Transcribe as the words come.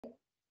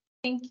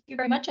Thank you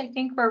very much. I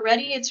think we're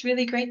ready. It's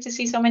really great to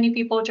see so many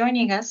people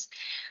joining us.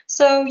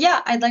 So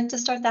yeah, I'd like to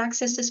start the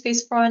Access to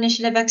Space for All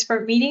Initiative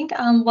expert meeting.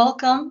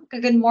 Welcome,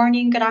 good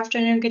morning, good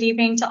afternoon, good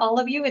evening to all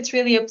of you. It's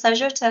really a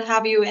pleasure to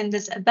have you in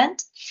this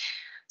event.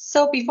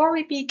 So before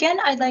we begin,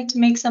 I'd like to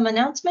make some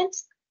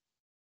announcements.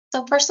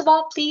 So first of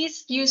all,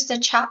 please use the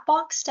chat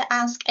box to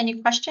ask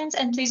any questions,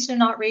 and please do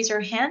not raise your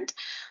hand.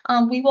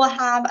 We will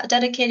have a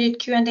dedicated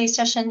Q&A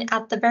session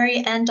at the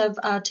very end of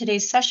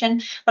today's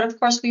session, but of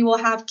course we will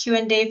have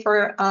Q&A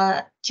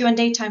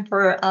time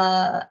for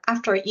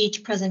after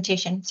each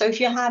presentation. So if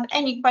you have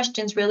any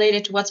questions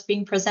related to what's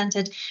being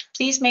presented,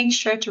 please make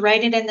sure to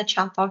write it in the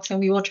chat box,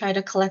 and we will try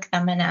to collect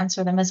them and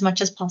answer them as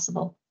much as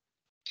possible.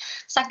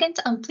 Second,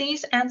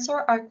 please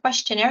answer our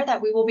questionnaire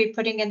that we will be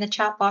putting in the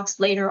chat box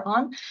later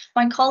on.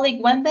 My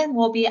colleague Wenbin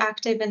will be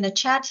active in the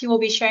chat. He will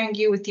be sharing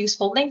you with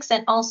useful links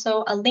and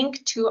also a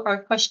link to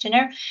our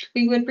questionnaire.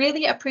 We would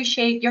really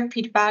appreciate your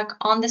feedback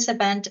on this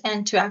event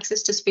and to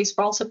Access to Space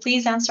for All. So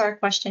please answer our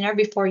questionnaire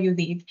before you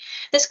leave.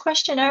 This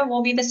questionnaire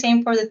will be the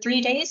same for the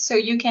 3 days, so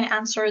you can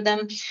answer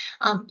them.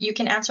 You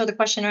can answer the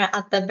questionnaire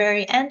at the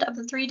very end of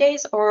the 3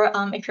 days, or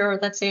if you're,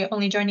 let's say,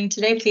 only joining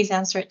today, please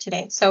answer it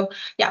today. So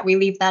yeah, we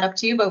leave that up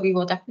to you, but we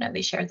will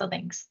definitely share the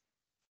links.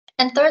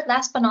 And third,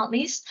 last but not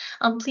least,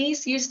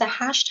 please use the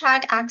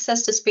hashtag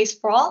Access to Space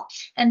for All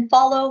and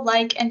follow,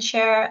 like, and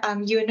share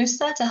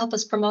UNOOSA to help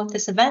us promote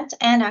this event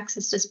and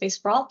Access to Space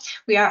for All.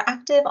 We are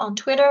active on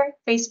Twitter,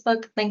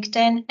 Facebook,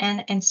 LinkedIn,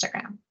 and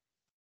Instagram.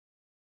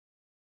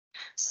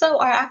 So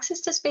our Access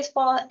to Space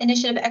for All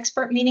Initiative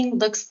expert meeting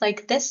looks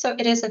like this. So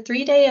it is a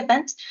 3-day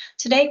event.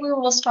 Today we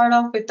will start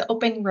off with the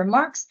opening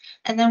remarks,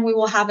 and then we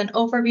will have an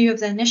overview of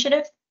the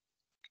initiative,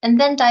 and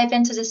then dive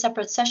into the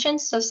separate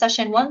sessions. So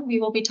session 1,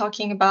 we will be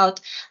talking about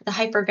the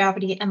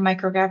hypergravity and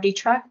microgravity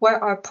track, where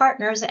our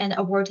partners and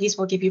awardees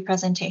will give you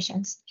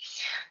presentations.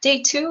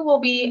 Day 2 will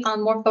be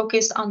more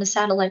focused on the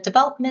satellite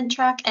development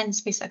track and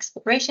space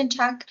exploration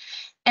track.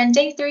 And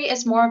day 3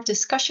 is more of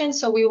discussion,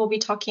 so we will be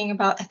talking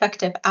about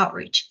effective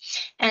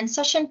outreach. And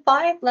session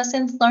 5,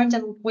 lessons learned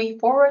and way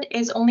forward,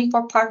 is only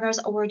for partners,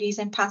 awardees,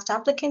 and past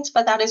applicants,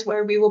 but that is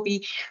where we will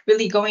be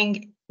really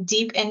going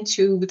deep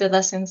into the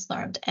lessons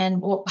learned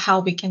and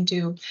how we can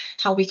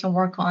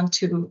work on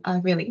to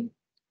really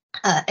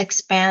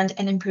expand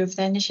and improve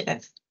the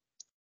initiative.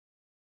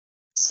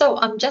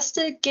 So just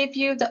to give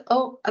you the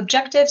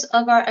objectives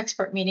of our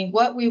expert meeting,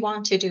 what we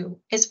want to do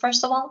is,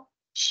 first of all,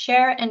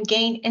 share and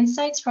gain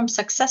insights from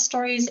success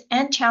stories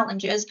and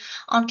challenges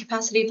on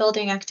capacity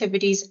building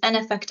activities and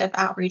effective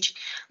outreach.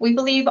 We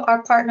believe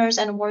our partners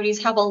and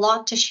awardees have a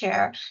lot to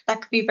share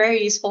that could be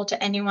very useful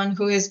to anyone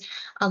who is,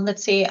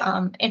 let's say,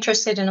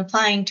 interested in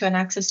applying to an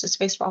Access to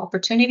Space for All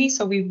opportunity.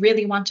 So we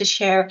really want to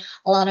share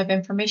a lot of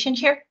information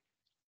here.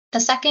 The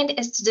second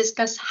is to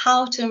discuss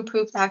how to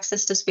improve the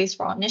Access to Space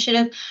for All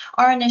initiative.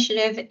 Our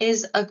initiative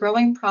is a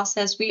growing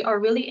process. We are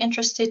really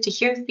interested to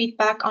hear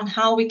feedback on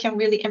how we can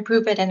really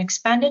improve it and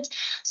expand it.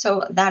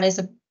 So that is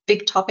a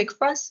big topic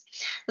for us.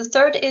 The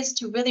third is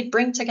to really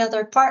bring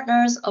together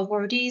partners,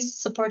 awardees,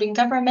 supporting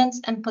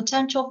governments, and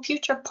potential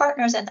future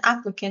partners and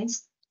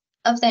applicants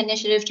of the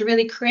initiative to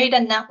really create a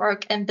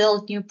network and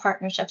build new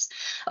partnerships.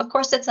 Of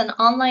course, it's an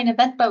online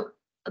event, but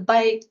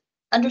by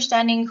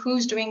understanding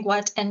who's doing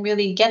what and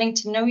really getting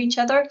to know each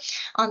other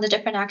on the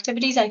different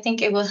activities, I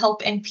think it will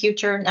help in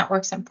future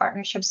networks and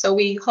partnerships. So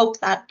we hope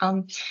that,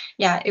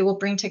 it will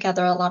bring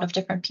together a lot of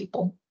different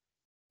people.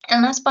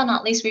 And last but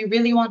not least, we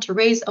really want to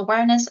raise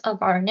awareness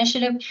of our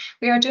initiative.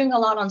 We are doing a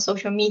lot on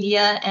social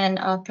media and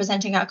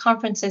presenting at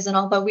conferences and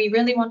all, but we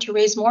really want to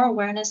raise more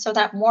awareness so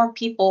that more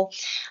people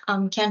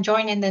can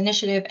join in the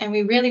initiative, and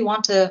we really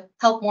want to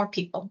help more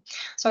people.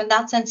 So in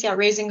that sense, yeah,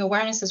 raising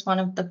awareness is one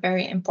of the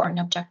very important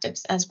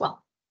objectives as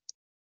well.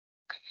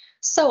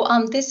 So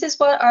this is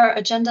what our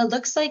agenda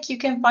looks like. You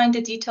can find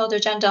the detailed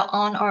agenda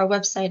on our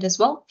website as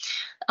well.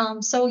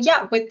 So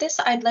yeah, with this,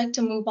 I'd like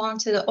to move on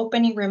to the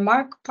opening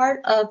remark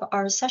part of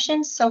our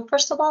session. So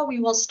first of all, we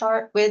will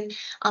start with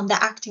the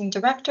acting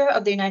director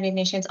of the United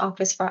Nations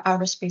Office for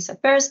Outer Space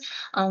Affairs,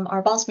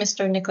 our boss,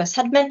 Mr. Niklas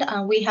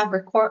HEDMAN. We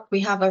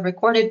have a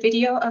recorded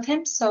video of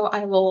him, so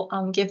I will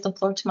give the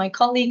floor to my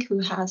colleague who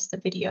has the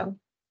video.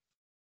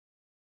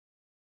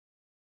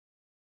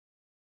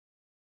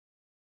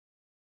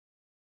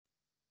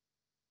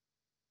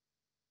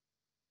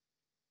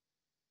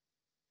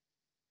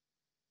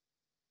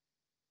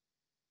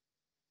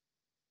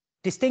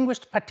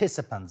 Distinguished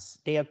participants,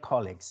 dear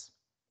colleagues,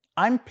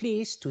 I'm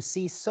pleased to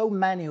see so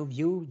many of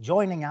you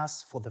joining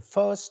us for the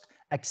first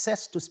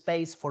Access to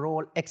Space for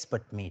All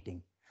expert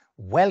meeting.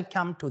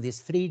 Welcome to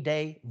this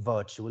 3-day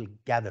virtual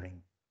gathering.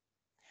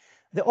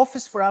 The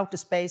Office for Outer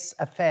Space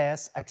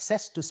Affairs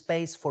Access to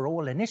Space for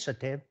All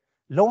initiative,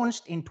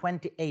 launched in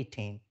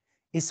 2018,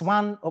 is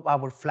one of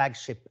our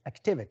flagship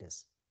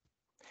activities.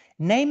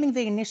 Naming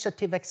the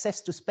initiative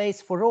Access to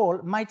Space for All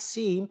might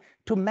seem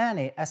to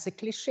many as a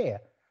cliché,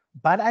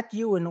 but at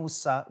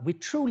UNOOSA, we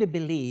truly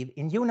believe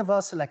in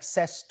universal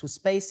access to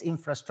space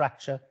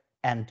infrastructure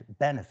and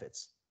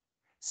benefits.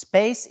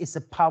 Space is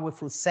a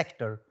powerful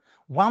sector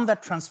one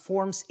that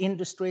transforms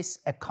industries,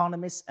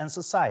 economies, and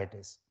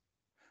societies.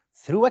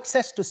 Through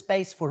access to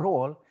space for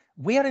all,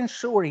 we are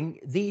ensuring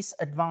these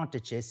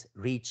advantages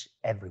reach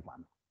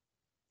everyone.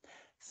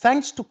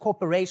 Thanks to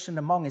cooperation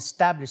among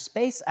established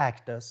space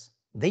actors,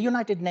 the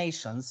United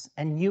Nations,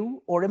 and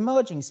new or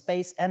emerging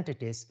space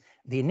entities,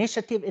 the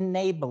initiative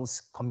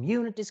enables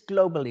communities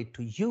globally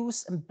to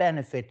use and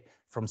benefit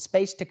from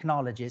space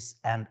technologies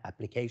and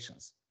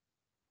applications.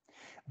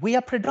 We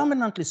are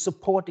predominantly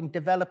supporting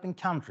developing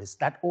countries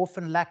that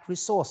often lack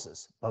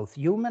resources, both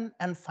human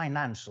and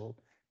financial,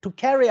 to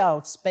carry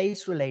out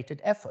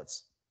space-related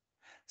efforts.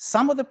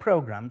 Some of the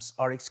programs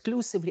are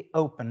exclusively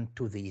open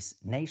to these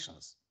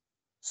nations.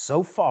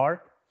 So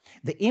far,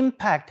 the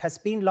impact has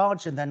been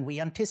larger than we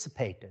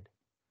anticipated.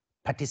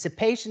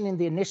 Participation in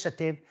the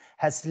initiative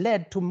has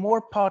led to more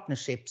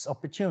partnerships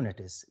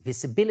opportunities,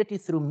 visibility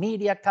through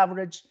media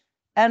coverage,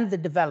 and the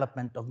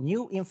development of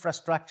new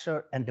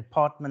infrastructure and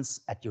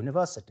departments at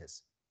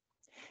universities.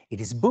 It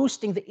is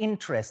boosting the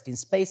interest in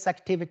space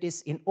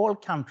activities in all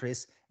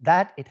countries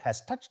that it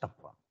has touched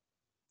upon.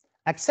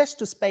 Access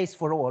to space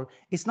for all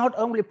is not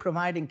only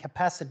providing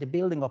capacity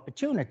building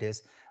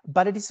opportunities,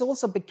 but it is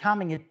also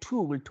becoming a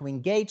tool to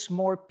engage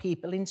more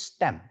people in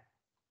STEM.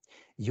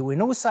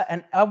 UNOOSA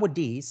and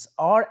Awardees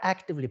are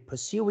actively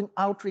pursuing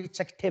outreach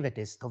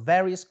activities to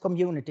various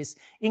communities,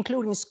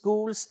 including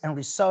schools and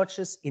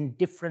researchers in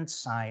different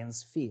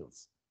science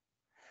fields.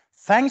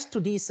 Thanks to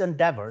these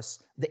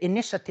endeavors, the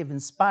initiative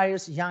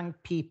inspires young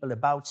people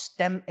about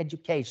STEM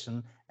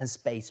education and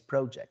space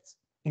projects.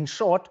 In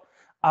short,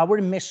 our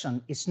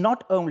mission is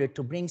not only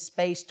to bring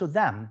space to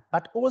them,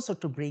 but also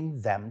to bring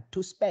them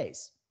to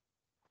space.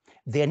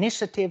 The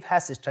initiative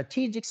has a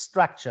strategic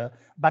structure,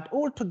 but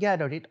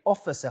altogether it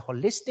offers a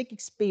holistic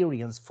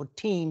experience for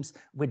teams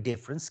with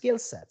different skill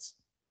sets.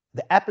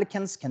 The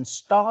applicants can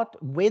start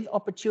with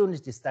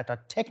opportunities that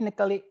are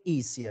technically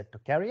easier to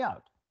carry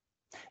out,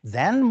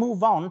 then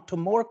move on to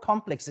more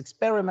complex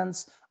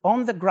experiments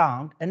on the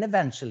ground and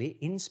eventually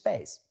in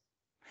space.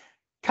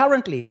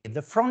 Currently,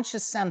 the Frontier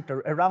Center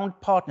around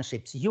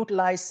partnerships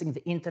utilizing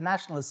the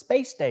International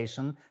Space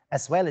Station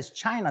as well as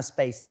China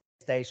Space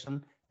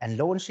Station and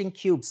launching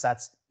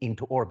CubeSats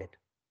into orbit.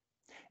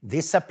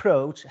 This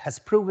approach has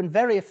proven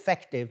very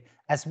effective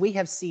as we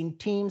have seen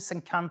teams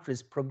and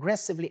countries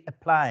progressively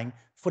applying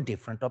for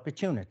different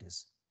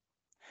opportunities.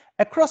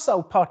 Across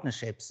our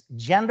partnerships,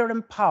 gender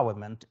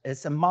empowerment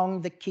is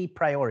among the key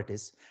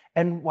priorities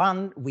and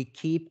one we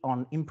keep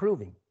on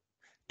improving.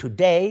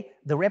 Today,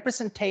 the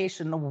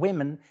representation of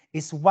women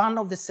is one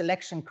of the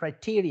selection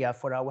criteria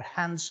for our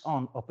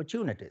hands-on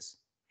opportunities.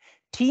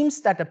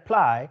 Teams that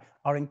apply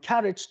are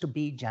encouraged to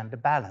be gender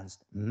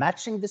balanced,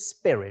 matching the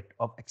spirit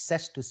of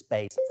access to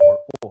space for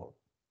all.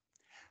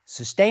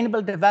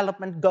 Sustainable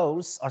development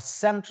goals are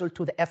central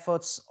to the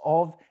efforts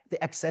of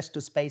the Access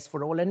to Space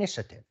for All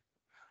initiative.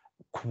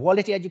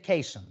 Quality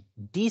education,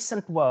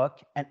 decent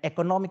work, and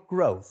economic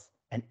growth,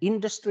 and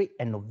industry,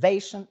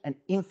 innovation, and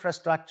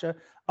infrastructure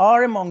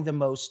are among the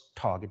most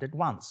targeted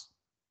ones.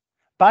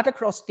 But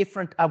across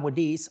different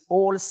awardees,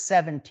 all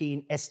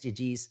 17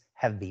 SDGs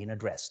have been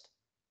addressed.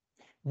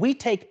 We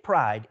take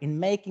pride in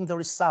making the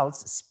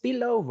results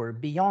spill over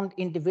beyond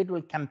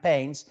individual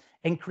campaigns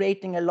and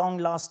creating a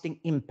long-lasting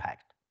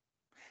impact.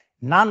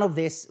 None of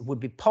this would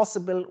be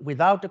possible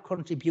without the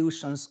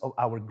contributions of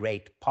our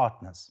great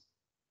partners.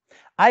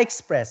 I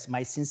express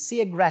my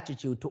sincere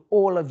gratitude to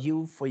all of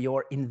you for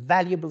your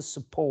invaluable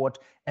support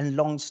and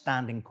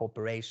long-standing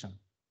cooperation.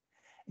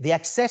 The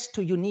access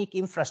to unique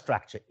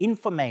infrastructure,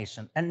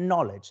 information, and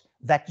knowledge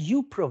that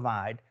you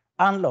provide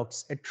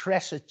unlocks a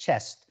treasure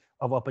chest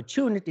of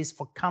opportunities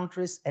for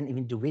countries and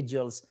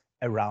individuals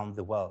around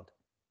the world.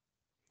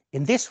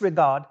 In this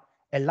regard,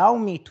 allow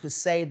me to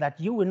say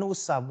that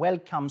UNOOSA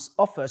welcomes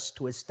offers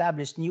to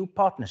establish new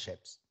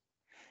partnerships.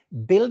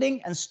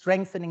 Building and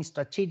strengthening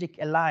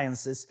strategic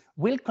alliances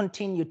will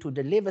continue to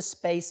deliver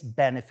space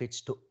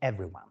benefits to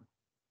everyone.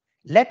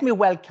 Let me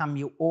welcome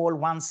you all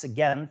once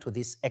again to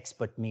this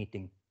expert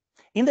meeting.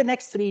 In the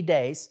next 3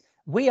 days,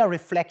 we are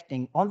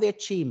reflecting on the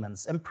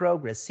achievements and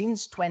progress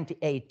since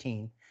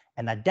 2018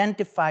 and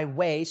identify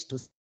ways to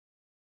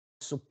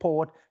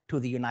support to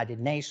the United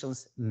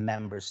Nations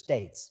member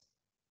states.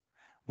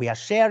 We are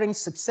sharing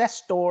success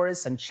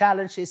stories and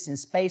challenges in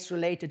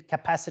space-related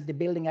capacity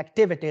building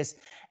activities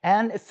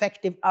and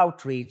effective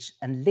outreach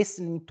and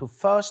listening to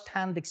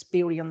first-hand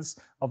experience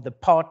of the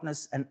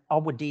partners and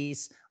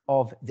awardees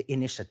of the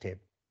initiative.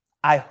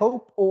 I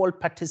hope all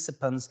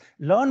participants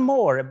learn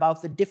more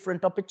about the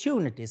different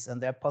opportunities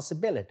and their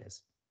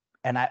possibilities.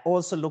 And I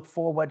also look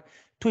forward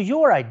to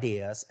your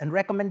ideas and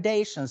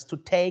recommendations to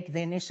take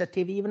the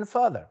initiative even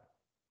further.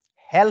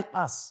 Help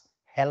us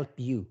help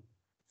you.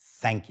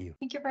 Thank you.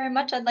 Thank you very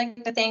much. I'd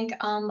like to thank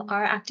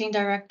our acting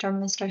director,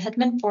 Mr.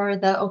 HEDMAN, for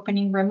the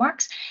opening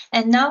remarks.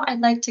 And now I'd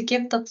like to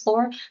give the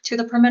floor to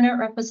the permanent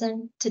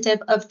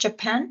representative of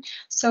Japan.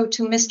 So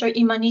to Mr.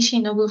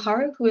 IMANISHI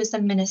Nobuharu, who is the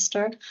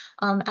minister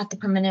at the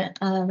permanent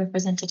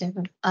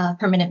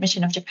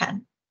mission of Japan. はい、ありがとうござい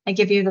ます。Thank you very much. はい、I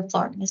give you the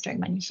floor, Mr.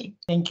 IMANISHI.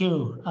 Thank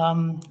you.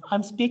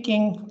 I'm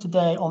speaking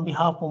today on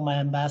behalf of my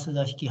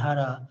ambassador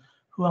Hikihara,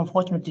 who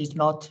unfortunately is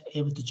not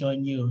able to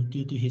join you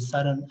due to his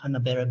sudden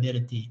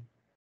unavailability.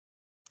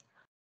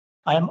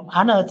 I am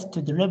honored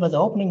to deliver the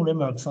opening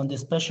remarks on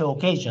this special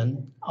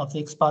occasion of the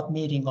expert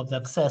meeting of the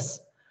Access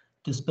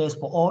to Space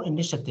for All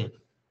initiative.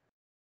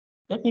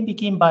 Let me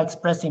begin by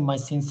expressing my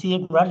sincere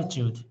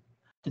gratitude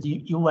to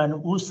the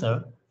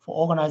UNOOSA for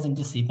organizing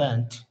this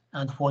event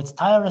and for its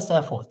tireless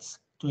efforts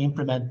to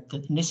implement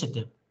the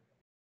initiative.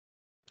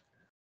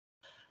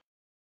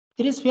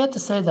 It is fair to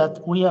say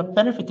that we are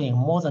benefiting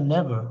more than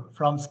ever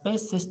from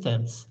space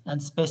systems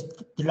and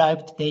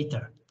space-derived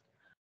data.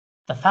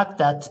 The fact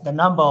that the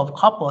number of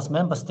COPOS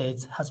member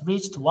states has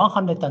reached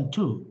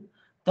 102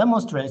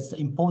 demonstrates the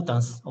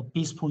importance of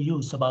peaceful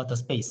use of outer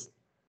space.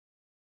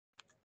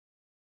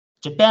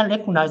 Japan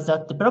recognized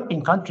that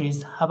developing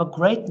countries have a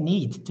great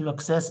need to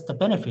access the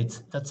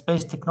benefits that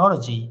space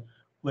technology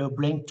will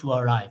bring to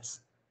our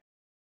lives.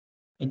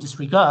 In this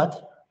regard,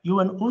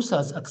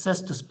 UNOOSA's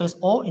Access to Space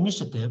All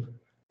initiative,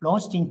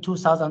 launched in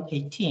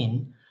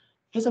 2018,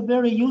 is a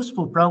very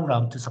useful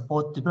program to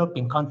support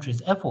developing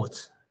countries'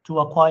 efforts to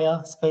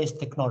acquire space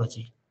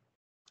technology.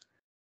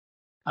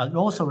 I'd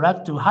also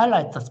like to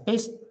highlight the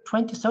Space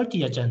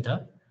 2030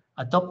 agenda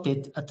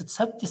adopted at the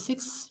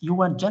 76th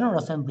UN General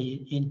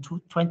Assembly in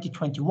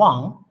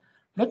 2021,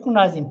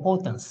 recognize the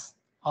importance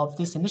of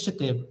this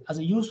initiative as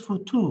a useful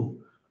tool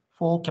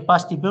for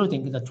capacity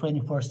building in the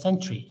 21st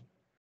century,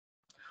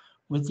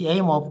 with the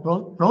aim of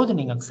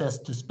broadening access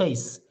to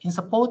space in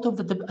support of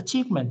the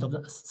achievement of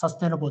the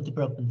Sustainable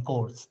Development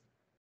Goals.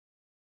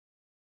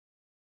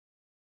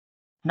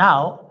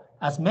 Now,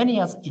 as many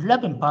as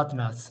 11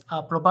 partners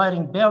are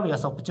providing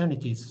various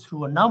opportunities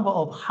through a number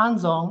of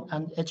hands-on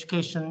and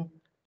education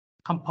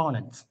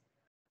components.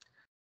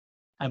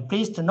 I'm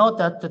pleased to note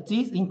that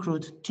these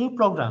include two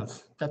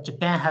programs that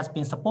Japan has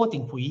been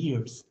supporting for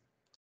years,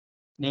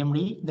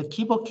 namely the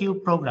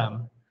KiboCube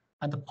program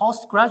and the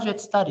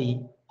postgraduate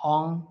study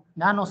on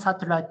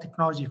Nanosatellite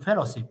Technology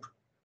Fellowship,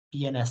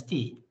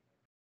 PNST.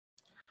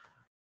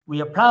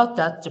 We are proud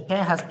that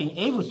Japan has been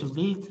able to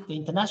lead the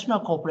international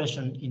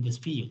cooperation in this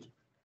field.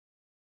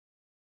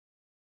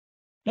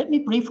 Let me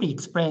briefly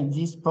explain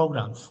these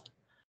programs.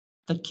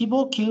 The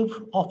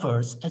KiboCube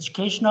offers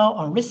educational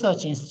and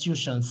research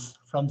institutions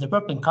from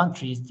developing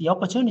countries the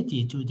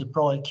opportunity to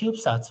deploy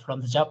CubeSats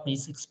from the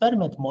Japanese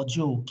experiment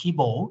module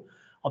Kibo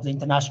of the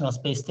International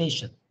Space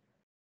Station.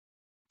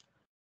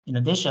 In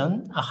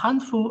addition, a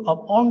handful of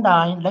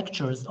online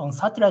lectures on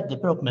satellite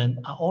development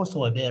are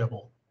also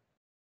available.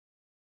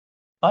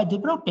 By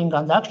developing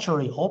and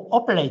actually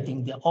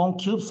operating their own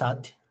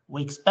CubeSat,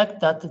 we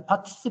expect that the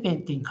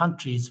participating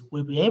countries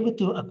will be able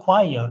to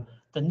acquire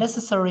the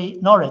necessary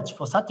knowledge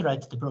for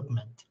satellite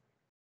development.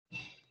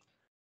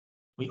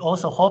 We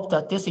also hope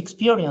that this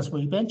experience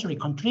will eventually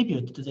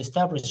contribute to the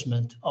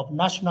establishment of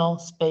national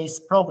space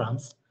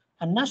programs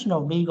and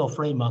national legal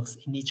frameworks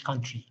in each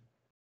country.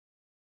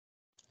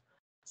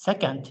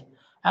 Second,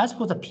 as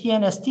for the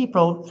PNST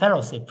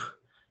fellowship,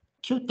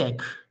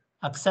 QTech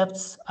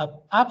accepts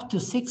up to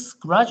 6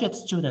 graduate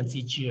students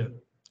each year.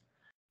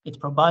 It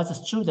provides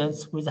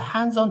students with the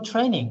hands-on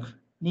training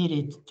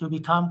needed to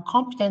become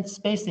competent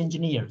space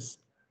engineers.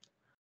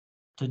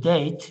 To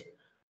date,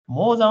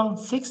 more than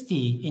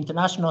 60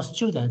 international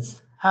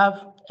students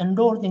have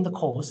enrolled in the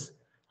course,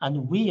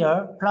 and we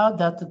are proud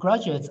that the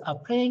graduates are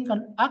playing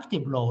an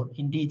active role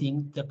in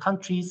leading the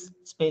country's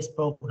space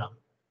program.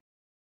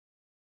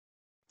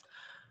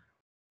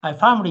 I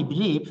firmly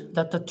believe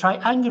that the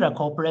triangular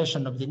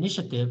cooperation of the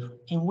initiative,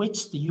 in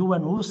which the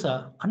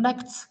UNOOSA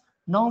connects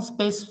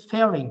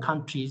non-spacefaring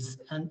countries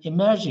and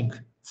emerging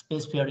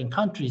spacefaring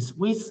countries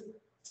with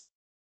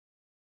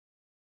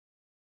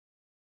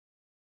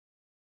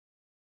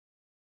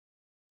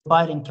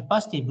providing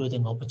capacity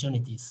building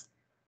opportunities.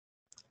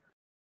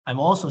 I'm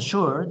also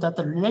sure that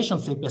the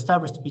relationship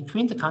established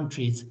between the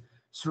countries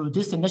through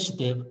this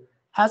initiative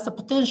has the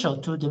potential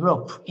to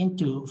develop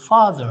into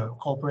further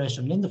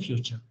cooperation in the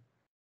future.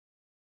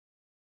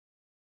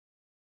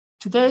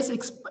 Today's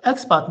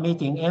expert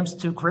meeting aims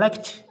to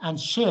collect and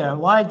share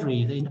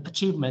widely the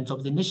achievements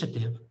of the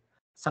initiative,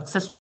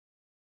 success.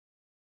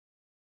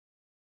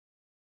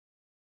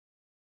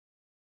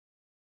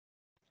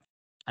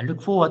 I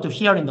look forward to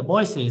hearing the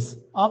voices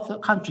of the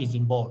countries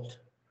involved.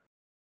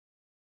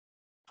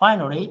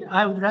 Finally,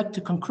 I would like to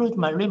conclude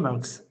my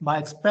remarks by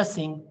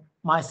expressing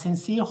my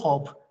sincere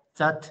hope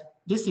that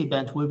this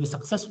event will be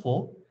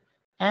successful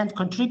and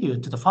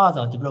contribute to the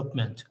further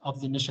development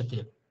of the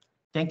initiative.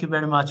 Thank you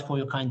very much for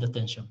your kind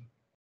attention.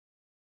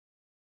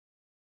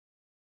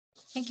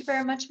 Thank you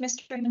very much,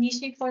 Mr.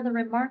 IMANISHI, for the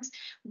remarks.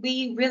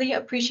 We really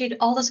appreciate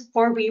all the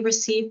support we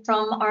receive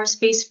from our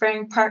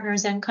spacefaring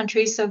partners and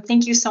countries. So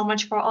thank you so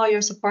much for all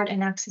your support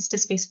and access to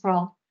Space for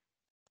All.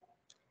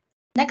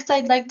 Next,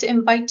 I'd like to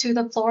invite to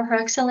the floor Her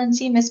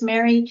Excellency Ms.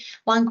 Mary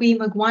Wangui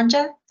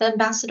MUGWANJA, the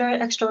Ambassador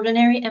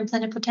Extraordinary and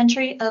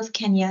Plenipotentiary of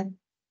Kenya.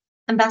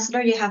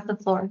 Ambassador, you have the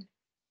floor.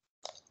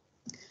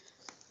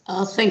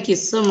 Thank you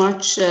so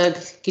much.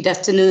 Good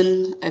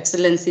afternoon,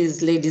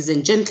 Excellencies, ladies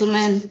and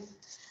gentlemen.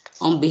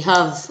 On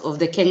behalf of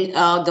the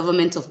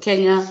government of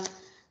Kenya,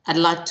 I'd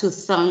like to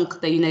thank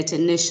the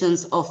United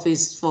Nations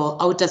Office for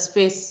Outer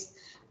Space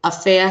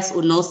Affairs,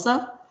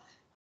 UNOOSA,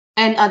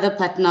 and other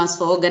partners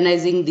for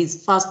organizing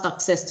this first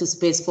Access to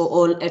Space for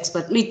All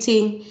expert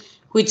meeting,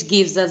 which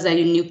gives us a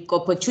unique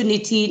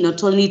opportunity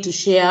not only to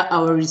share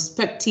our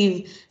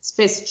respective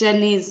space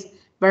journeys,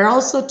 but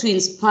also to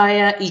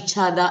inspire each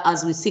other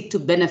as we seek to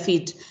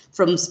benefit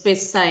from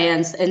space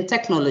science and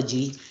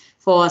technology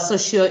for our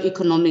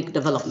socio-economic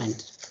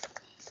development.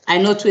 I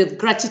note with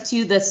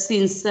gratitude that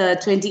since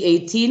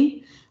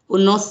 2018,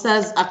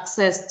 UNOOSA's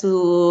Access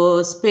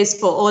to Space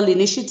for All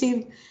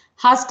initiative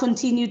has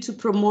continued to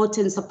promote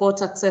and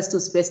support access to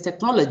space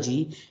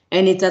technology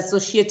and its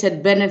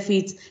associated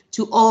benefits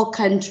to all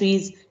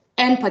countries,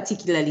 and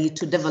particularly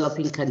to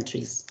developing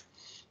countries.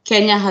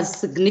 Kenya has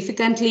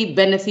significantly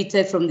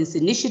benefited from this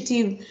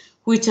initiative,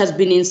 which has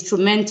been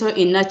instrumental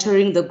in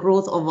nurturing the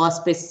growth of our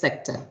space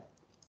sector.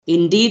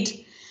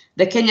 Indeed,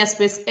 the Kenya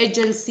Space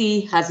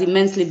Agency has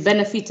immensely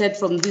benefited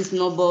from this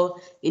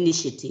noble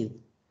initiative.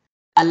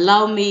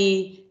 Allow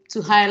me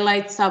to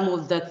highlight some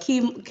of the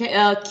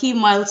key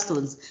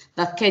milestones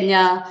that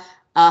Kenya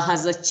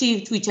has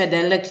achieved, which are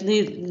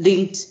directly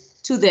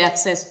linked to the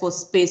Access for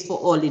Space for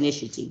All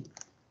initiative.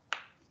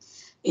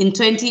 In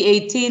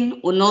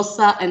 2018,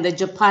 UNOOSA and the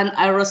Japan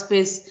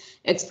Aerospace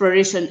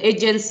Exploration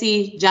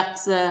Agency,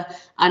 JAXA,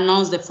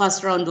 announced the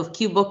first round of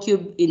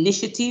CuboCube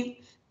initiative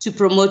to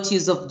promote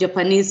use of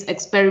Japanese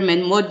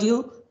experiment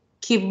module,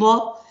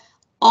 Kibo,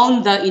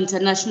 on the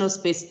International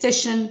Space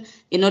Station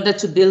in order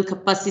to build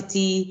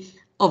capacity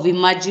of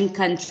emerging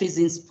countries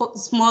in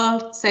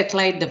small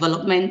satellite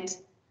development.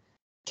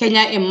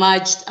 Kenya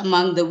emerged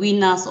among the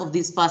winners of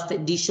this first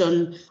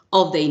edition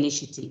of the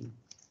initiative.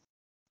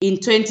 In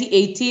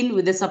 2018,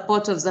 with the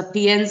support of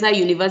Sapienza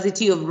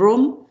University of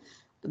Rome,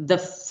 the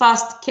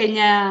first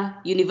Kenya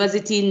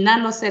University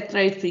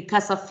nanosatellite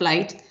precursor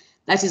flight,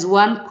 that is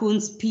one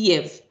Kunz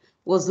PF,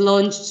 was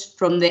launched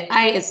from the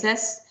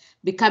ISS,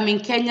 becoming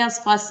Kenya's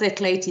first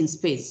satellite in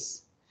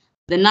space.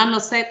 The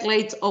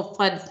nanosatellite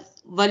offered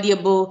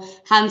valuable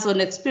hands-on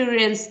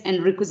experience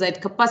and requisite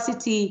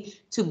capacity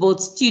to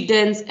both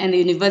students and the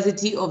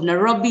University of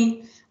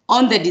Nairobi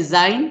on the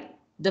design,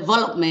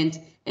 development,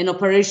 and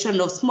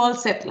operation of small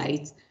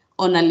satellites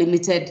on a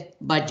limited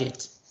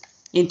budget.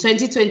 In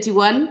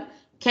 2021,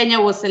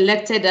 Kenya was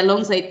selected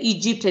alongside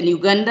Egypt and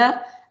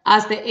Uganda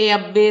as the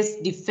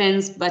Air-Based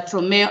Defense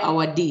Bartolomeo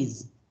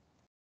Awardees.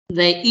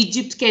 The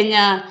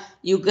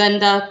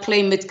Egypt-Kenya-Uganda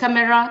Climate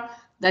Camera,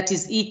 that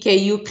is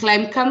EKU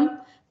ClimeCam,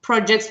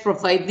 projects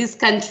provide these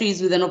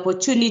countries with an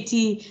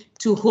opportunity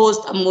to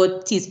host a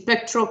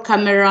multispectral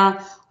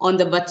camera on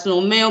the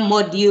Bartolomeo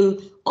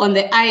module on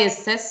the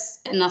ISS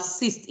and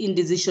assist in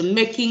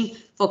decision-making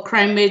for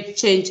climate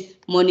change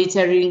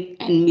monitoring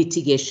and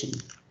mitigation.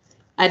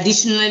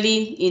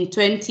 Additionally, in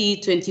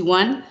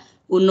 2021,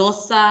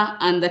 UNOOSA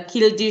and the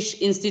Kildish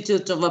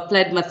Institute of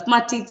Applied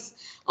Mathematics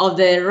of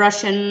the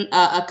Russian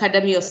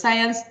Academy of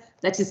Science,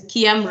 that is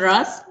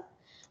KIAM-RAS,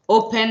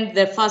 opened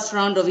the first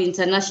round of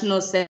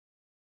international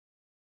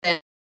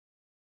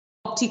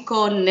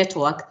optical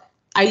network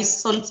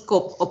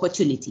ISONSCOPE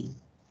opportunity.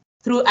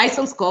 Through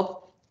ISONSCOPE,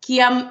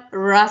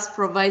 KIAM-RAS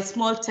provides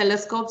small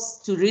telescopes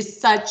to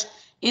research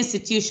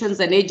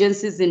institutions and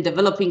agencies in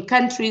developing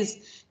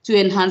countries to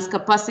enhance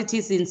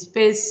capacities in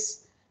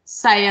space,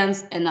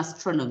 science, and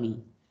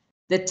astronomy.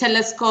 The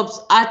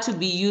telescopes are to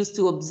be used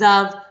to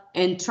observe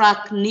and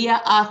track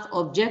near-Earth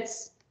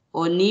objects,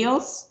 or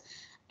NEOs,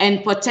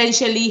 and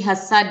potentially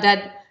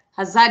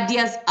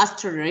hazardous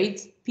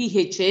asteroids,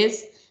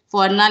 PHAs,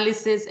 for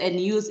analysis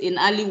and use in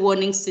early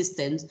warning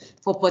systems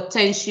for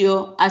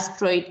potential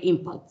asteroid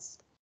impacts.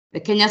 The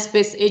Kenya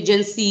Space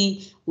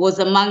Agency was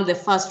among the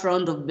first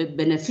round of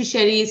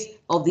beneficiaries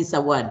of this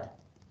award.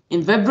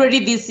 In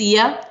February this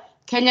year,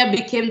 Kenya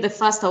became the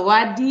first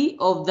awardee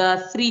of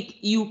the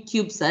 3U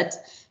CubeSat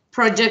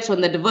project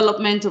on the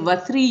development of a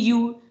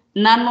 3U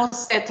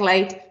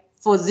nanosatellite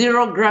for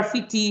zero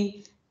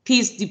gravity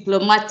peace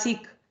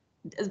diplomacy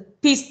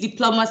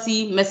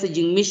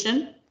messaging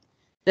mission.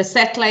 The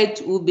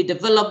satellite will be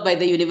developed by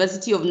the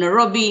University of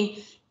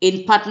Nairobi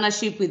in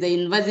partnership with the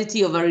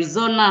University of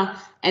Arizona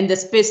and the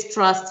Space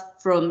Trust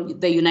from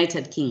the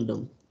United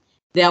Kingdom.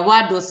 The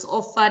award was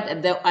offered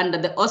under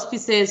the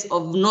auspices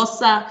of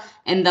UNOOSA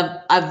and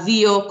the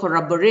Avio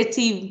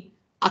Collaborative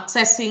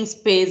Accessing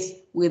Space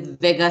with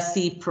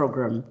Vega-C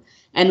program,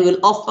 and will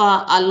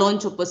offer a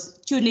launch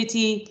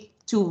opportunity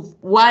to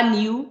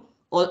 1U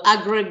or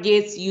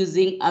aggregates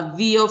using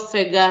Avio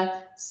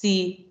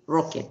Vega-C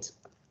rocket.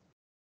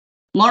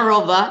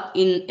 Moreover,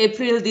 in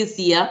April this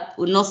year,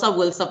 UNOOSA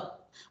will,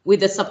 with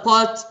the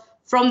support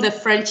from the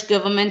French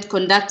government,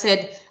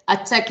 conducted a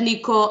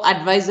technical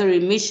advisory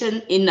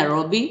mission in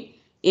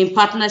Nairobi in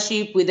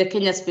partnership with the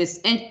Kenya Space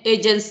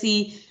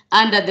Agency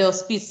under the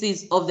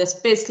auspices of the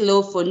Space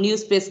Law for New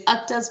Space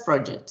Actors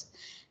project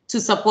to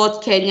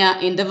support Kenya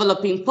in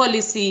developing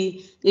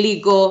policy,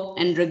 legal,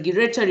 and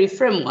regulatory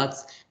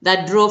frameworks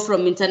that draw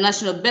from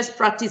international best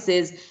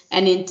practices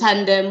and in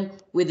tandem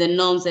with the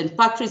norms and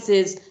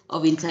practices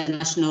of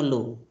international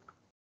law.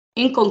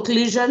 In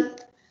conclusion,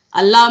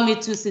 allow me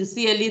to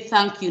sincerely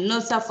thank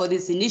UNOOSA for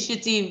this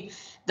initiative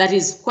that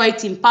is quite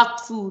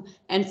impactful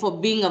and for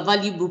being a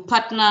valuable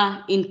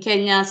partner in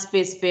Kenya's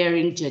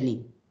spacefaring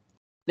journey.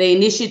 The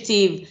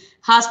initiative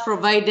has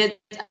provided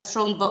a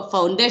strong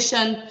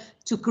foundation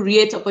to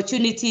create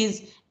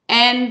opportunities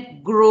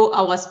and grow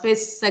our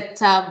space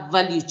sector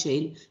value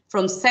chain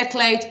from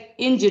satellite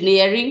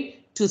engineering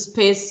to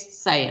space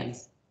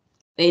science.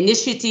 The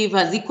initiative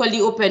has equally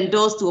opened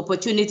doors to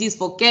opportunities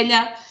for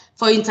Kenya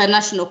for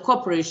international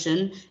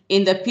cooperation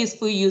in the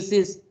peaceful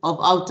uses of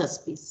outer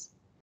space.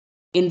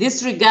 In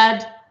this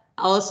regard,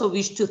 I also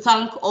wish to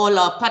thank all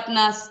our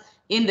partners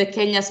in the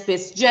Kenya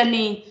space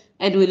journey,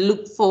 and we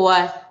look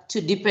forward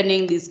to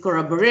deepening these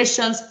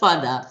collaborations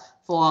further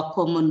for our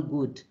common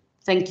good.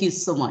 Thank you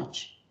so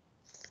much.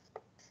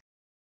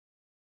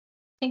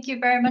 Thank you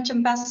very much,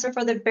 Ambassador,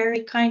 for the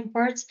very kind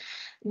words.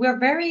 We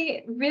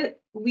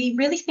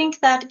really think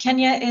that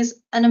Kenya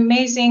is an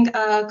amazing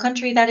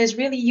country that is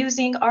really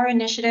using our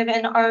initiative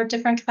and our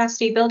different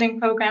capacity building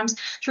programs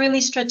to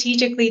really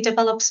strategically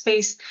develop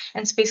space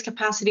and space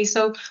capacity.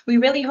 So we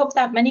really hope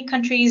that many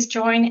countries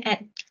join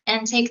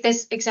and take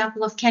this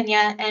example of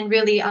Kenya and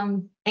really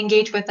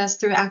engage with us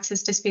through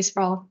Access to Space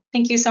for All.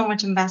 Thank you so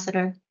much,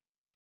 Ambassador.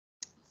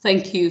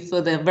 Thank you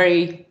for the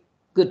very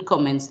good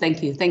comments.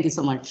 Thank you. Thank you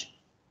so much.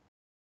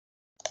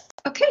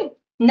 Okay,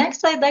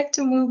 next I'd like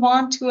to move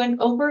on to an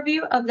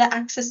overview of the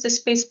Access to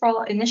Space for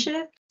All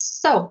initiative.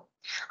 So,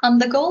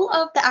 the goal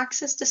of the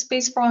Access to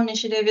Space for All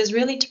initiative is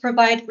really to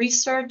provide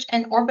research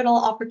and orbital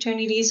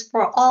opportunities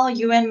for all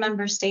UN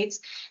member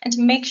states and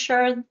to make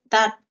sure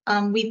that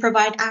we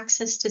provide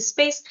access to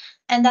space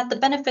and that the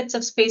benefits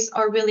of space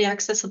are really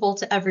accessible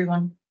to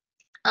everyone.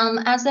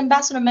 As the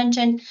Ambassador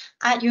mentioned,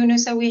 at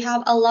UNOOSA, we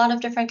have a lot of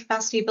different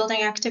capacity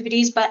building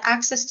activities, but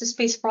Access to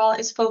Space for All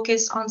is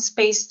focused on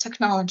space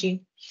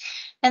technology.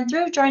 And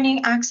through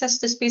joining Access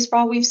to Space for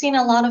All, we've seen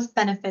a lot of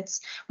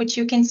benefits, which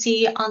you can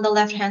see on the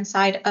left-hand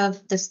side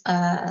of this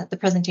the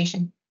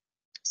presentation.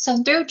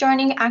 So through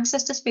joining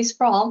Access to Space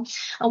for All,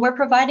 we're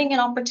providing an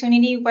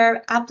opportunity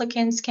where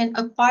applicants can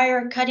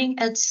acquire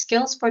cutting-edge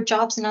skills for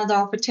jobs and other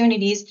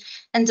opportunities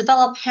and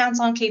develop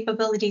hands-on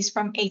capabilities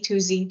from A to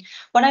Z.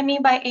 What I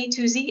mean by A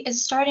to Z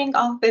is starting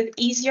off with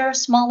easier,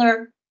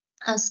 smaller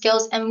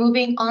skills and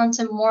moving on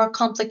to more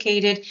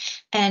complicated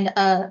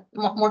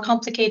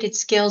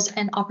skills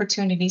and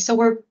opportunities. So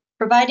we're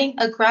providing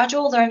a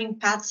gradual learning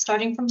path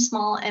starting from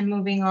small and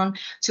moving on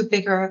to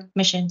bigger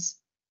missions.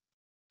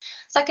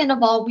 Second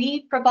of all,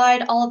 we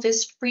provide all of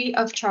this free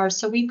of charge.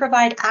 So we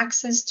provide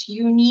access to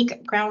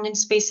unique ground and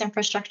space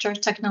infrastructure,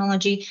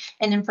 technology,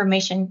 and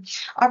information.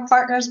 Our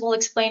partners will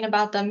explain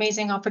about the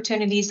amazing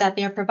opportunities that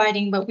they are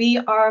providing, but we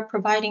are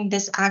providing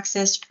this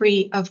access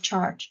free of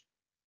charge.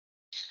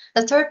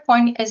 The third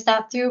point is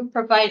that through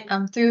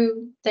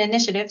the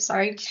initiative,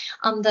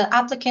 the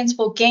applicants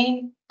will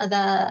gain,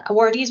 the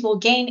awardees will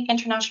gain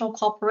international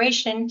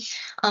cooperation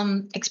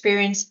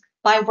experience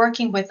by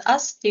working with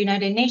us, the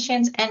United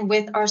Nations, and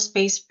with our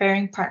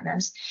spacefaring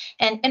partners.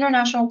 And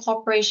international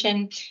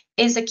cooperation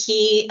is a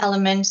key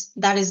element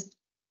that is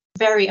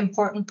very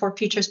important for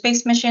future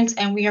space missions,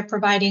 and we are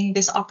providing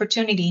this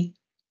opportunity.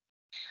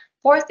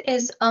 Fourth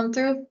is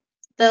through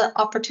the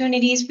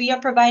opportunities, we are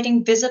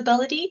providing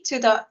visibility to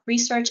the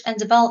research and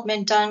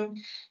development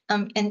done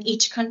in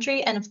each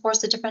country, and of course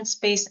the different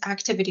space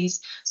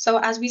activities. So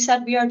as we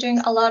said, we are doing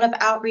a lot of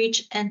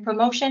outreach and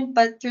promotion,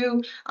 but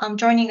through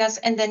joining us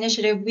in the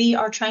initiative, we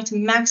are trying to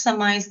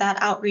maximize that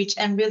outreach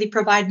and really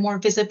provide more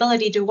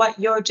visibility to what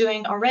you're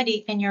doing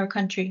already in your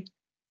country.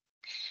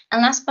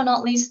 And last but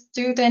not least,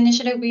 through the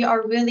initiative, we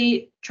are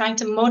really trying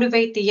to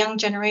motivate the young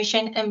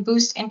generation and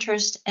boost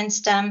interest in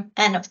STEM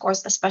and of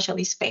course,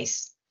 especially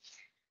space.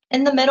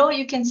 In the middle,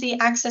 you can see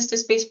Access to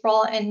Space for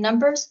All in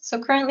numbers. So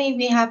currently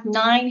we have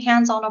 9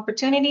 hands-on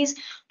opportunities,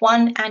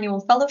 1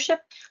 annual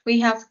fellowship. We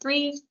have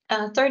 32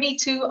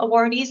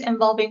 awardees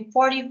involving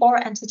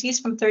 44 entities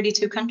from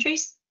 32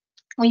 countries.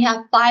 We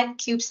have 5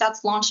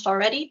 CubeSats launched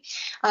already,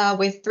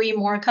 with 3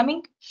 more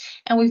coming.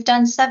 And we've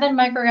done 7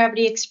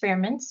 microgravity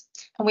experiments.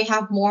 And we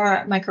have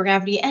more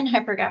microgravity and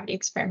hypergravity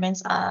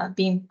experiments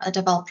being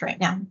developed right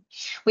now.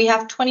 We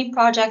have 20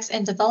 projects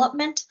in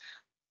development.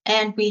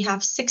 And we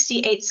have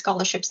 68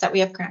 scholarships that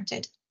we have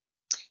granted.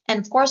 And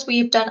of course,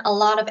 we've done a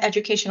lot of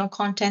educational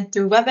content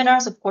through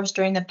webinars, of course,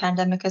 during the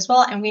pandemic as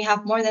well. And we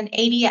have more than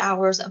 80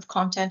 hours of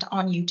content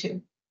on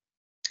YouTube.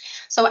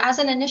 So as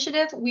an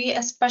initiative, we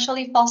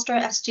especially foster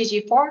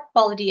SDG 4,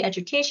 quality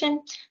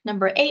education,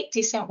 number 8,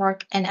 decent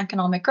work and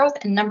economic growth,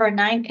 and number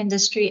 9,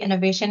 industry,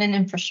 innovation, and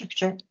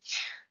infrastructure.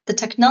 The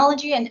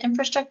technology and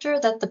infrastructure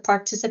that the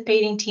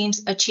participating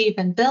teams achieve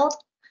and build,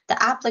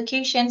 the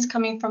applications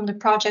coming from the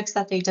projects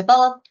that they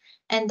develop,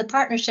 and the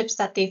partnerships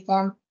that they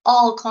form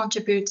all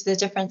contribute to the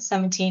different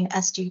 17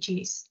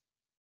 SDGs.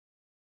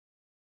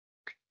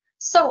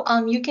 So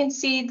you can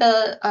see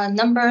the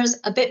numbers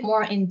a bit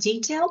more in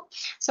detail.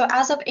 So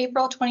as of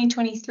April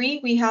 2023,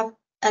 we have,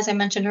 as I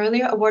mentioned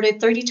earlier,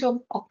 awarded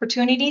 32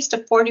 opportunities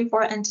to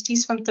 44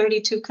 entities from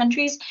 32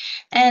 countries.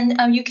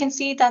 And you can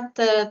see that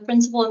the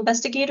principal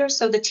investigators,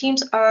 so the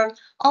teams are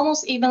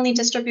almost evenly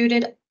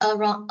distributed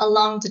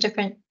along the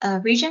different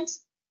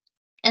regions.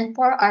 And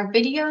for our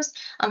videos,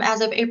 as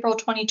of April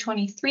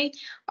 2023,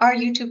 our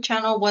YouTube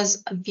channel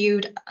was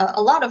viewed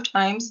a lot of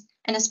times,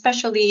 and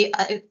especially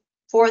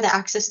for the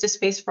Access to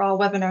Space for All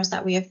webinars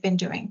that we have been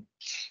doing.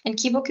 And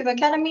Kibokube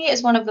Academy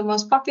is one of the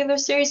most popular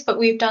series, but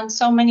we've done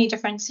so many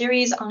different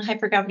series on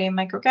hypergravity and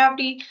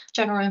microgravity,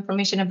 general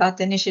information about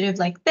the initiative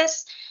like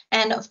this.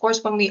 And of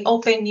course, when we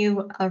open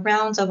new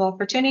rounds of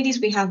opportunities,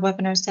 we have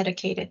webinars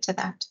dedicated to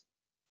that.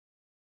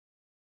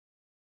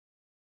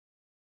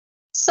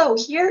 So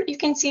here you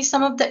can see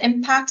some of the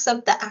impacts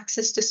of the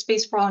Access to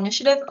Space for All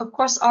initiative. Of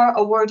course, our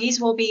awardees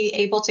will be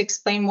able to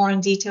explain more in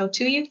detail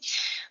to you,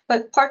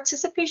 but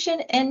participation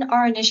in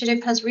our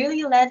initiative has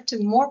really led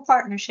to more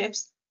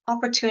partnerships,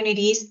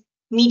 opportunities,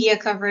 media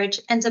coverage,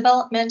 and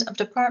development of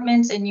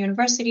departments and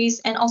universities,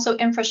 and also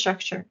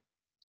infrastructure.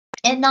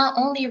 It not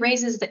only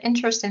raises the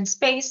interest in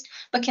space,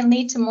 but can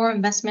lead to more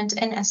investment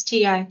in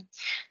STI.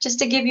 Just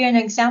to give you an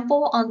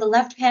example, on the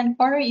left-hand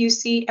corner, you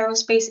see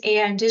Aerospace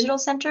AI and Digital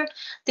Center.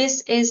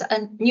 This is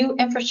a new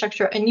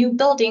infrastructure, a new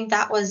building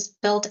that was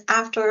built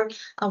after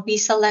we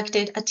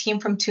selected a team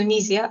from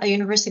Tunisia, a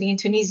university in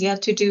Tunisia,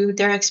 to do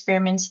their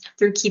experiments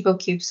through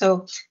KiboCube,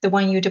 so the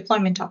 1U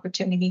deployment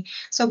opportunity.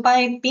 So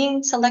by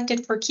being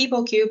selected for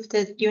KiboCube,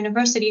 the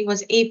university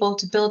was able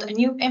to build a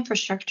new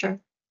infrastructure.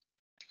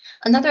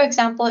 Another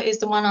example is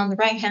the one on the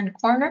right-hand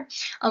corner.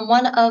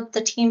 One of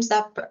the teams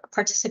that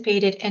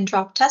participated in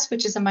DropTES,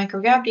 which is a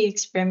microgravity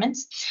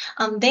experiments,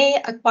 they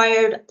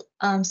acquired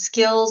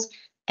skills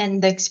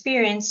and the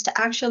experience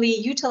to actually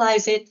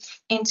utilize it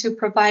into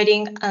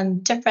providing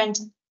different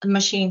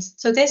machines.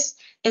 So this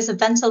is a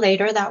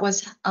ventilator that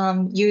was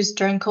used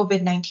during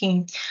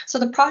COVID-19. So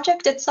the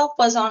project itself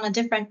was on a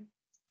different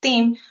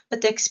theme,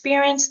 but the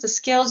experience, the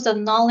skills, the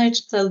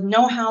knowledge, the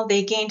know-how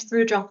they gained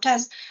through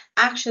DropTES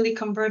actually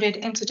converted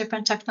into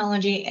different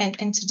technology and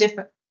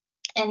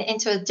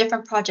into a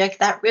different project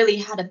that really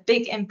had a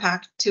big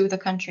impact to the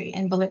country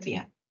in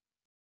Bolivia.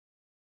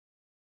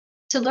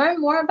 To learn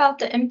more about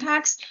the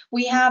impacts,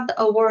 we have the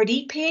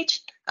awardee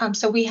page.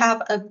 So we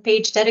have a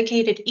page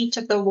dedicated to each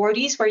of the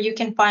awardees where you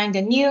can find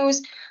the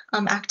news,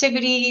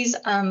 activities,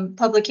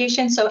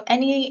 publications. So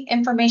any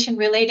information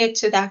related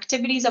to the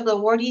activities of the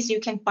awardees, you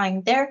can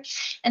find there.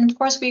 And of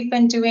course, we've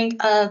been doing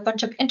a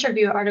bunch of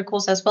interview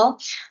articles as well.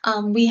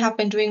 We have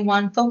been doing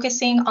one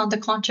focusing on the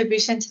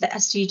contribution to the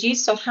SDGs.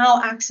 So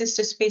how access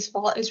to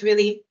spaceflight is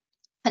really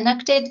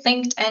connected,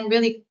 linked, and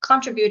really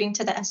contributing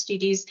to the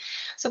SDGs.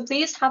 So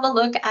please have a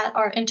look at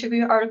our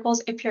interview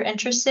articles if you're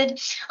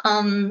interested.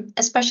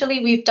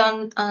 Especially we've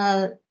done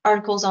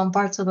articles on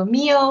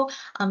Bartolomeo,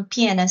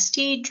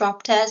 PNST,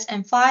 DropTES,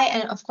 and FI,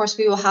 and of course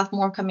we will have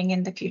more coming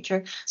in the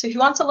future. So if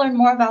you want to learn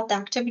more about the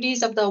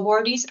activities of the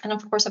awardees and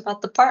of course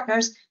about the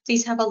partners,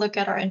 please have a look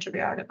at our interview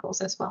articles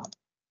as well.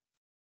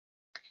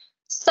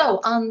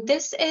 So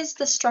this is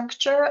the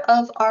structure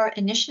of our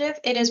initiative.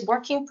 It is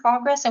work in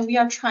progress and we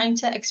are trying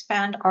to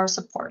expand our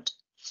support.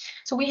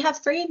 So we have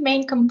three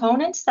main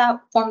components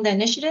that form the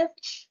initiative.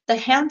 The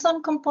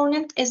hands-on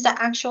component is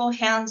the actual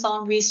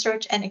hands-on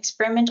research and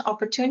experiment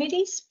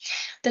opportunities.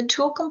 The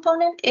tool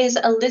component is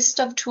a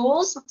list of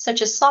tools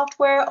such as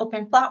software,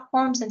 open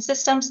platforms, and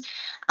systems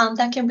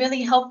that can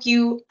really help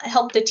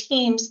the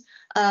teams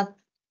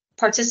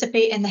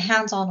participate in the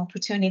hands-on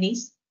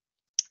opportunities.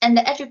 And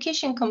the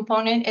education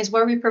component is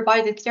where we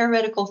provide the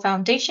theoretical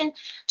foundation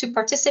to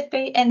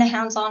participate in the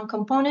hands-on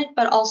component,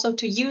 but also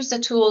to use the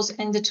tools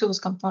in the tools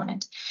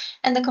component.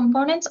 And the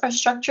components are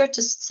structured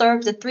to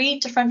serve the three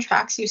different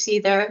tracks you see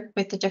there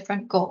with the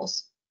different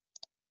goals.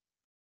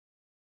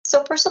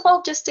 So first of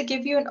all, just to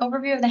give you an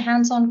overview of the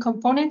hands-on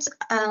components,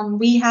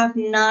 we have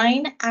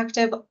 9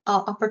 active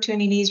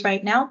opportunities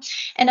right now.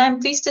 And I'm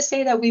pleased to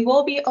say that we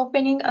will be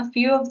opening a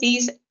few of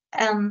these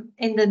in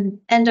the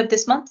end of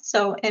this month,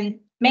 so in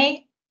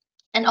May,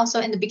 and also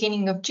in the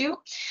beginning of June.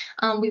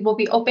 We will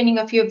be opening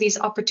a few of these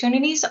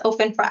opportunities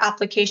open for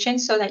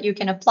applications so that you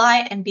can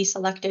apply and be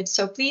selected.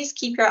 So please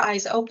keep your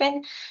eyes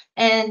open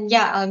and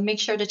make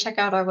sure to check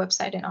out our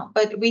website and all.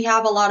 But we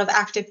have a lot of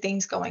active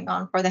things going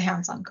on for the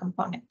hands-on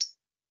component.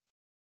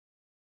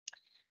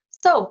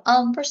 So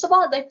first of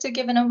all, I'd like to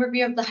give an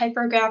overview of the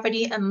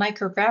hypergravity and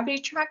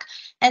microgravity track.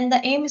 And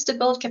the aim is to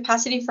build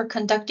capacity for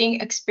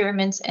conducting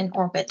experiments in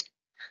orbit.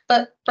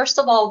 But first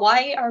of all,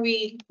 why are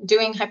we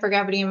doing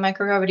hypergravity and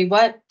microgravity?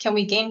 What can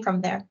we gain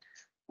from there?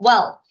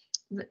 Well,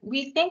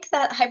 we think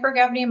that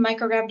hypergravity and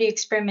microgravity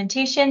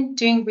experimentation,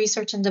 doing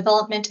research and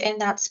development in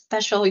that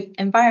special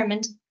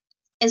environment,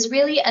 is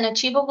really an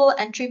achievable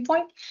entry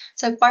point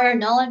to acquire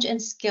knowledge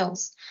and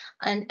skills.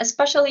 And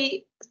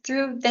especially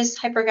through this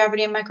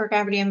hypergravity and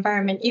microgravity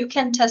environment, you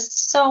can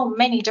test so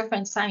many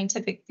different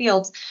scientific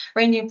fields,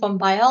 ranging from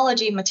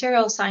biology,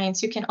 material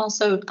science. You can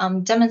also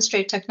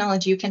demonstrate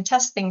technology. You can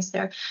test things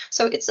there.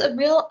 So it's a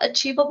real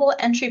achievable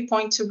entry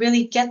point to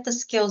really get the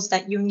skills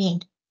that you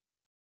need.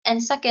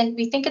 And second,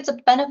 we think it's a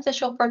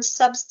beneficial first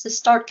steps to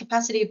start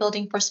capacity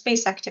building for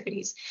space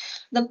activities.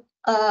 The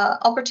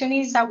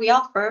opportunities that we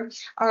offer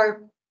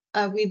are,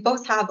 we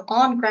both have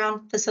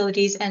on-ground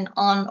facilities and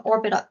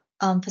on-orbit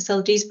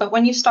facilities, but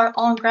when you start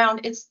on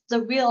ground, it's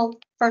the real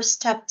first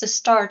step to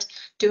start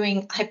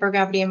doing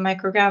hypergravity and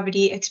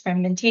microgravity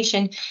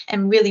experimentation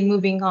and really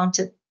moving on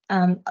to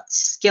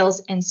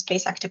skills in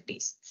space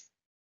activities.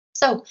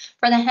 So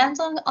for the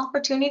hands-on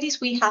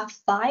opportunities, we have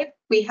 5.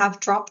 We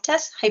have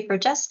DropTES,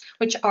 HyperGES,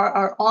 which are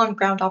our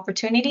on-ground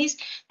opportunities.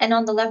 And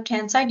on the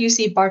left-hand side, you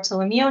see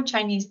Bartolomeo,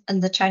 Chinese,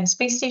 and the China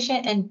Space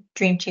Station, and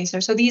Dream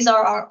Chaser. So these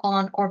are our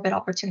on-orbit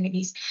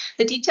opportunities.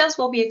 The details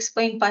will be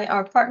explained by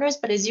our partners,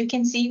 but as you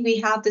can see,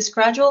 we have this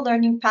gradual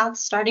learning path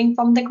starting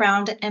from the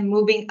ground and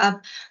moving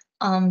up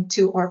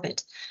to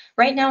orbit.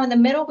 Right now in the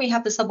middle, we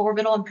have the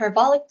suborbital and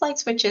parabolic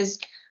flights, which is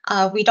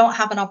we don't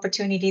have an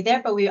opportunity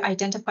there, but we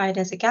identify it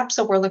as a gap.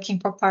 So we're looking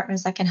for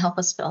partners that can help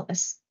us fill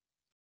this.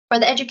 For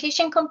the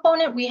education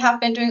component, we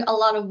have been doing a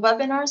lot of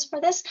webinars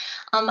for this.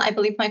 I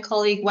believe my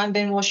colleague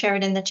Wenbin will share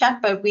it in the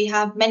chat, but we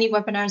have many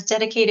webinars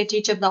dedicated to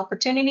each of the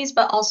opportunities,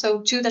 but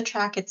also to the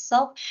track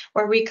itself,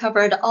 where we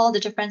covered all the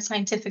different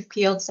scientific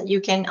fields that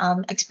you can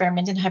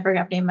experiment in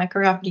hypergravity and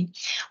microgravity.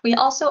 We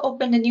also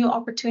opened a new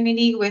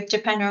opportunity with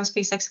Japan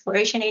Aerospace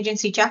Exploration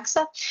Agency,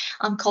 JAXA,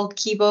 called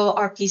Kibo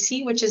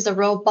RPC, which is the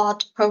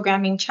Robot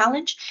Programming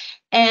Challenge.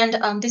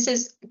 And this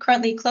is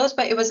currently closed,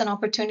 but it was an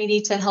opportunity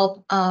to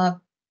help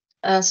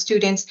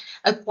students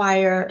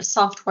acquire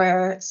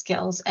software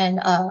skills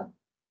and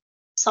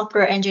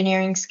software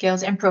engineering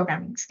skills and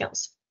programming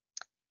skills.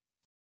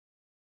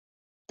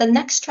 The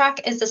next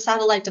track is the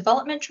satellite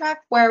development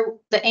track, where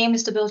the aim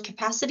is to build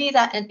capacity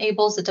that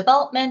enables the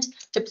development,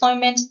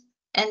 deployment,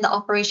 and the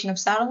operation of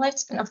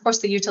satellites, and of course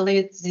the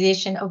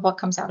utilization of what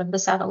comes out of the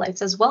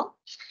satellites as well.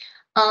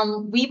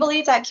 We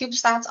believe that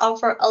CubeSats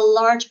offer a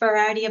large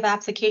variety of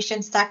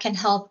applications that can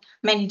help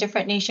many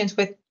different nations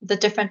with the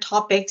different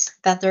topics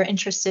that they're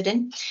interested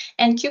in.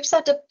 And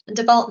CubeSat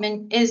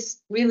development is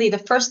really the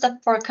first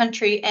step for a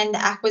country and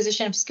the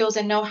acquisition of skills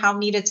and know-how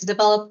needed to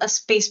develop a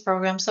space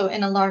program, so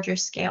in a larger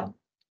scale.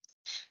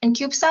 And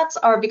CubeSats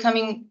are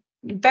becoming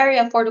very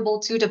affordable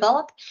to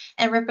develop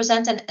and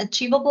represent an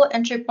achievable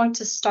entry point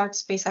to start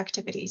space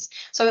activities.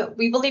 So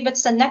we believe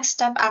it's the next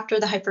step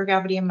after the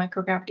hypergravity and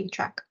microgravity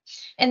track.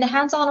 In the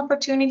hands-on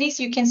opportunities,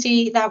 you can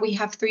see that we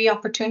have 3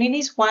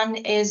 opportunities. One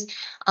is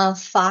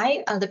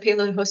PHI, the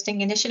Payload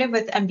Hosting Initiative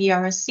with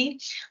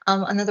MBRSC.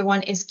 Another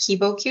one is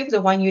KiboCube,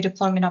 the 1U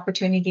deployment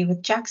opportunity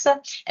with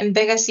JAXA. And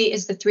Vega-C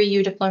is the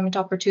 3U deployment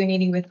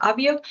opportunity with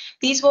Avio.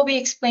 These will be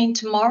explained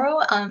tomorrow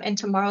in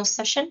tomorrow's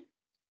session.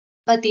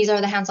 But these are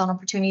the hands-on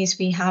opportunities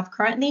we have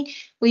currently.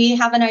 We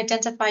have an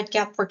identified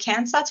gap for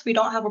CANSATs. We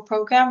don't have a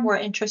program. We're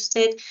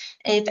interested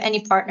if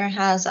any partner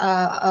has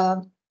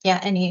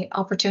any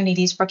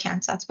opportunities for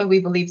CANSATs, but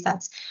we believe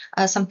that's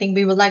something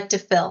we would like to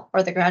fill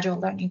for the gradual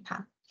learning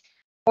path.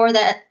 For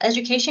the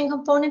education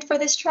component for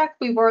this track,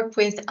 we work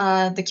with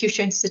the Kyushu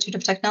Institute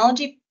of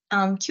Technology,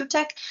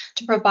 QTech,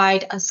 to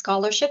provide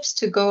scholarships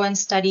to go and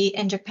study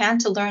in Japan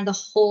to learn the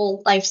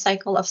whole life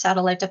cycle of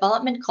satellite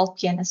development called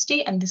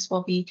PNSD, and this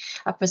will be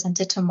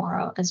presented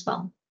tomorrow as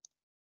well.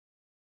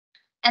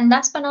 And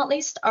last but not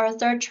least, our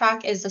third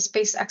track is the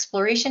space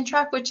exploration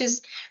track, which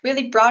is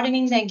really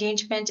broadening the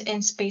engagement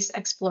in space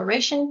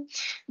exploration.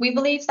 We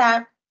believe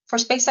that for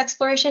space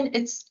exploration,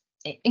 it's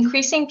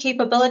increasing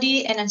capability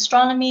in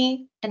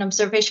astronomy and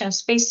observation of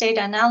space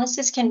data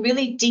analysis can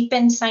really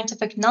deepen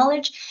scientific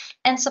knowledge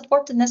and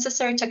support the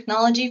necessary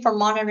technology for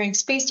monitoring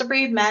space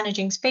debris,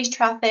 managing space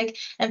traffic,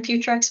 and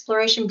future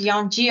exploration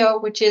beyond GEO,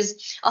 which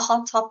is a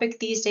hot topic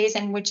these days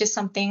and which is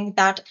something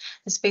that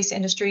the space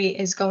industry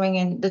is going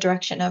in the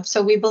direction of.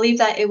 So we believe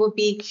that it would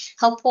be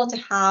helpful to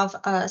have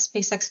a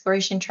space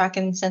exploration track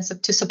in the sense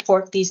of to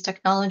support these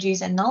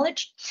technologies and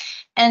knowledge.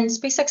 And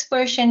space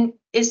exploration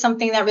is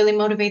something that really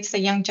motivates the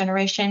young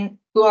generation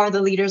who are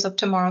the leaders of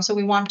tomorrow. So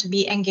we want to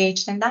be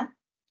engaged in that.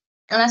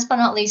 And last but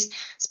not least,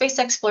 space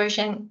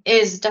exploration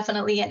is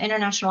definitely an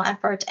international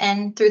effort.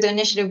 And through the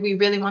initiative, we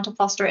really want to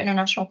foster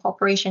international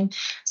cooperation.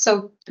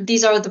 So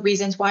these are the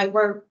reasons why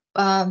we're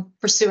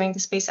pursuing the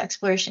space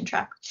exploration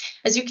track.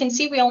 As you can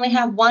see, we only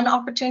have one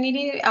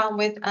opportunity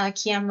with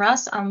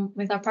KIAM-RAS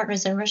with our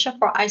partners in Russia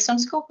for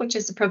ISONScope, which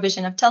is the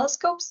provision of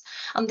telescopes.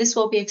 This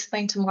will be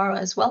explained tomorrow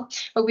as well.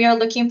 But we are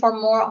looking for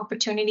more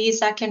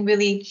opportunities that can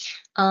really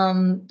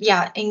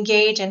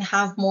engage and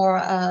have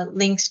more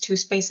links to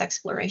space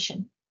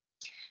exploration.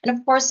 And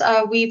of course,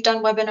 we've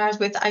done webinars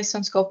with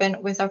ISONScope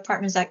and with our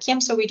partners at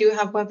KIAM, so we do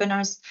have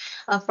webinars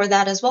for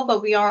that as well,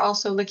 but we are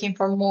also looking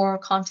for more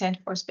content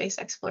for space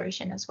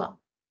exploration as well.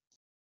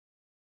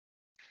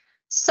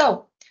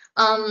 So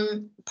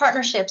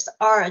Partnerships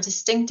are a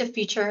distinctive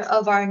feature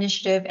of our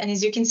initiative. And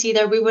as you can see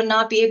there, we would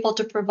not be able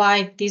to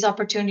provide these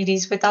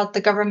opportunities without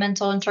the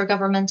governmental,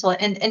 intergovernmental,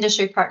 and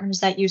industry partners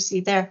that you see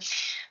there,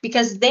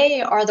 because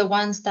they are the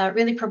ones that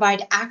really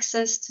provide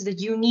access to the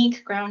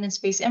unique ground and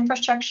space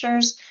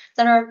infrastructures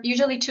that are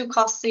usually too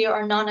costly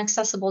or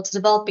non-accessible to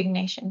developing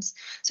nations.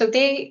 So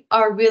they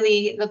are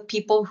really the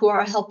people who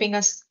are helping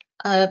us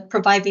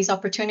provide these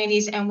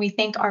opportunities, and we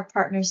thank our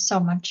partners so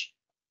much.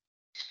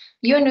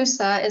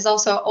 UNOOSA is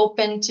also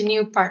open to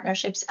new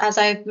partnerships. As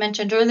I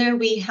mentioned earlier,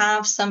 we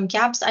have some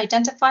gaps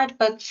identified,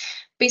 but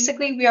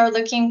basically we are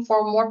looking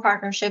for more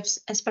partnerships,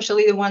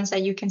 especially the ones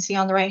that you can see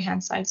on the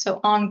right-hand side.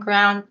 So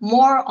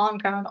more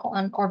on-ground,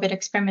 on-orbit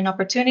experiment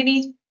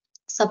opportunities,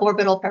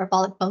 suborbital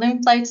parabolic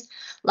balloon flights,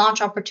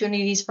 launch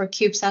opportunities for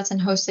CubeSats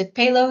and hosted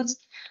payloads,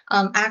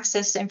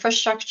 access to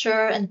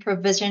infrastructure and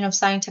provision of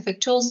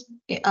scientific tools.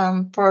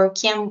 For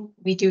CAM,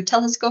 we do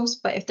telescopes,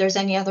 but if there's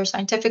any other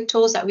scientific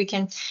tools that we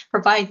can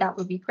provide, that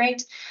would be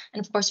great.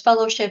 And of course,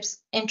 fellowships,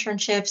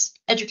 internships,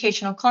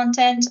 educational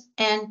content,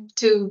 and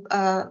to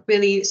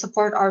really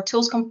support our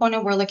tools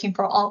component, we're looking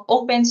for all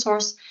open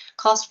source,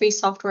 cost-free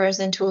softwares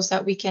and tools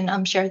that we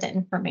can share the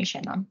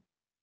information on.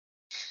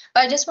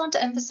 But I just want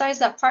to emphasize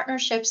that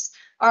partnerships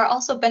are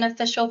also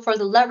beneficial for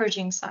the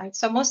leveraging side.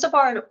 So most of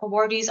our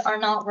awardees are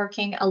not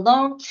working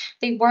alone.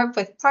 They work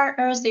with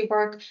partners, they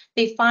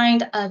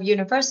find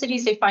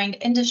universities, they find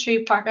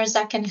industry partners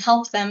that can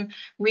help them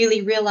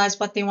really realize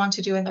what they want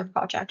to do in their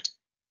project.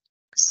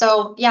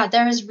 So yeah,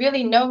 there is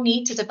really no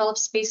need to develop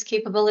space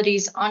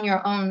capabilities on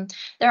your own.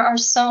 There are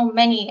so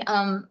many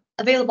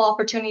available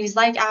opportunities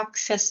like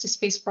access to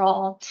space for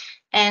all,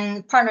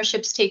 and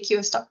partnerships take you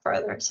a step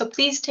further. So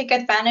please take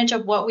advantage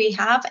of what we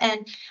have,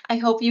 and I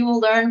hope you will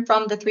learn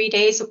from the 3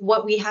 days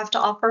what we have to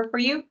offer for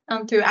you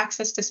through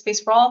access to space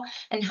for all,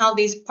 and how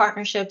these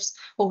partnerships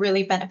will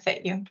really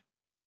benefit you.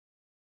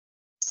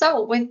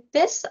 So with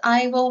this,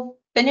 I will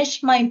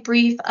finish my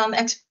brief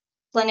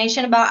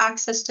explanation about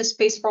access to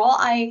space for all.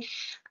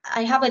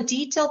 I have a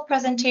detailed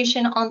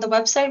presentation on the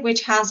website,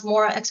 which has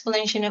more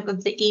explanation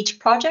of each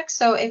project.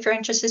 So if you're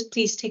interested,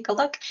 please take a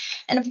look.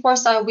 And of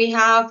course, we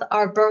have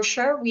our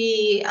brochure.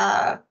 We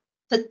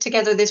put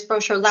together this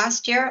brochure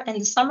last year in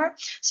the summer.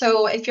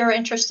 So if you're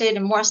interested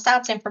in more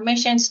stats,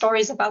 information,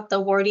 stories about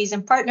the awardees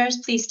and partners,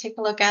 please take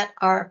a look at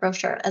our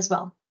brochure as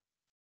well.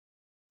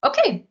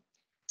 Okay,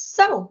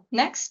 so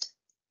next,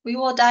 we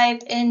will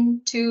dive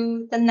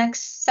into the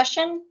next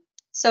session.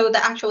 So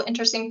the actual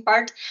interesting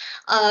part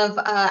of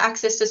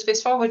access to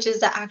space for all, which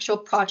is the actual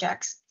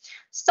projects.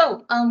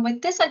 So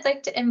with this, I'd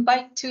like to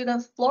invite to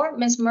the floor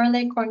Ms.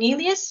 Merle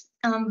Cornelius,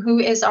 who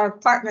is our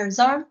partner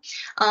ZARM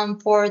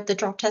for the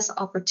DropTES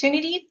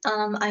opportunity.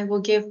 I will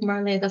give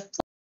Merle the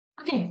floor.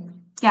 Okay,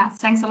 yeah,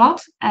 thanks a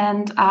lot.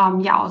 And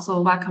yeah, also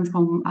welcome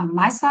from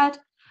my side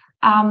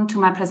to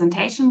my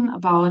presentation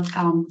about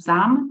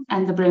ZARM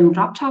and the Bremen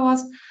Drop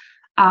Towers.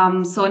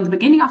 So in the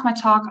beginning of my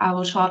talk, I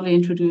will shortly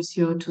introduce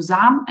you to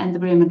ZARM and the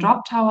Bremen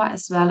Drop Tower,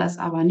 as well as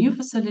our new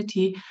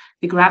facility,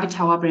 the Gravity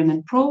Tower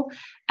Bremen Pro.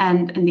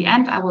 And in the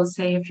end, I will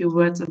say a few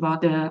words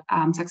about the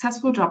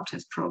successful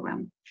DropTES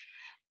program.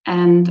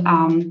 And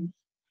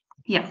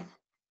yeah.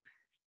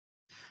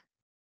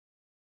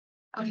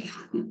 Okay.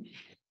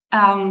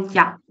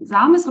 Yeah,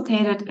 ZARM is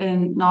located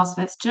in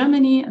Northwest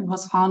Germany and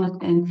was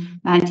founded in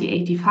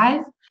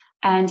 1985.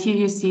 And here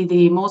you see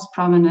the most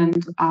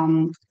prominent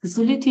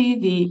facility,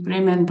 the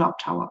Bremen Drop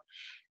Tower.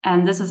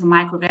 And this is a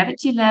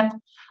microgravity lab.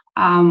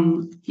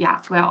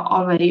 Yeah, where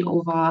already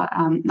over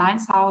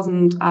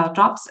 9,000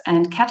 drops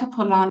and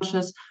catapult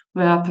launches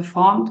were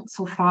performed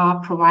so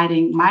far,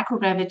 providing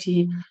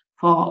microgravity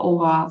for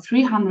over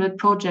 300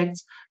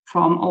 projects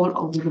from all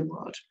over the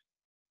world.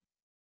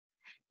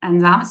 And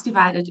ZARM is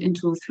divided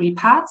into 3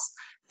 parts.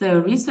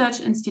 The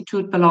Research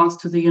Institute belongs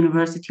to the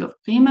University of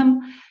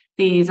Bremen.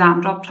 The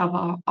ZARM Drop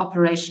Tower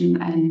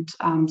Operation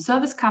and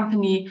Service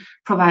Company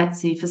provides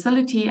the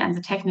facility and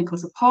the technical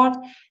support,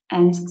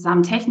 and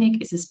ZARM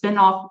Technik is a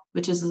spin-off,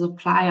 which is a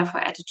supplier for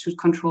attitude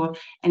control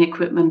and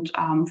equipment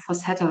for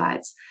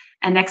satellites.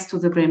 And next to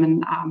the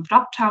Bremen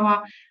Drop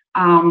Tower,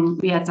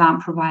 we at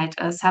ZARM provide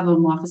several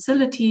more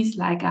facilities,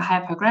 like a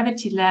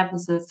hypergravity lab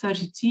with a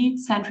 30G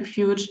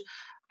centrifuge,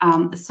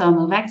 a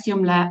thermal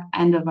vacuum lab,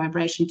 and a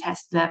vibration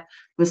test lab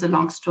with a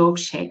long stroke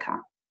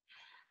shaker.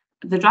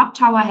 The drop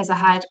tower has a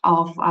height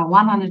of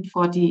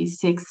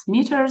 146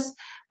 meters,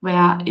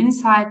 where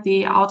inside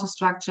the outer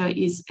structure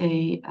is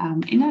a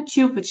inner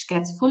tube, which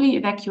gets fully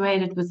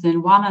evacuated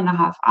within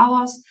 1.5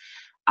 hours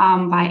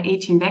by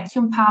 18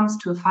 vacuum pumps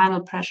to a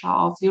final pressure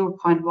of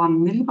 0.1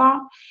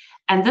 millibar.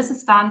 And this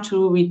is done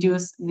to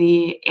reduce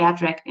the air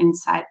drag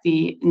inside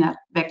the inner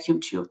vacuum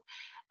tube.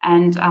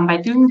 And by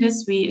doing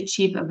this, we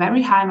achieve a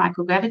very high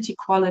microgravity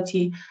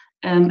quality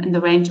in the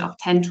range of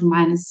 10 to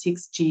minus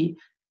 6 G.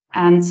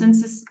 And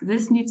since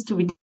this needs to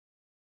be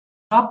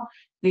dropped,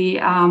 the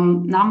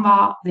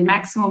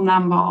maximum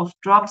number of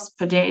drops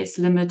per day is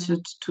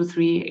limited to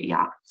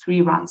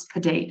 3 runs per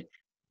day.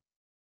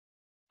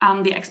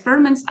 The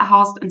experiments are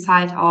housed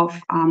inside of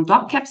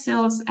drop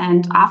capsules,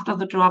 and after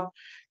the drop,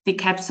 the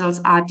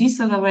capsules are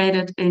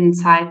decelerated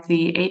inside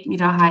the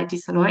 8-meter high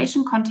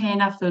deceleration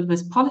container filled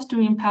with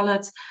polystyrene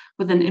pellets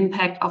with an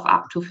impact of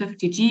up to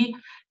 50 G.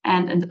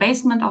 And in the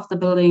basement of the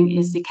building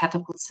is the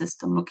catapult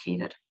system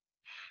located.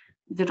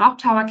 The drop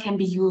tower can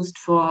be used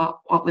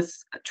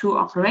with 2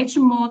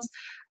 operation modes.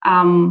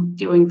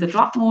 During the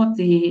drop mode,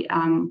 the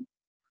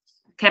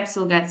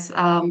capsule gets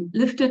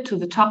lifted to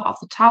the top of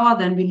the tower,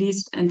 then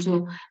released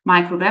into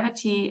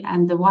microgravity,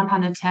 and the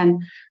 110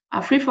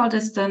 freefall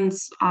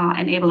distance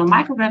enable a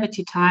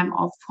microgravity time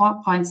of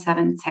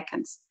 4.7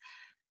 seconds.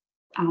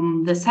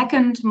 The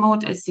second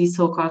mode is the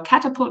so-called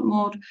catapult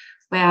mode,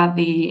 where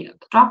the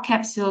drop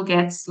capsule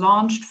gets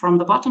launched from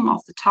the bottom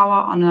of the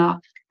tower on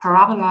a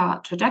parabola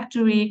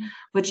trajectory,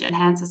 which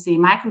enhances the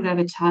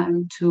microgravity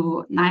time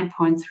to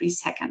 9.3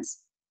 seconds.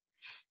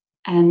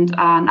 And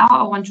now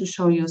I want to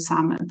show you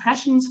some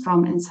impressions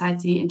from inside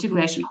the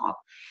integration hall.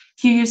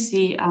 Here you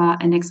see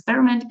an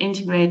experiment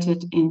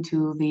integrated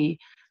into the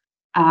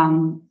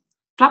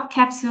drop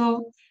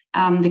capsule.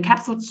 The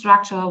capsule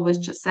structure,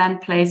 which is then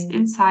placed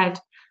inside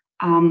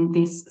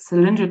this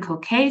cylindrical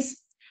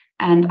case,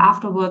 and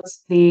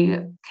afterwards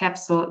the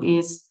capsule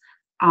is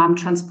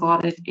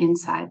transported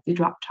inside the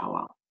drop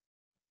tower.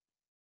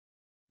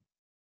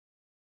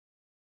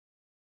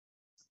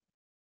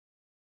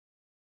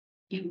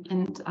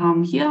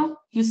 And here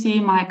you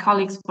see my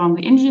colleagues from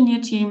the engineer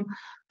team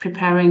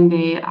preparing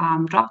the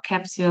drop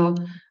capsule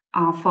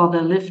for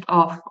the lift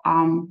off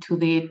to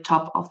the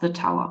top of the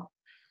tower.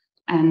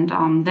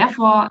 And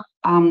therefore,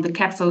 the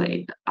capsule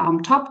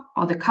top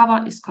or the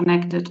cover is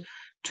connected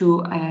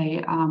to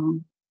a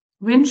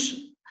winch.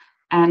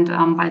 And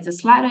by the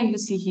slider you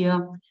see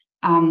here,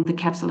 the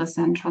capsule is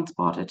then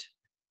transported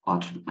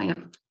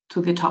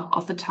to the top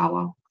of the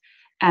tower.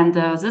 And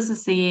this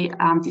is the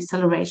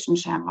deceleration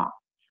chamber.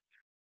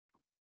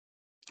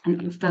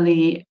 And after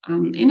the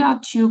inner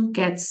tube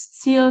gets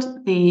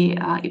sealed, the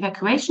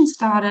evacuation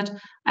started,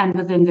 and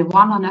within the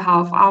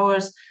 1.5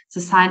 hours, the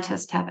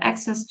scientists have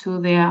access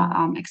to their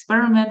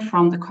experiment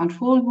from the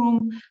control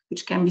room,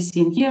 which can be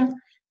seen here.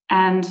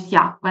 And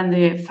yeah, when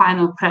the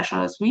final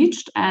pressure is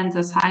reached and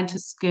the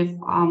scientists give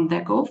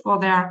their go for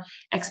their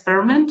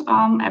experiment,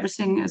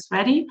 everything is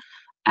ready,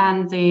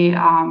 and the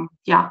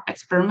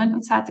experiment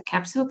inside the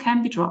capsule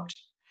can be dropped.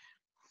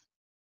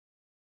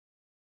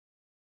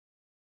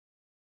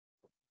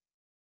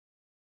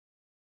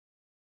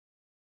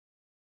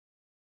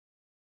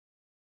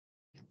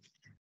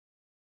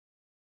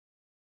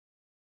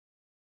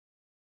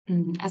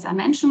 As I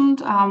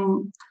mentioned,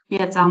 we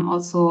at ZAM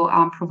also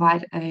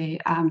provide a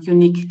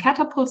unique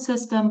catapult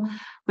system,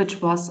 which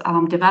was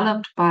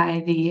developed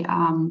by the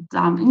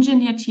ZAM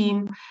engineer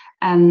team.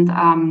 And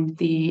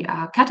the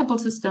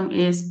catapult system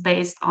is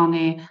based on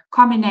a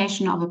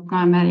combination of a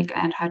pneumatic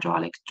and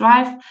hydraulic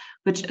drive,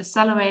 which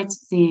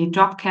accelerates the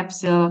drop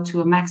capsule to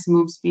a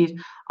maximum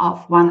speed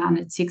of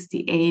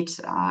 168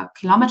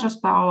 kilometers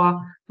per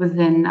hour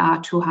within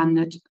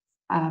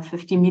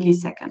 250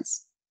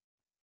 milliseconds.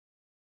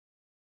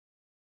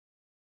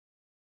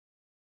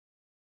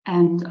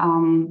 And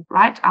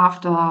right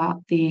after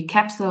the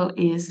capsule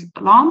is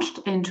launched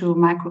into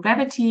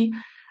microgravity,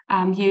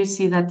 here you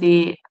see that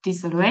the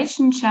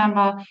deceleration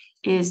chamber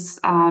is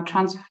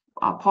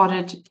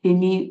transported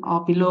beneath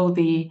or below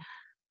the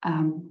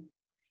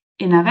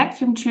inner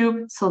vacuum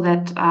tube, so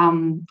that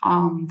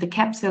the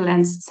capsule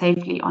lands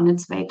safely on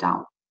its way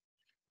down.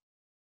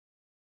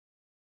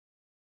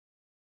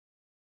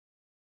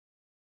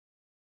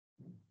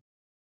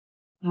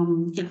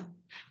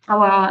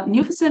 Our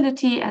new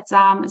facility at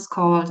ZAM is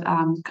called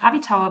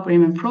Gravitower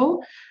Bremen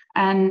Pro,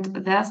 and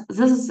this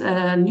is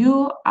a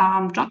new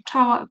drop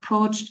tower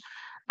approach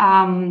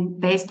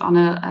based on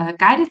a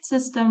guided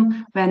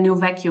system where no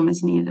vacuum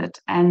is needed.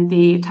 And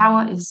the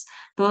tower is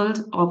built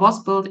or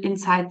was built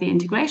inside the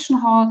integration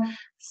hall,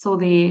 so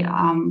the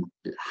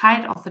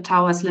height of the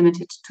tower is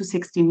limited to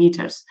 60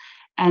 meters.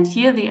 And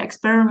here the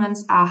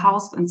experiments are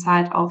housed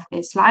inside of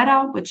a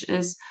slider, which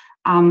is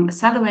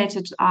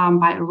accelerated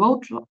by a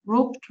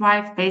rope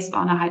drive based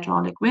on a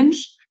hydraulic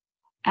winch.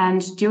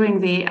 And during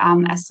the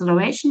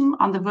acceleration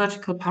on the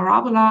vertical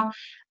parabola,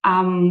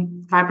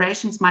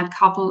 vibrations might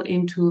couple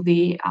into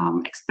the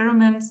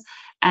experiments.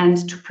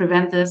 And to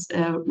prevent this,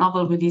 a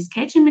novel release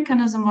caging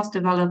mechanism was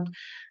developed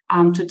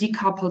to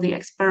decouple the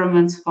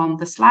experiments from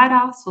the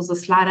slider. So the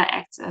slider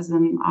acts as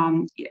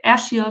an air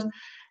shield.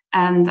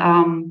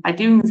 And by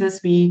doing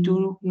this, we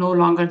do no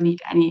longer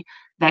need any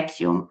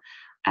vacuum,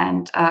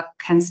 and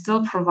can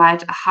still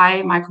provide a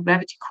high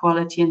microgravity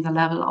quality in the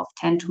level of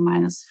 10 to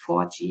minus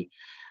 4 G.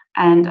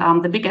 And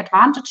the big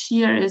advantage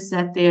here is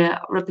that the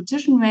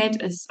repetition rate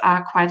is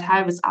quite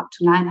high, with up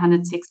to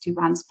 960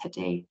 runs per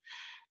day.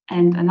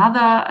 And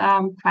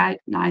another quite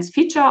nice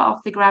feature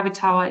of the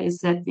Gravitower is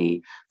that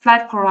the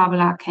flight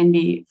parabola can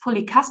be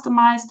fully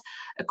customized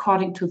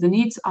according to the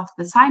needs of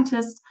the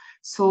scientists.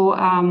 So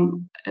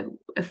a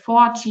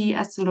 4G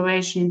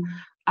acceleration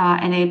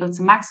enables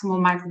a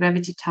maximum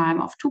microgravity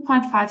time of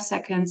 2.5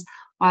 seconds,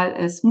 while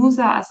a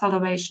smoother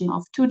acceleration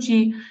of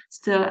 2G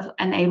still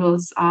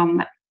enables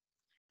time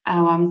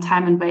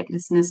and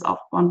weightlessness of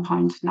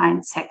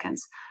 1.9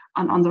 seconds.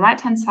 And on the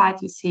right-hand side,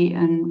 you see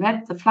in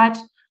red the flight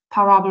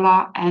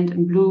parabola and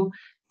in blue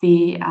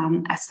the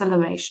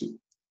acceleration.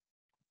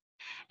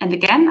 And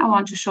again, I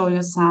want to show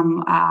you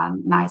some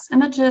nice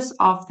images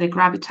of the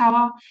Gravity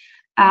Tower.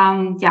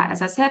 Yeah,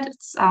 as I said,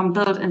 it's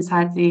built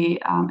inside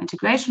the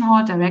integration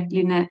hall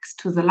directly next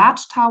to the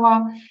large tower.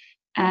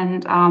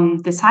 And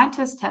the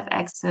scientists have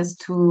access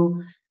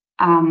to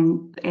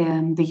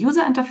the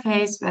user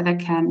interface where they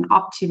can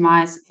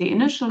optimize the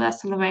initial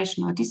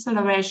acceleration or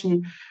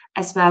deceleration,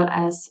 as well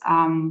as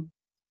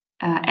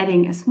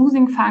adding a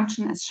smoothing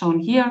function as shown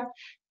here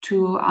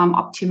to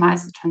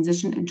optimize the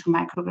transition into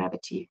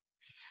microgravity.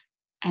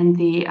 And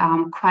the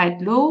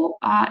quite low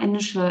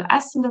initial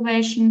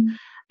acceleration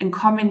in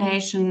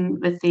combination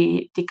with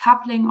the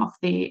decoupling of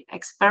the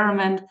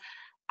experiment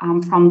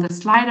from the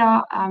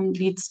slider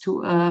leads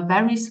to a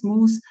very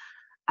smooth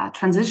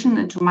transition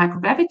into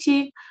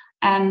microgravity.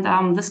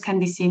 And this can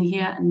be seen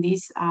here in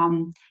these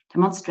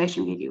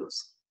demonstration videos.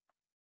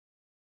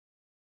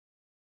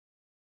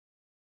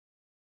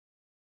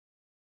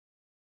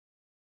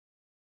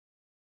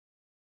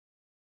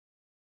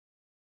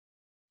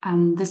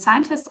 The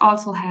scientists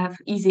also have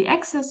easy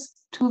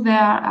access to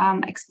their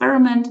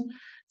experiment.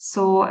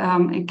 So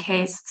in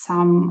case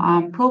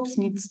some probes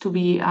needs to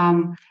be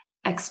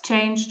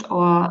exchanged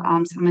or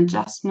some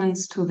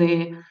adjustments to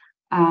the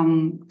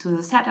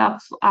setup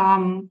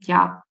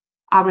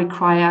are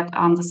required,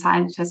 the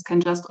scientists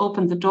can just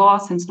open the door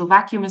since no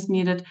vacuum is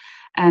needed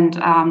and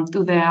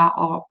do their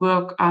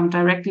work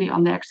directly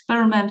on the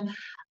experiment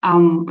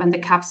when the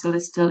capsule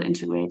is still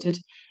integrated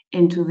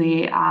into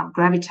the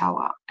Gravity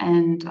Tower.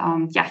 And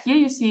here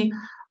you see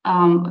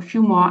a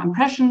few more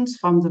impressions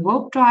from the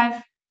warp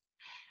drive.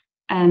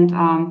 And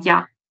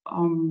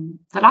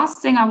the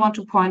last thing I want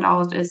to point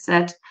out is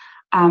that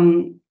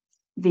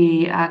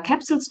the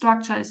capsule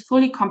structure is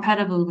fully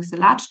compatible with the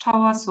large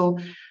tower. So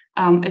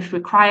if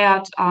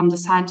required, the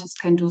scientists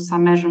can do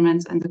some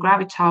measurements in the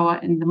Gravity Tower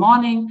in the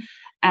morning.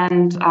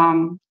 And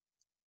then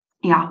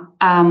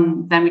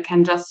we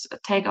can just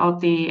take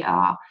out the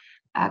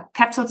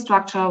capsule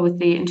structure with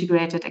the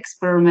integrated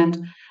experiment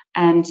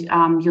and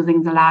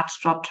using the large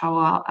drop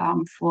tower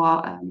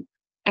for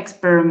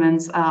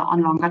experiments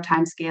on longer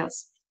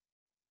timescales.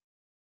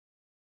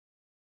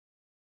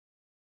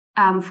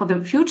 For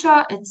the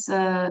future, it's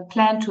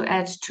planned to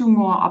add 2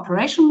 more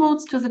operation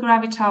modes to the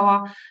Gravity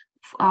Tower.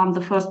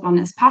 The first one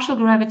is partial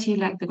gravity,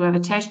 like the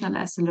gravitational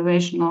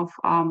acceleration of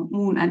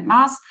Moon and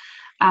Mars.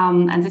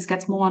 And this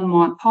gets more and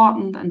more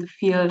important in the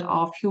field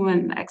of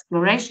human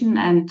exploration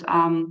and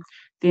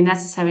the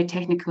necessary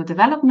technical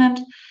development.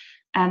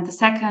 And the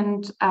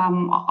second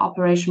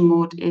operation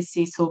mode is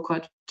the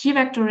so-called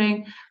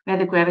G-vectoring, where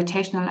the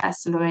gravitational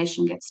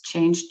acceleration gets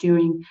changed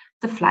during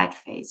the flight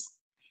phase.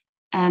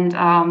 And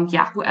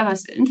whoever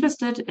is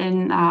interested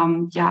in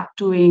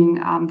doing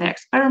the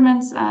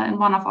experiments in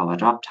one of our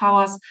drop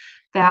towers,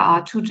 there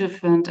are 2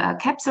 different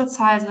capsule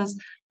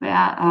sizes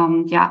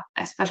where,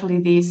 especially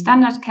the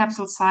standard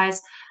capsule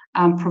size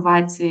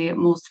provides the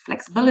most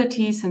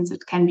flexibility since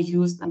it can be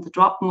used in the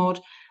drop mode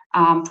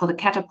for the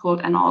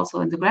catapult and also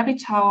in the Gravity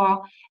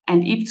Tower.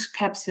 And each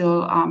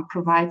capsule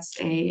provides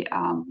a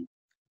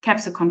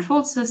capsule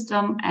control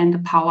system and a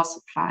power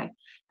supply.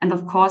 And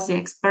of course, the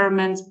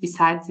experiments,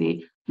 besides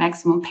the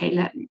maximum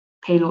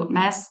payload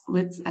mass,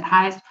 width, and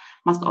height,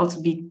 must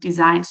also be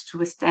designed to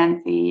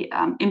withstand the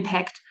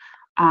impact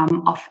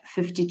of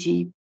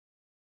 50G.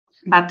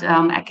 But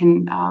I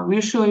can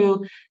reassure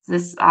you,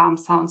 this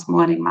sounds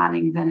more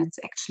demanding than it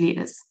actually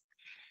is.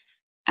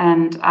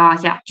 And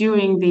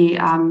during the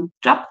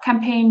job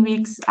campaign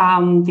weeks,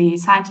 the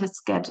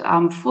scientists get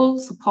full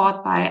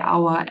support by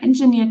our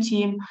engineer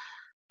team.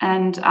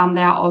 And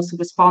they are also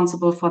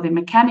responsible for the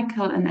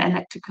mechanical and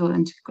electrical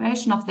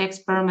integration of the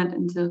experiment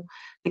into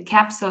the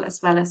capsule,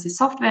 as well as the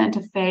software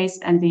interface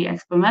and the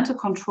experimental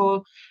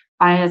control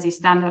via the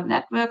standard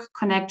network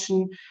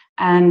connection.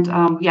 And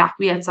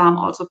we at SAM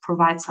also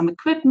provide some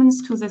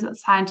equipments to the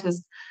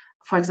scientists,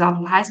 for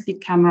example,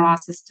 high-speed camera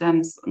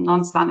systems,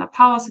 non-standard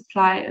power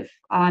supply if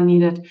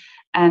needed,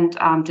 and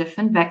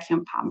different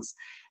vacuum pumps.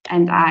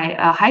 And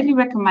I highly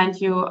recommend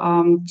you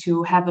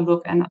to have a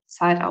look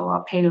inside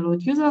our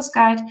payload users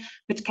guide,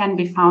 which can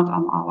be found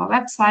on our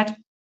website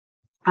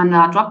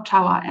under Drop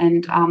Tower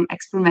and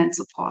experiment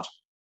support.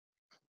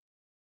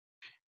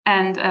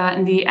 And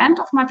in the end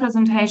of my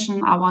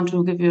presentation, I want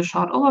to give you a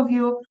short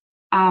overview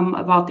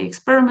about the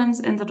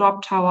experiments in the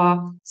Drop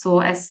Tower. So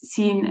as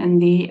seen in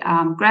the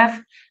graph,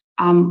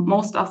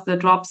 most of the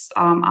drops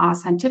are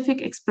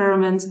scientific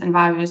experiments in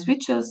various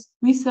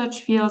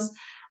research fields,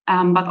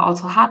 but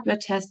also hardware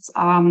tests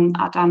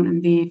are done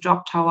in the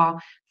Drop Tower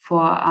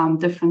for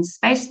different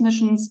space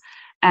missions.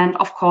 And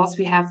of course,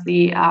 we have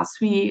the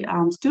 3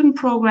 student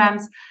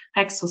programs,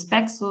 Rexus,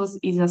 Bexus,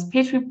 ESA's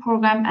Petri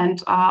program,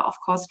 and of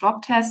course,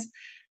 DropTES.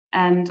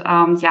 And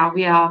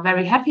we are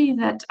very happy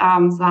that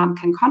SAM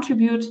can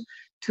contribute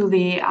to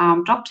the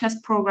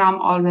DropTES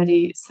program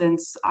already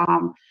since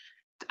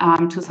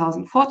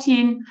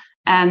 2014.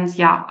 And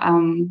yeah,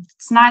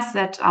 it's nice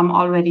that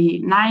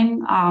already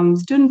 9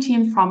 student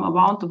teams from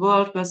around the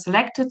world were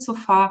selected so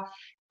far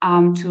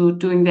to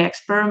doing their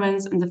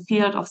experiments in the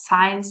field of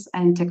science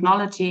and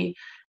technology,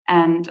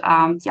 and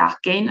yeah,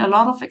 gain a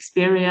lot of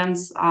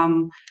experience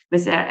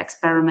with their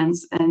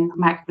experiments in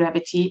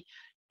microgravity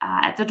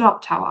at the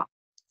Drop Tower.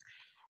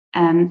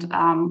 And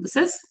with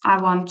this,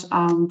 I want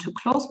to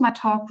close my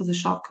talk with a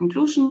short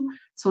conclusion.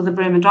 So the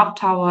Bremen Drop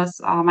Towers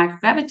are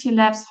microgravity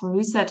labs for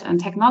research and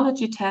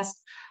technology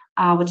tests,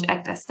 which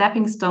act as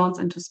stepping stones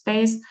into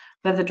space,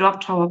 where the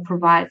Drop Tower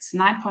provides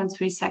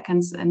 9.3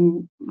 seconds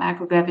in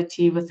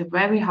microgravity with a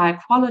very high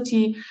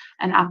quality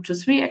and up to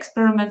 3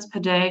 experiments per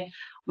day,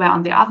 where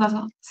on the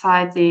other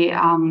side, the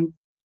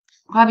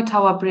Gravity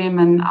Tower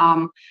Bremen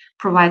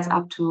provides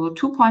up to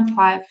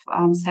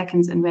 2.5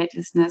 seconds in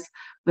weightlessness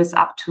with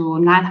up to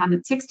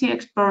 960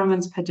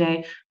 experiments per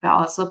day, where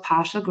also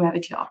partial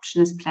gravity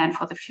option is planned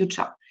for the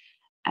future.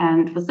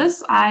 And with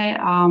this, I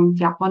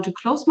want to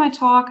close my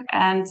talk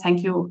and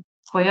thank you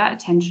for your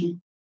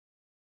attention.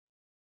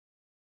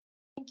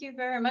 Thank you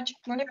very much,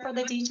 Mori, for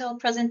the detailed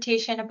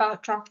presentation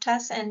about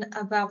DropTES and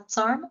about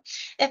ZARM.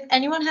 If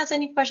anyone has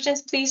any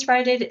questions, please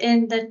write it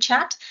in the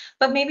chat.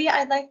 But maybe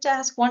I'd like to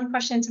ask one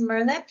question to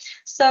Merle.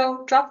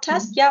 So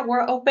DropTES, yeah,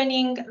 we're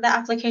opening the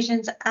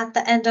applications at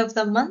the end of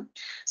the month.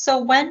 So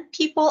when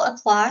people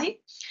apply,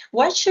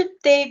 what should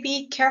they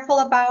be careful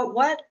about?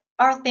 What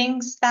are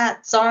things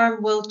that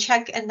ZARM will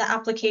check in the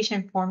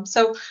application form?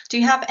 So do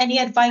you have any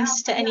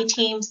advice to any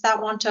teams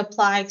that want to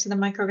apply to the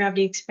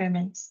microgravity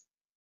experiments?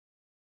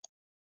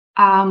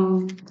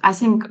 I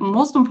think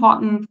most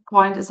important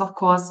point is, of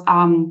course,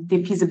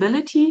 the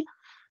feasibility.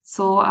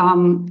 So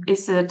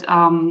is it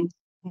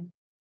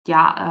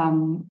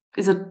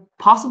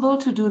possible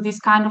to do this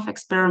kind of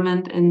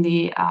experiment in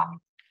the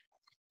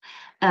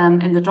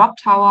Drop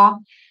Tower?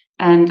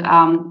 And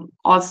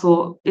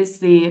also, is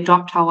the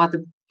Drop Tower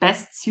the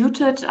best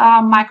suited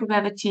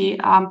microgravity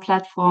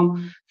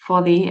platform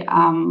for the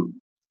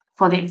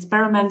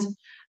experiment?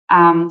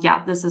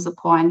 Yeah, this is a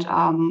point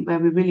where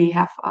we really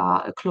have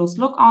a close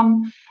look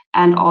on,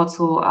 and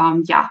also,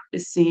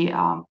 is the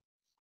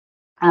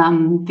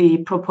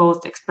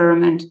proposed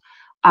experiment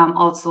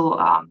also,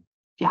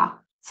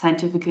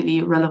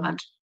 scientifically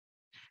relevant?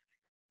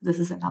 This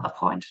is another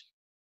point.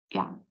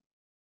 Yeah,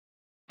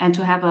 and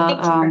to have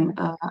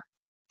a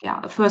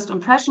first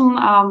impression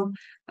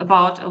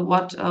about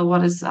what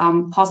is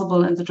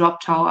possible in the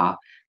Drop Tower.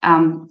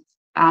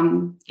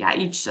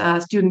 Each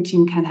student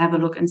team can have a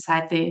look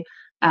inside the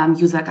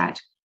user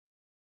guide.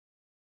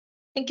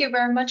 Thank you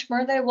very much,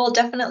 Merle. We'll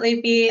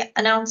definitely be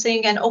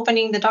announcing and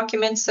opening the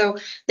documents. So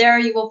there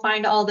you will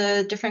find all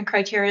the different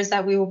criteria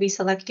that we will be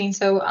selecting.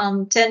 So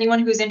to anyone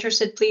who's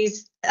interested,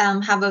 please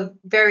have a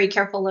very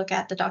careful look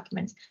at the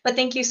documents. But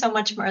thank you so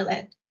much,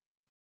 Merle.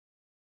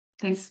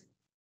 Thanks.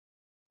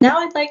 Now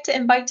I'd like to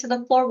invite to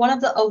the floor one of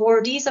the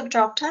awardees of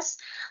DropTES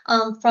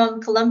from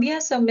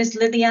Colombia. So Ms.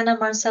 Liliana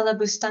Marcela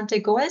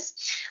Bustamante Goez,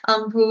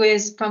 who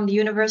is from the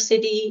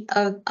University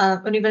of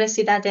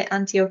Universidad de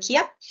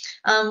Antioquia.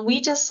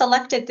 We just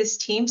selected this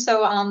team.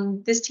 So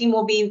this team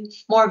will be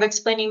more of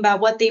explaining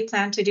about what they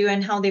plan to do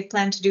and how they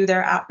plan to do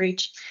their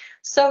outreach.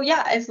 So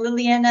yeah, if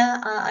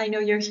Liliana, I know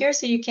you're here,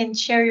 so you can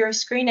share your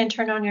screen and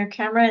turn on your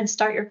camera and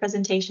start your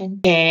presentation.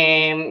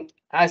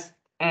 As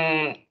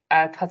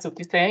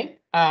Hazuki said,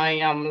 I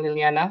am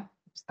Liliana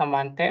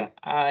Bustamante.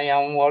 I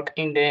am work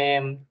in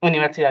the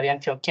Universidad de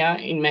Antioquia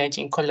in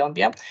Medellin,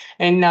 Colombia.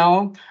 And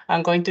now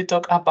I'm going to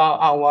talk about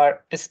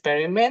our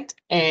experiment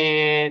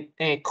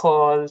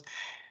called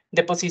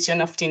the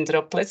position of thin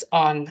droplets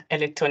on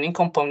electronic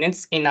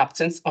components in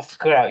absence of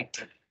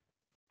gravity.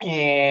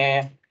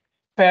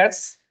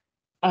 First,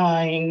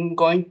 I'm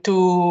going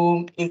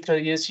to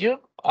introduce you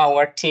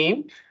our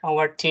team.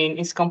 Our team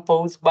is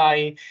composed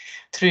by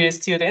 3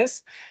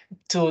 students.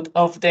 2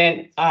 of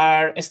them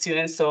are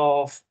students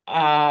of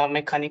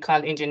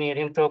mechanical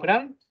engineering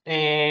program,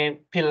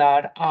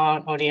 Pilar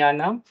and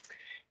Oriana.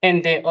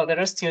 And the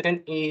other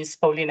student is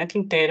Paulina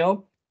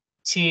Quintero.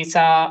 She's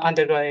an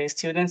undergraduate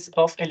student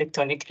of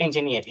electronic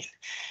engineering.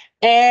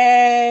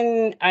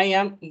 And I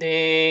am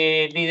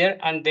the leader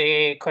and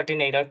the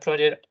coordinator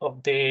project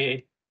of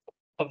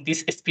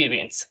this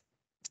experience.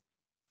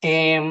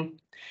 Now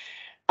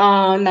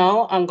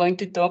I'm going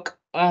to talk.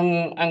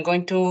 I'm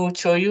going to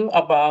show you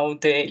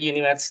about the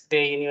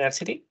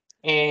university.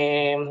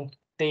 The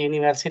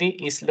university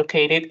is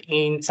located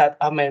in South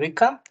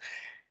America,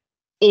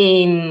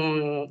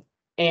 in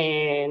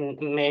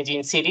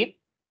Medellin City.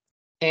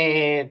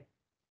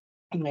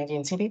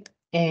 Medellin City.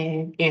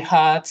 It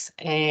has.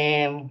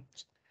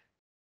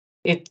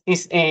 It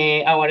is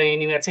our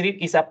university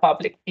is a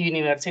public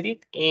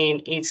university,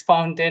 and it's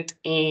founded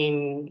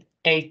in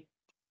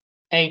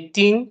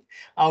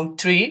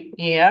 1803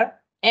 year,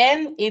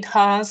 and it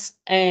has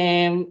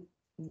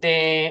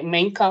the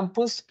main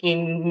campus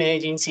in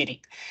Medellin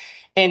City,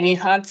 and it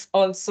has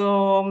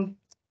also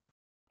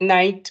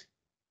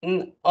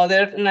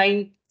other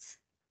 9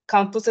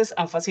 campuses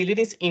and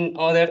facilities in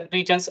other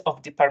regions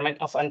of Department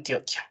of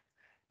Antioquia.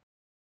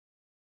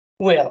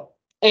 Well,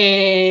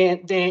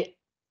 the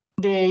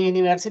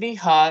university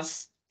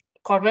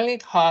currently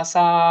has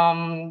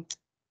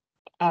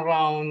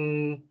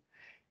around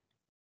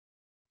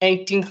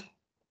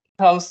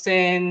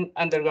 18,000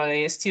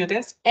 undergraduate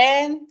students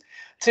and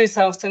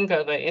 3,000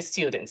 graduate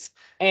students.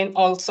 And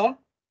also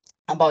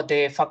about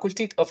the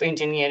Faculty of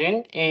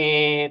Engineering,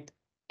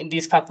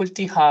 this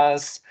faculty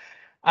has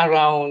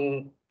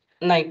around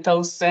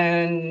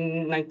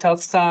 9,000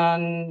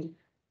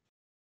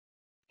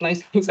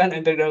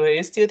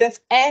 undergraduate students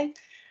and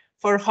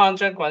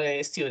 400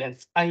 graduate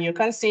students. And you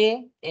can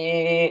see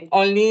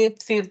only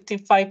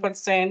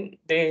 35%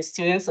 the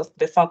students of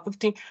the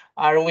faculty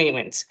are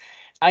women.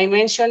 I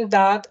mentioned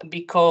that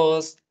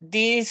because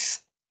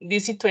this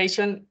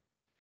situation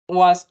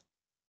was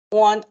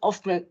one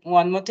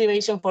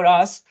motivation for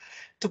us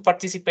to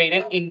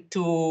participate in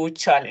two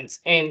challenges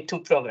and two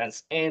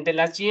programs. And the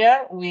last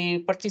year we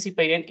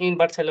participated in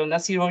Barcelona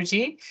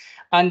Zero-G,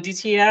 and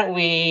this year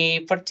we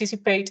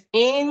participate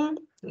in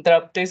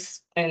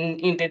DropTES and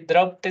in the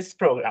DropTES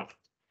program.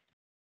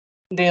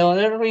 The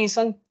other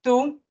reason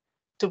to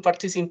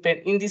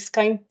participate in this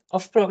kind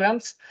of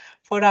programs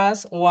for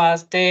us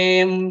was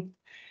the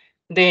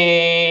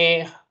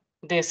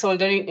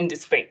soldering in the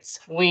space.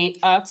 We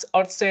asked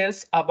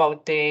ourselves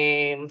about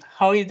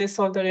how is the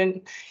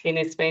soldering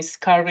in space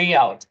carried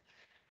out.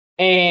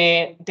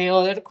 The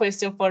other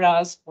question for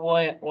us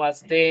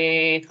was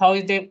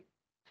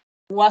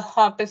what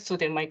happens to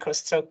the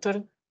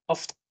microstructure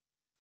of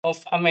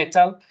a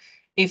metal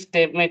if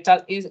the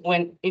metal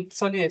when it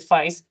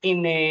solidifies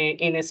in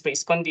a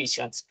space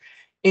conditions.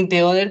 And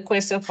the other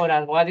question for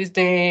us, how is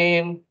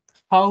the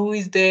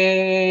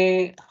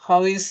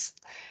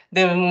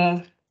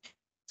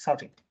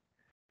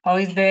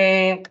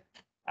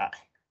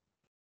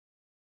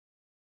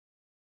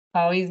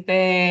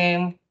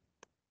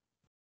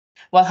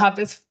what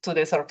happens to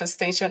the surface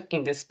station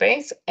in the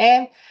space,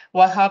 and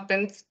what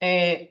happens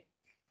the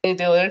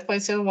other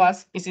question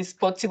was, is it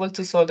possible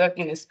to solder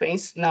in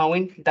space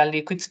knowing that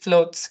liquids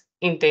floats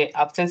in the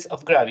absence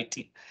of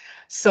gravity?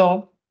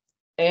 So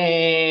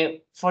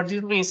for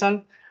this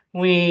reason,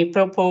 we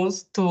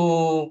propose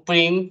to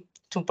bring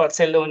to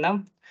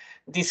Barcelona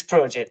this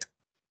project.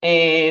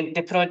 The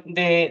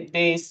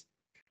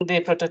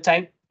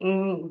prototype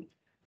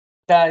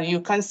that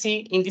you can see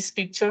in this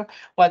picture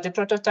was the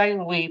prototype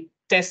we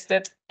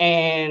tested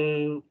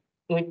in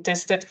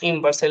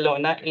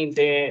Barcelona in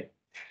the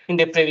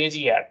previous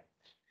year.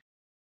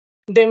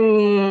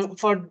 Then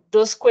for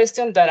those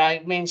questions that I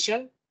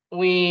mentioned,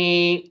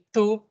 we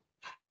two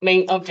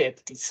main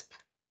objectives.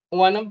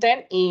 One of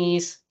them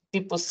is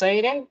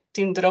depositing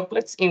thin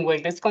droplets in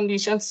weightless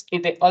conditions,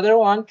 and the other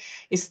one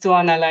is to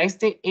analyze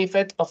the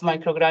effect of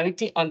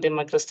microgravity on the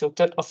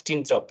microstructure of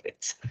thin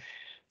droplets.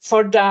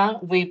 For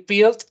that, we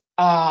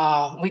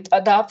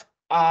adapt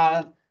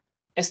a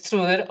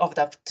extruder of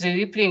the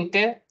 3D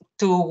printer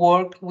to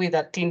work with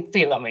a thin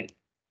filament.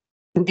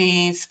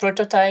 This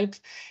prototype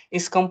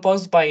is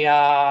composed by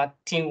a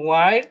thin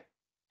wire,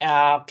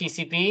 a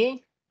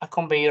PCB, a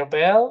conveyor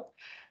belt,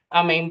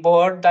 a main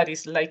board that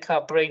is like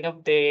a brain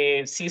of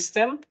the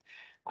system,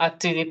 a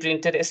 3D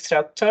printed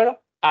structure,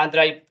 a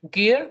drive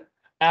gear,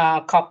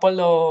 a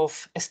couple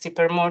of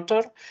stepper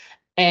motor,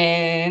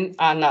 and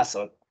a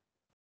nozzle.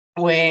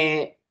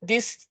 Where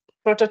this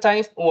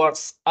prototype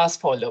works as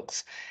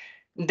follows.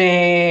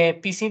 The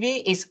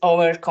PCB is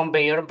over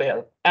conveyor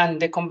belt, and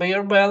the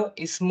conveyor belt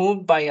is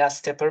moved by a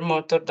stepper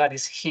motor that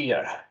is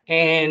here.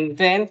 And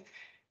then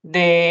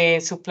the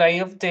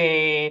supply of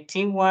the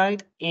thin wire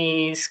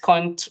is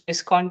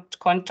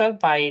controlled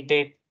by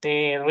the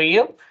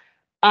reel,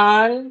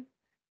 and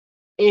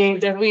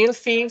the reel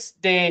feeds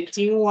the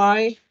thin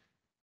wire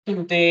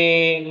to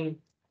the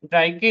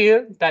drive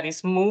gear that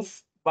is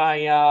moved by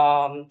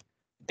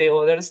the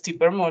other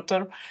stepper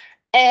motor,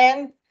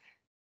 and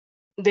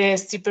the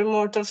stepper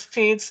motor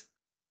feeds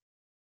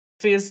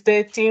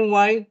the thin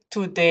wire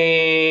to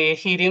the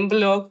hidden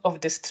block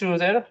of the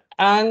extruder,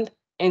 and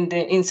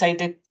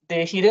inside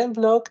the hidden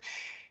block,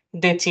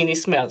 the tin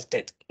is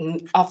melted.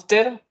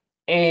 After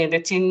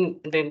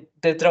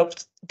the drop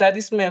that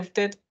is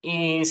melted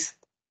is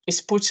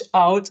pushed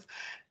out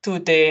to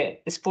the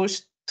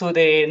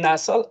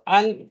nozzle,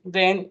 and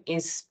then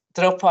is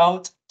dropped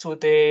out onto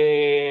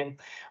the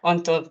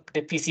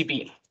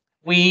PCB.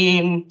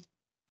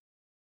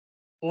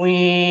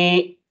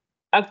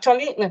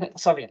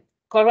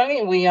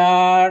 Currently we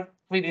are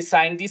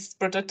redesigning this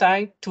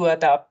prototype to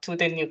adapt to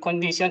the new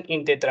condition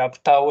in the drop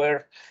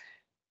tower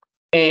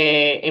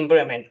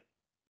environment.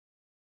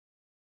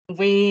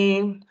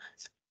 We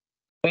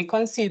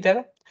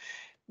consider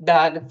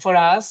that for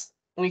us,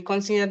 we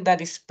consider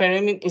that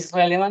experiment is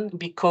relevant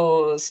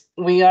because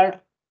we are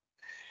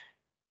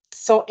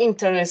so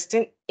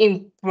interested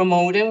in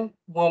promoting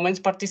women's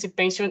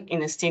participation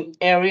in STEAM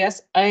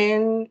areas,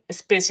 and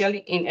especially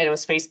in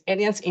aerospace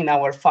areas in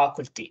our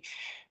faculty,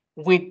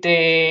 with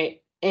the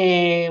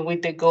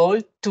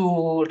goal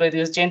to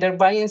reduce gender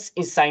bias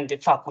inside the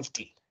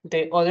faculty.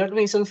 The other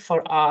reason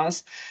for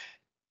us,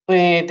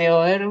 the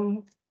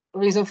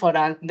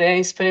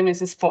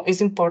experiment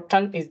is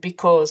important is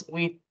because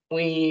we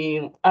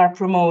are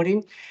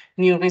promoting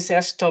new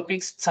research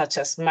topics such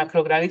as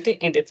microgravity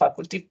in the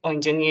Faculty of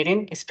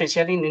Engineering,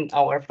 especially in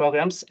our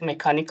programs,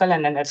 mechanical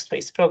and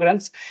aerospace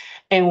programs.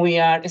 And we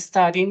are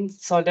studying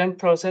southern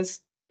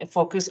process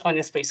focused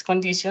on space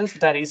conditions.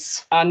 That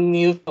is a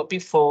new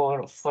topic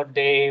for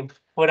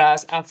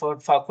us and for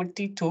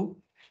faculty too.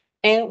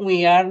 And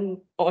we are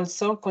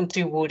also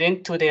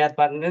contributing to the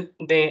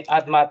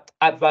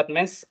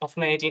advancements of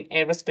Medellin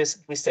aerospace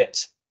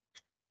research.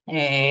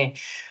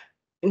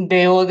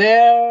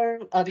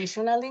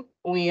 Additionally,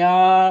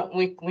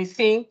 we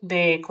think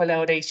the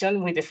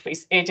collaboration with the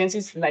space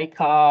agencies like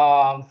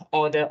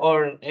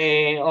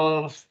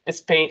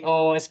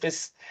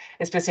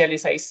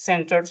specialized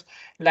centers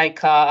like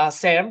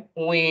CERN,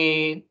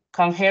 we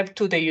can help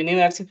to the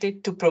university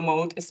to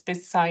promote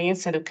space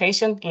science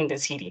education in the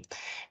city,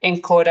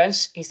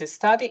 encourage its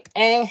study,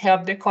 and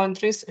help the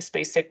country's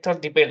space sector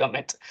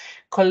development.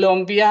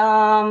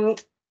 Colombia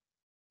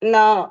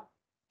now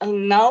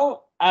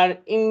are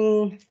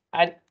in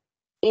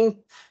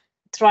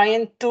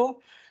trying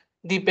to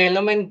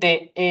develop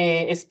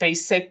the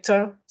space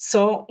sector.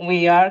 So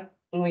we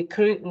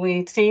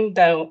think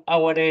that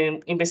our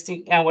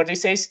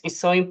research is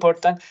so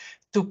important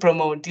to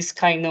promote this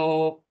kind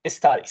of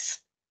studies.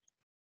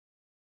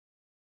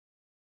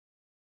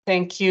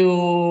 Thank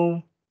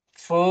you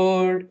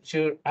for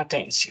your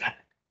attention.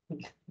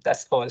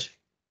 That's all.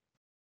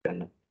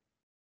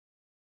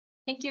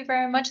 Thank you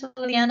very much,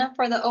 Liliana,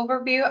 for the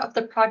overview of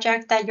the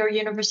project that your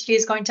university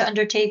is going to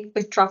undertake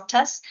with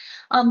DropTES.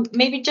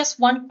 Maybe just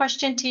one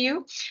question to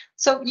you.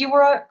 So you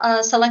were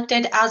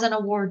selected as an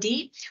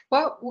awardee.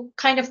 What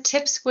kind of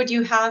tips would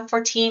you have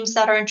for teams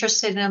that are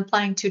interested in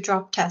applying to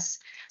DropTES?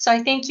 So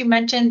I think you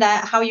mentioned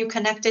that how you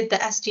connected the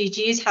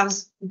SDGs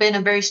has been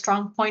a very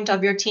strong point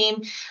of your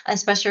team,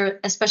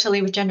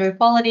 especially with gender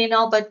equality and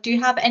all, but do you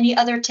have any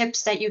other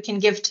tips that you can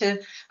give to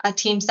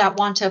teams that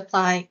want to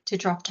apply to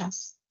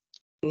DropTES?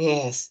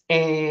 Yes,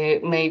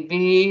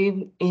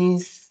 maybe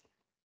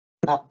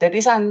there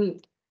is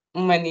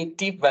many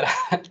tips, but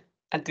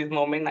at this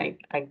moment I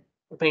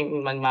bring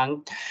in my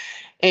mind.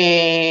 Do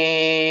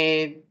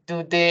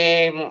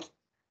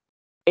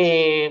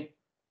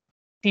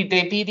see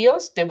the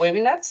videos, the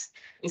webinars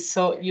is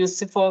so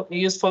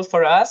useful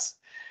for us.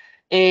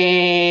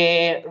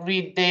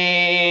 Read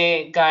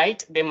the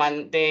guide, the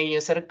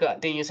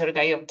user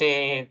guide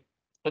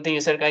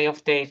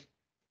of the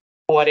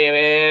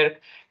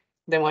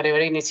whatever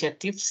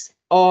initiatives,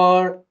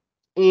 or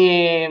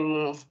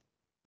and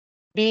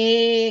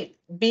the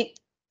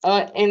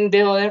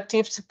other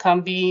tips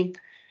can be,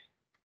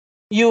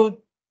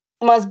 you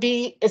must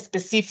be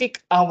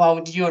specific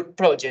about your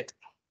project.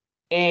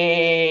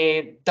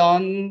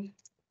 Don't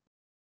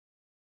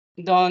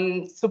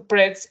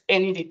suppress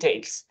any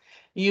details.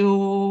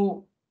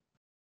 You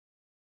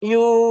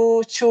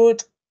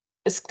should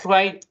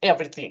describe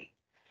everything.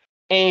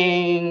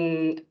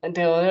 And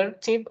the other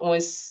tip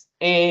was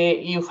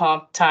you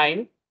have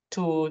time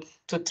to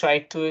try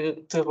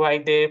to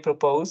write the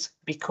proposal,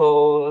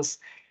 because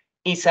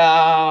it's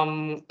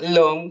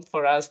long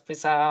for us.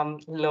 It's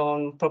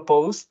long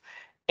proposal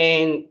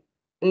and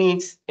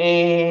needs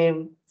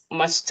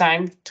much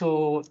time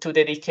to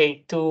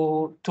dedicate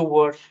to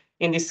work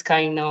in this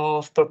kind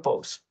of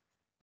proposal.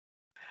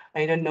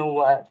 I don't know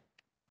what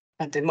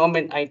at the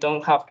moment. I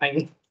don't have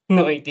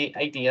no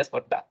ideas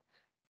for that.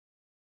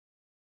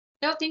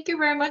 No, thank you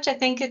very much. I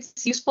think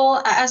it's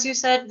useful. As you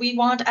said, we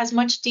want as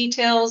much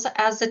details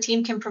as the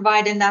team can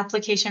provide in the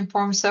application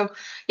form. So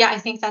yeah, I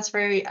think that's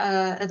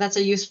that's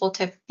a useful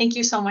tip. Thank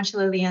you so much,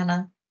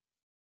 Liliana.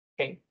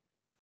 Okay.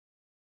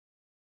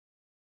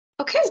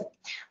 Okay.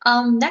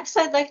 Next,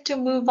 I'd like to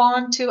move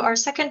on to our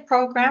second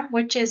program,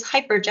 which is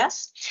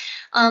HyperGES.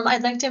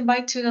 I'd like to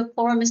invite to the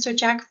floor Mr.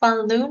 Jack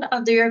van Loon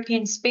of the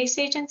European Space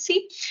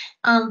Agency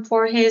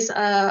for his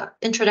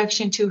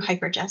introduction to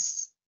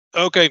HyperGES.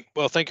 Okay,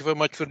 well, thank you very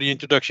much for the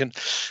introduction.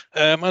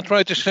 I'll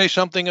try to say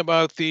something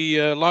about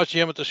the large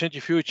diameter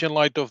centrifuge in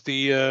light of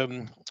the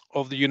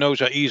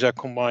UNOOSA ESA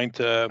combined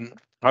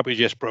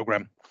HyperGES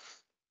program.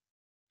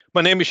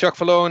 My name is Jacques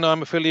van Loon.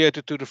 I'm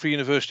affiliated to the Free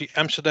University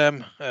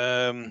Amsterdam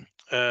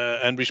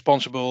and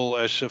responsible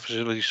as a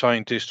facility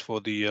scientist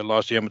for the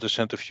large diameter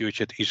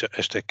centrifuge at ESA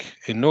ESTEC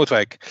in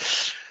Noordwijk.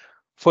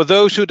 For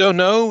those who don't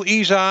know,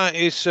 ESA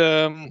is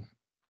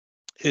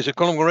a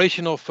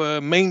conglomeration of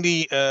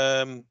mainly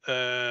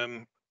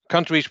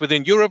countries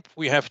within Europe.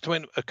 We have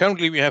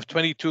currently we have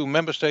 22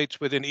 member states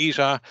within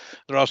ESA.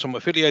 There are some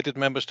affiliated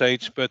member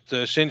states, but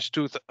since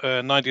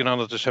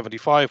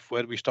 1975,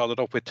 where we started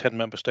off with 10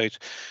 member states,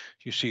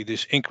 you see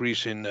this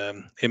increase in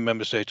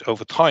member states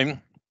over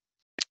time.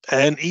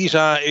 And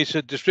ESA is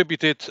a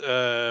distributed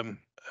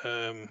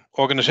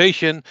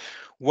organization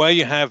where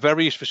you have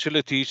various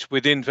facilities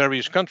within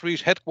various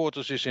countries.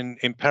 Headquarters is in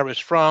Paris,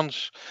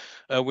 France.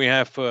 We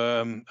have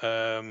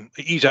ESA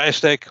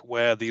ESTEC,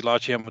 where the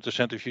Large Diameter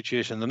Centrifuge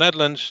is in the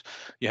Netherlands.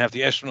 You have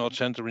the Astronaut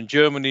Center in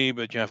Germany,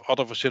 but you have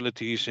other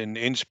facilities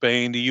in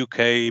Spain, the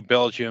UK,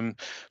 Belgium,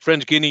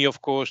 French Guinea,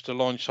 of course, the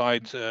launch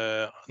site,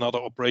 another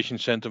operation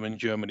center in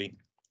Germany.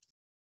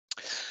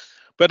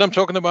 But I'm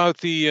talking about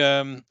the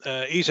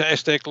ESA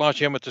ESTEC Large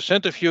Diameter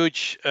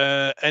Centrifuge,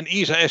 and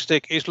ESA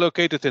ESTEC is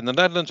located in the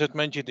Netherlands, as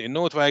mentioned, in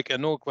Noordwijk,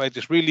 and Noordwijk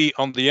is really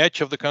on the edge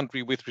of the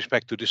country with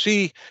respect to the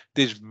sea.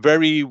 This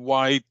very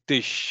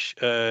whitish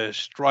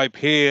stripe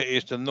here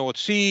is the North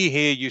Sea.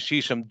 Here you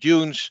see some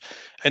dunes,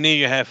 and here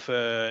you have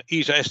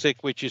ESA ESTEC,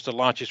 which is the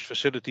largest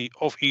facility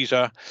of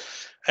ESA.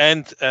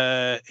 And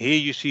here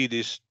you see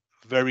this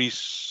very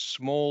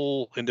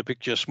small, in the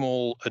picture,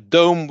 small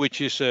dome,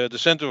 which is the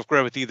center of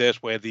gravity.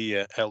 There's where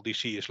the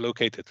LDC is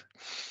located.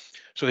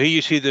 So here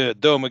you see the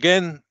dome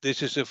again.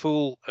 This is a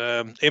full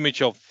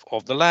image of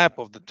the lab,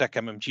 of the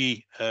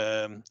TechMMG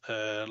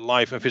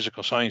Life and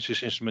Physical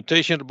Sciences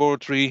Instrumentation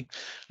Laboratory,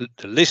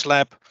 the LIS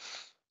lab.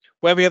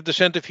 Where we have the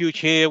centrifuge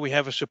here, we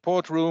have a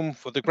support room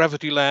for the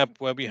gravity lab,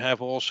 where we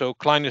have also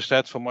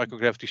clinostat for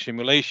microgravity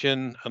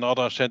simulation,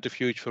 another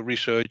centrifuge for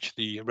research,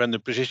 the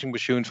random positioning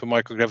machine for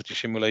microgravity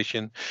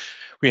simulation.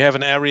 We have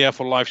an area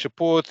for life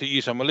support, the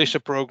ESA Melissa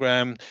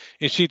program,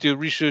 in situ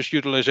research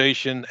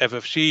utilization,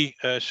 FFC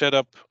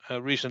setup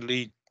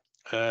recently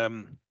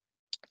done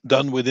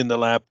within the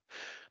lab.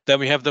 Then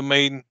we have the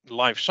main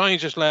life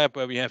sciences lab,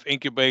 where we have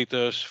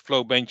incubators,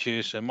 flow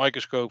benches, and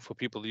microscope for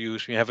people to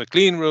use. We have a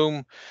clean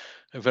room,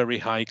 a very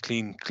high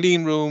clean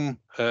room,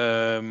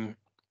 a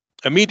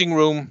meeting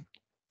room,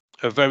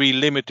 a very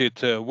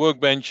limited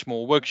workbench,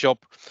 small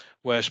workshop,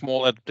 where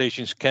small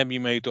adaptations can be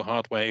made to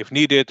hardware if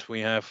needed. We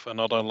have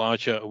another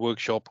larger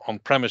workshop on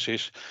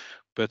premises,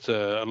 but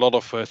a lot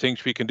of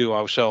things we can do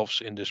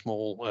ourselves in the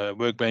small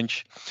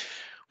workbench.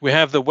 We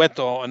have the wet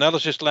or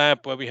analysis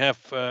lab, where we have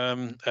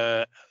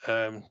other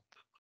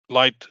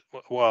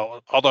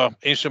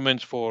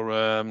instruments for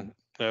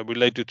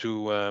related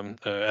to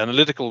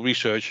analytical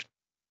research.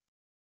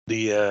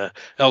 The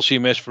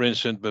LCMS, for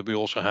instance, but we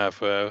also have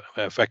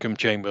vacuum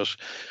chambers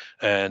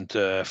and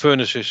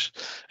furnaces.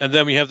 And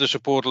then we have the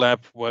support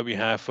lab, where we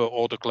have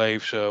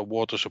autoclaves,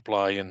 water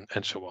supply,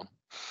 and so on.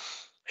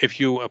 If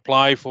you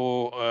apply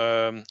for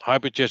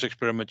HyperGES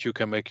experiment, you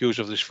can make use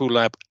of this full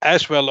lab,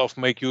 as well as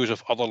make use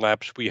of other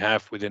labs we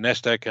have within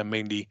ESTEC, and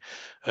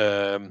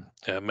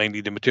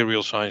mainly the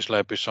material science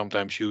lab is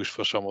sometimes used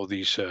for some of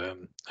these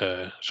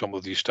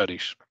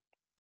studies.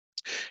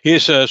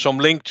 Here's some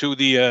link to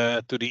the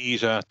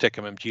ESA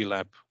TechMMG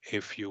lab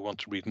if you want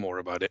to read more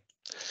about it.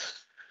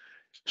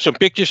 Some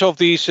pictures of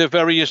these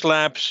various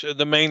labs.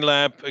 The main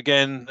lab,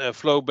 again,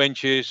 flow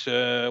benches,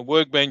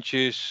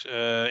 workbenches,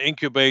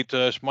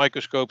 incubators,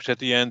 microscopes at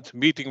the end,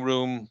 meeting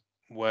room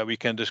where we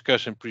can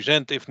discuss and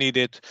present if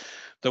needed.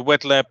 The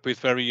wet lab with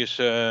various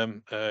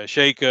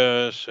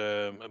shakers,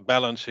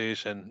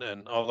 balances,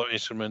 and other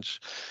instruments.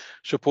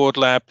 Support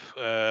lab,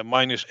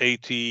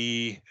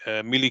 -80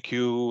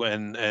 milliQ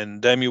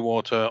and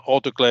demi-water,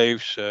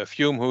 autoclaves,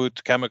 fume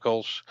hood,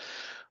 chemicals.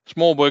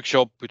 Small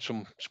workshop with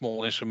some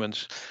small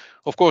instruments.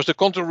 Of course, the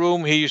control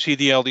room, here you see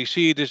the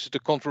LDC. This is the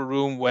control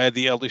room where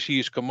the LDC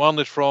is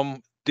commanded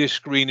from. This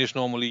screen is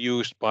normally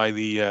used by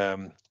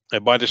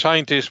the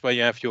scientist, where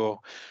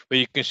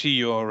you can see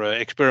your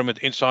experiment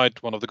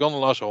inside one of the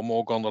gondolas or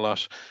more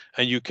gondolas,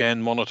 and you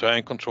can monitor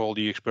and control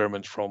the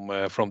experiment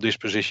from this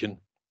position.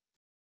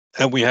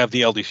 And we have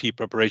the LDC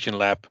preparation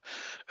lab,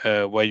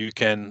 where you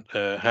can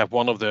have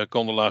one of the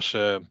gondolas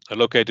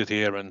located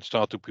here and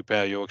start to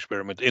prepare your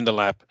experiment in the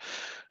lab,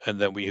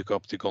 and then we hook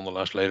up the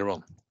gondolas later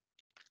on.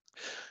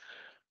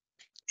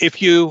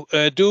 If you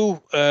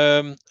do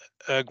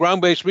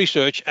ground-based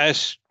research,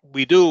 as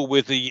we do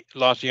with the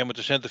Large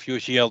Diameter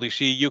Centrifuge, the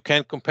LDC, you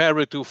can compare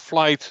it to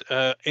flight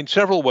in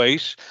several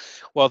ways.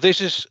 Well,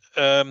 this is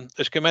a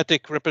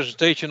schematic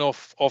representation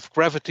of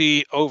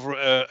gravity over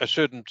a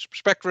certain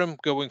spectrum,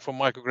 going from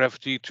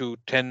microgravity to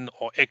 10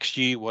 or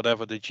xg,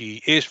 whatever the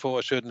g is for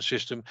a certain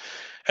system.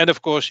 And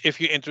of course,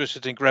 if you're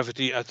interested in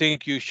gravity, I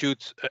think you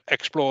should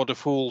explore the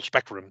full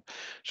spectrum.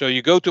 So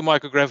you go to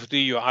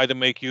microgravity, you either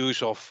make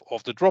use of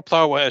the drop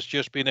tower, as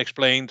just been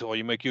explained, or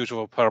you make use of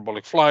a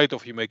parabolic flight, or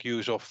you make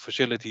use of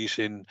facilities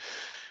in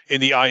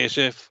the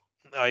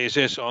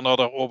ISS or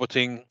another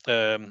orbiting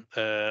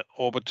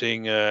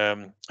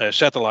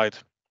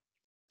satellite,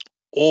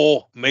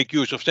 or make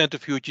use of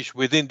centrifuges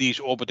within these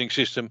orbiting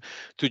system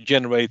to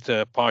generate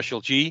partial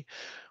G.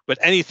 But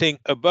anything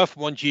above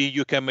 1G,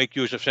 you can make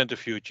use of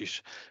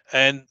centrifuges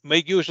and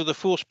make use of the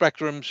full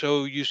spectrum.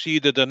 So you see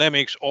the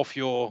dynamics of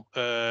your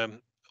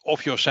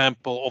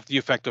sample, of the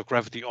effect of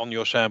gravity on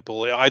your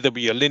sample. It'll either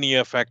be a linear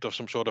effect or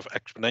some sort of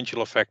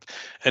exponential effect.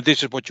 And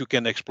this is what you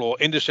can explore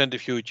in the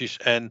centrifuges,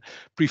 and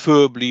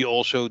preferably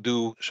also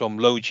do some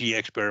low G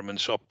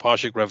experiments or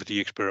partial gravity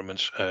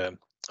experiments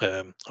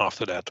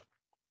after that.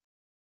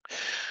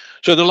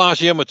 So the Large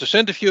Diameter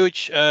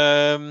Centrifuge,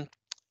 hang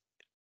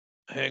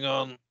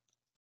on.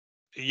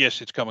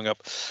 Yes, it's coming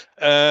up.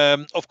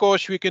 Of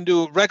course, we can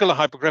do regular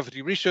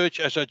hypergravity research,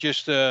 as I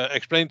just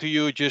explained to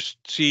you. Just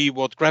see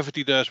what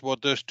gravity does,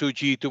 what does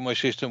 2G to my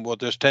system, what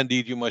does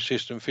 10D to my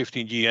system,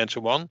 15G, and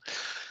so on.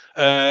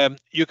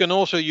 You can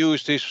also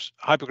use this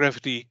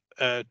hypergravity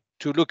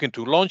to look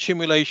into launch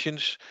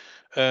simulations,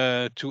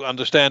 to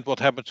understand what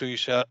happens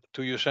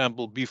to your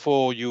sample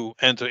before you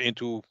enter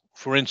into,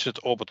 for instance,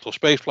 orbital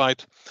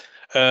spaceflight.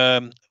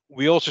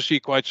 We also see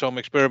quite some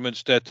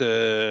experiments that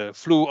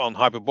flew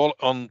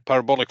on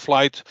parabolic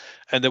flight,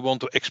 and they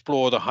want to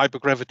explore the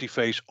hypergravity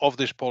phase of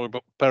this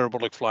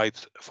parabolic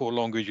flight for a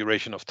longer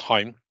duration of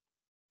time.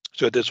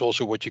 So that's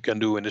also what you can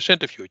do in the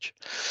centrifuge.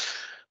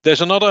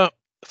 There's another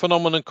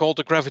phenomenon called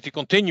the gravity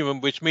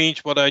continuum, which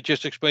means what I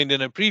just explained in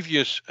the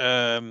previous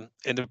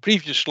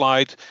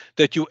slide,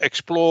 that you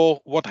explore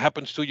what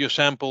happens to your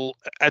sample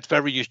at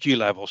various G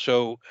levels.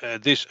 So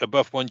this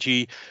above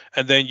 1G,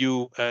 and then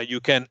you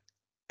can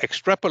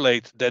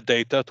extrapolate that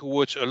data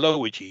towards a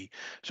lower G.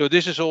 So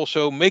this is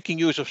also making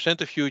use of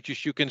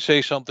centrifuges. You can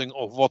say something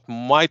of what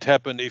might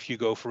happen if you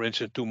go, for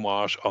instance, to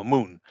Mars or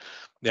Moon.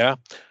 Yeah,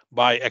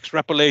 by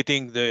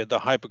extrapolating the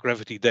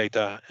hypergravity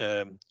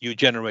data you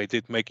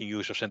generated making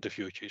use of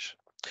centrifuges.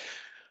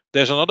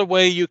 There's another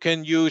way you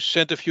can use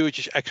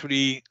centrifuges.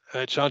 Actually,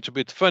 it sounds a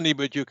bit funny,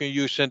 but you can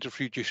use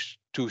centrifuges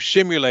to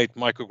simulate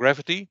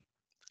microgravity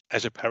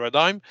as a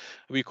paradigm.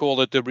 We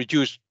call it the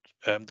reduced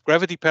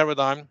gravity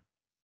paradigm.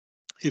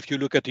 If you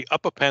look at the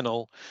upper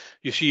panel,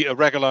 you see a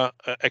regular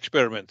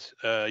experiment.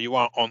 You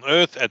are on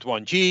Earth at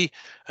 1G,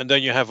 and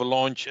then you have a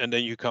launch, and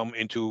then you come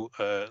into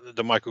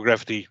the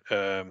microgravity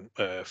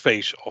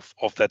phase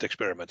of that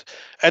experiment.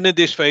 And in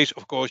this phase,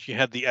 of course, you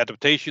have the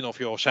adaptation of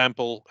your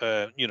sample,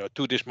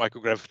 to this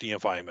microgravity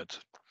environment.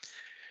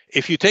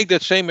 If you take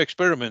that same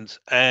experiment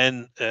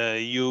and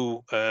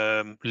you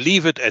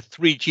leave it at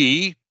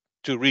 3G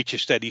to reach a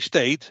steady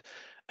state,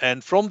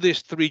 and from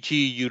this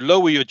 3G, you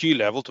lower your G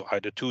level to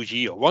either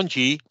 2G or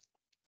 1G,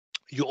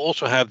 you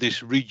also have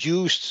this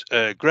reduced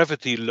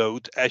gravity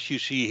load, as you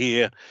see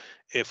here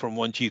from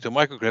 1G to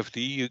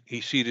microgravity.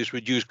 You see this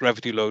reduced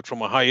gravity load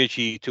from a higher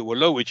G to a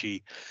lower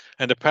G.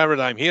 And the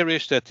paradigm here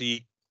is that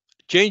the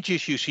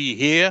changes you see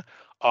here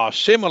are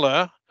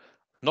similar,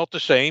 not the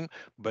same,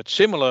 but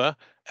similar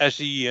as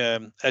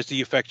the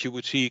effects you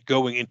would see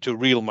going into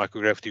real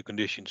microgravity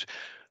conditions.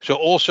 So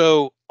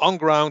also on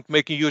ground,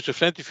 making use of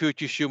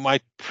centrifuges, you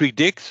might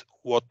predict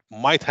what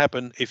might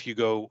happen if you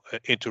go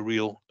into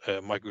real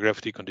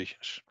microgravity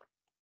conditions.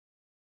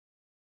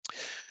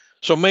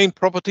 So main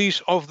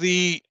properties of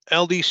the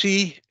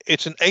LDC: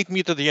 it's an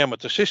 8-meter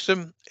diameter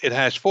system. It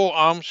has 4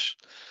 arms.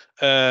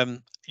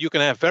 You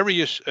can have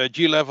various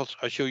G levels.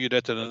 I'll show you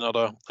that in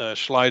another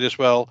slide as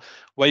well,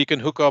 where you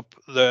can hook up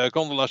the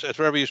gondolas at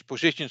various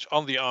positions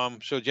on the arm,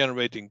 so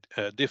generating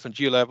different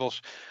G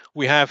levels.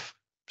 We have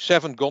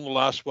 7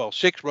 gondolas, well,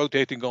 6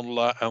 rotating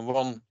gondola and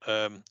 1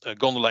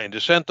 gondola in the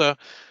center.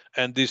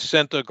 And this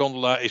center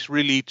gondola is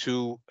really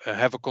to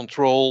have a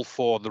control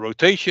for the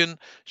rotation.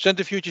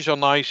 Centrifuges are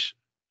nice.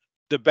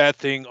 The bad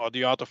thing or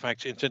the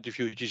artifacts in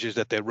centrifuges is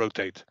that they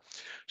rotate.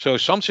 So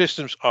some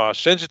systems are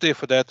sensitive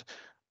for that,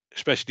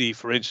 especially,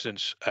 for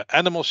instance,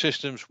 animal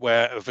systems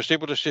where a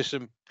vestibular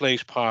system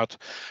plays part.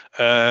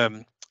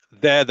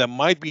 There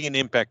might be an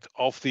impact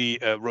of the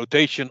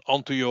rotation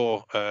onto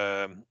your,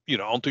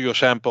 onto your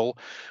sample.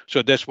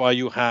 So that's why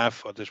you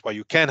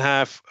can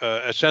have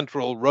a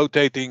central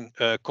rotating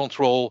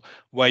control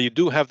where you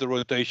do have the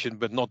rotation,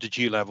 but not the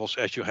G levels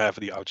as you have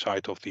the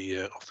outside of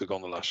the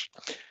gondolas.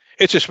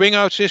 It's a swing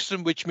out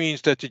system, which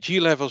means that the G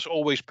level is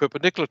always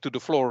perpendicular to the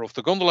floor of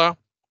the gondola.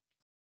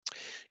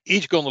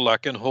 Each gondola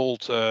can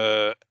hold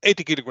 80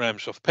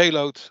 kilograms of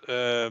payload,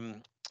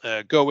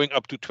 going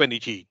up to 20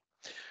 G.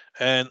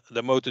 And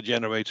the motor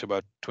generates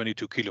about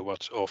 22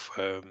 kilowatts of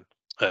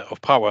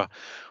power.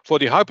 For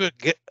the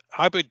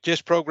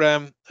HyperGES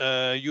program,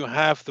 you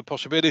have the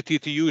possibility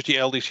to use the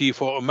LDC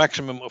for a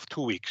maximum of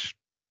 2 weeks.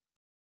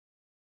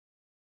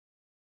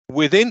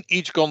 Within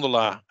each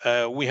gondola,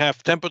 we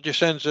have temperature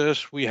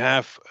sensors, we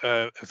have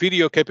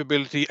video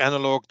capability,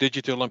 analog,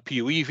 digital, and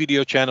PoE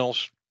video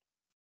channels.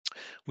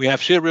 We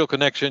have serial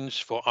connections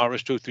for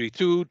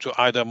RS-232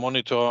 to either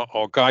monitor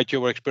or guide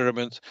your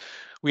experiment.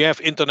 We have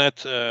internet,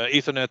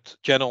 Ethernet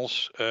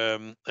channels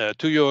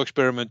to your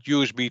experiment,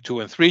 USB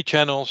 2 and 3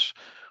 channels.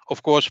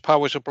 Of course,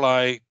 power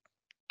supply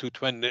to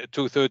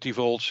 230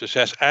 volts,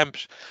 SS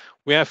amps.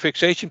 We have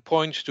fixation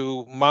points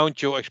to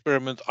mount your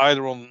experiment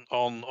either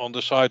on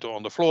the side or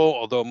on the floor,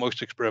 although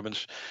most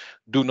experiments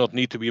do not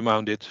need to be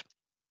mounted.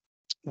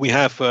 We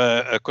have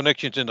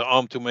connections in the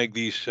arm to make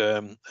these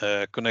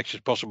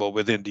connections possible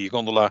within the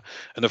gondola.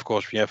 And of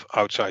course, we have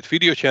outside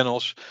video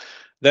channels.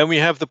 Then we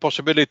have the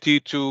possibility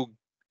to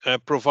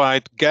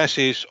provide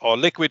gases or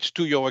liquids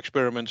to your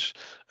experiments.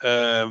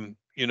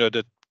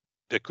 That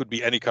there could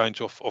be any kinds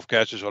of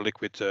gases or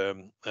liquid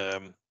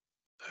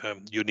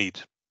you need.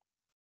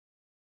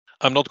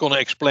 I'm not going to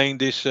explain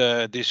this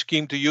this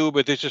scheme to you,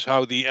 but this is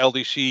how the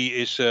LDC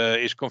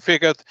is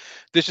configured.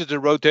 This is the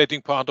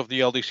rotating part of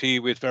the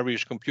LDC with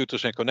various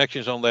computers and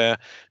connections on there.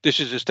 This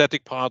is the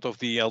static part of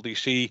the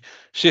LDC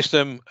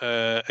system,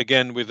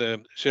 again with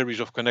a series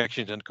of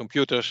connections and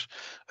computers.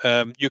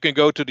 You can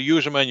go to the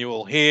user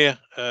manual here,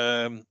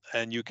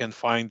 and you can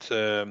find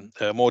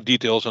more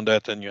details on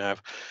that, and you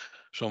have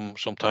some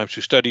time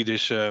to study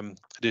this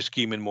this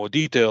scheme in more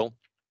detail.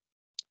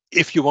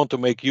 If you want to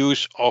make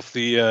use of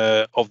the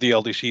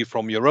LDC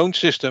from your own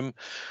system,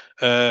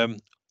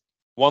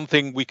 one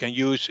thing we can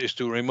use is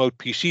to remote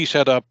PC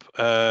setup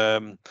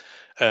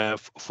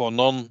for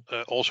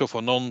also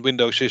for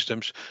non-Windows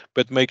systems,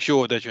 but make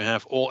sure that you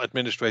have all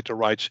administrator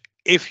rights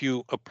if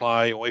you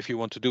apply or if you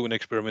want to do an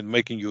experiment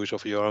making use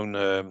of your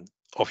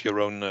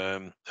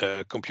own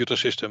computer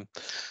system.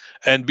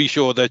 And be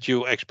sure that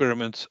your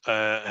experiments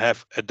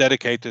have a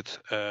dedicated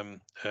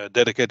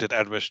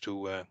address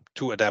to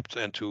adapt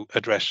and to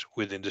address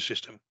within the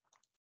system.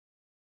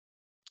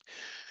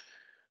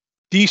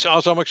 These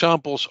are some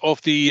examples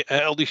of the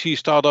LDC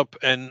startup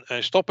and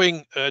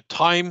stopping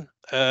time.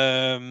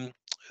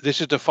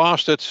 This is the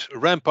fastest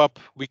ramp up.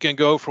 We can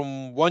go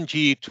from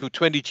 1G to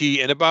 20G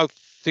in about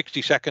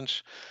 60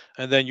 seconds,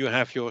 and then you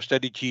have your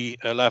steady G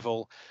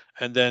level,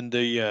 and then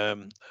the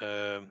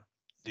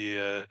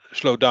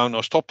slow down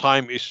or stop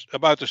time is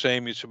about the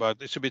same. It's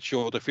a bit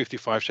shorter,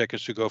 55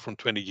 seconds to go from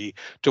 20G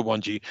to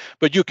 1G.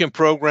 But you can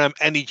program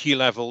any G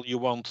level you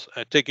want,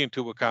 taking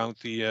into account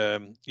the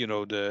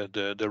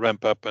the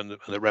ramp up and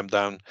the ramp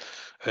down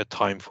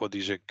time for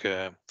this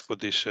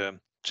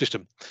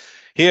system.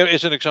 Here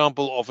is an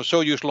example of a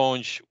Soyuz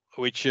launch,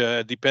 which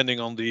depending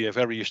on the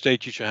various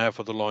stages you have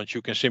for the launch,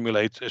 you can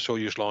simulate a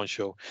Soyuz launch,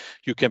 so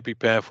you can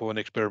prepare for an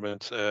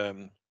experiment,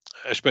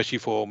 especially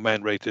for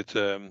man-rated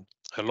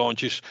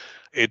launches.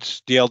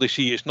 The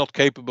LDC is not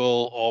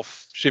capable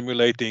of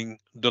simulating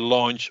the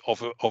launch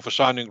of a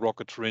sounding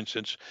rocket, for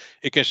instance.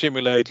 It can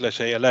simulate, let's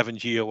say,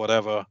 11G or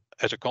whatever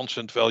as a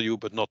constant value,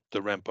 but not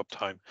the ramp up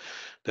time.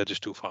 That is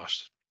too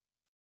fast.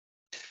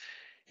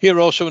 Here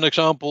also an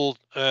example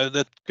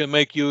that can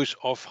make use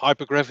of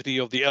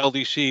hypergravity of the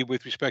LDC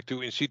with respect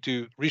to in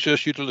situ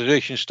research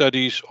utilization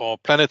studies or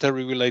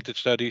planetary related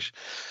studies.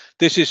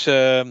 This is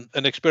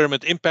an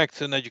experiment impact,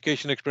 an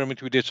education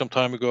experiment we did some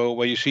time ago,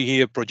 where you see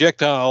here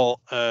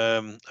projectile,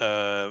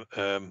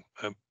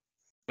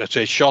 let's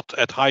say, shot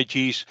at high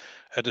Gs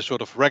at a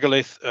sort of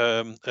regolith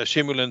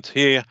simulant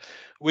here,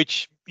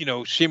 which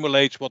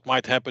simulates what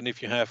might happen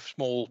if you have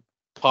small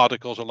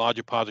particles or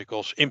larger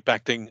particles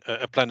impacting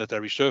a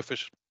planetary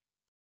surface.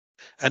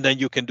 And then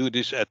you can do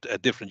this at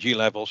different G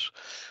levels.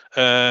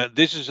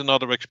 This is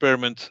another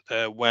experiment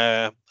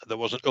where there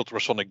was an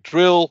ultrasonic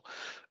drill,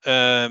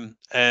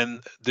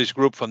 and this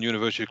group from the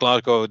University of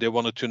Glasgow, they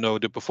wanted to know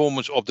the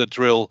performance of the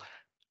drill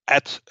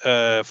at,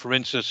 for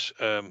instance,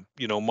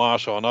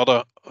 Mars or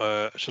another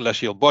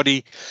celestial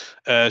body.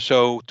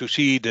 So to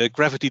see the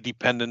gravity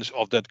dependence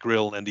of that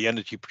drill and the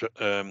energy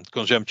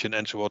consumption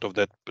and so on of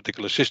that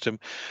particular system.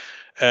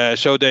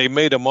 So they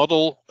made a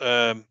model,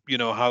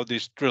 how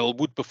this drill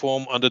would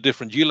perform under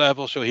different G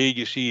levels. So here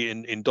you see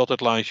in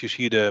dotted lines, you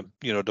see the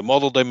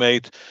model they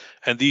made,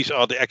 and these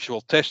are the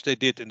actual tests they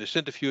did in the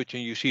centrifuge,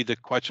 and you see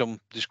quite some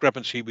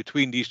discrepancy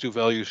between these two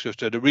values.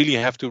 So they really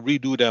have to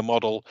redo their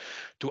model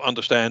to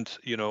understand,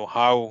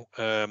 how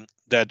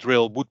that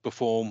drill would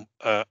perform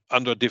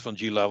under different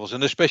G levels,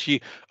 and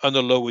especially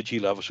under lower G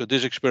levels. So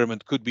this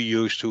experiment could be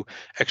used to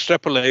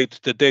extrapolate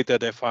the data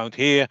they found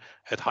here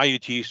at higher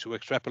Gs, to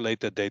extrapolate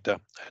that data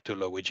to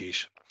lower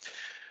Gs.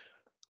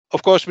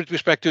 Of course, with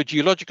respect to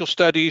geological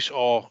studies,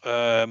 or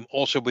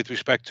also with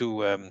respect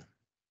to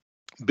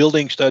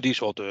building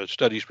studies or the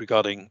studies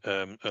regarding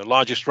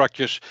larger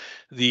structures,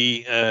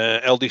 the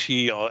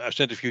LDC or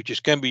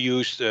centrifuges can be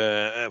used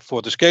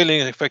for the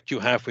scaling effect you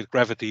have with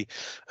gravity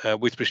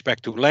with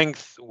respect to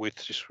length,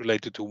 which is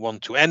related to 1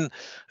 to n,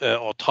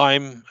 or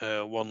time,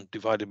 1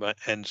 divided by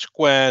n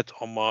squared,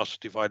 or mass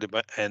divided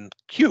by n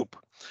cube.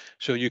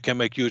 So you can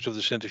make use of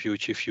the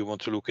centrifuge if you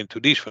want to look into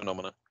these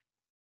phenomena.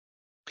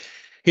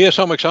 Here are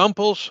some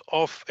examples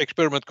of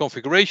experiment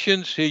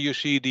configurations. Here you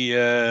see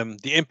the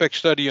impact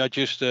study I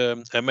just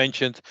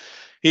mentioned.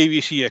 Here we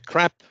see a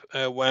CRAP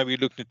where we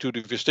looked into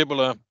the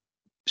vestibular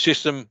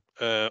system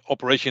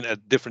operation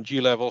at different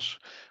G levels.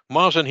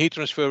 Mass and heat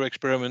transfer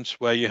experiments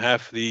where you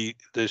have the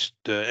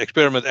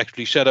experiment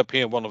actually set up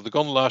here in one of the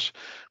gondolas,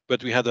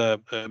 but we had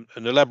an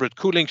elaborate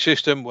cooling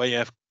system where you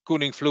have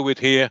cooling fluid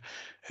here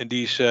in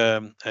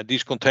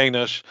these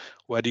containers,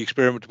 where the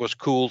experiment was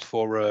cooled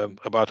for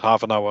about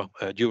half an hour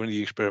during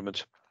the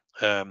experiment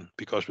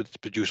because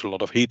it produced a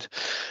lot of heat.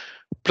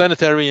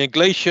 Planetary and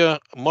glacier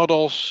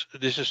models.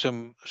 This is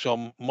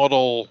some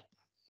model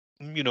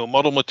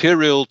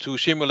material to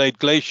simulate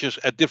glaciers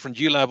at different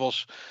G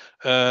levels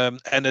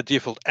and at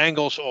different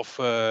angles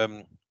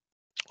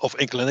of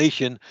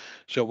inclination,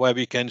 so where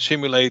we can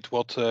simulate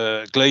what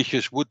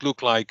glaciers would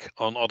look like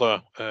on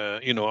other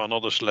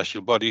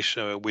celestial bodies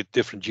with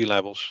different G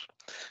levels.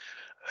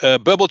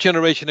 Bubble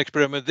generation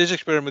experiment. This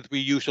experiment, we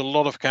used a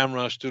lot of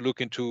cameras to look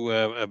into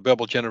a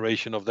bubble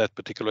generation of that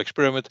particular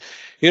experiment.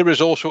 Here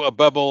is also a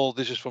bubble.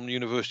 This is from the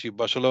University of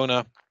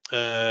Barcelona,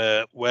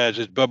 where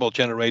this bubble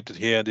generated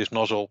here, this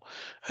nozzle,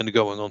 and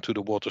going onto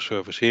the water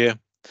surface here.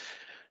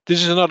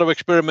 This is another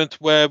experiment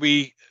where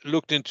we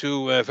looked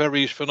into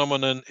various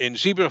phenomena in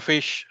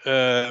zebrafish,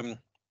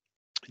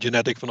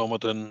 genetic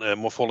phenomenon,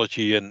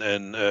 morphology, and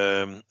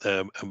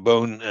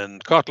bone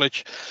and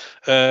cartilage,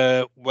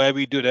 where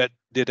we did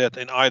that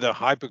in either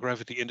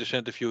hypergravity in the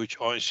centrifuge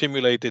or in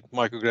simulated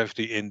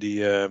microgravity in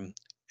the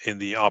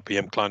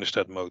RPM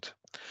clinostat mode.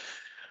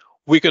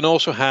 We can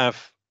also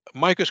have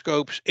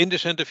microscopes in the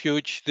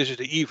centrifuge. This is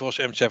the EVOS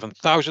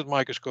M7000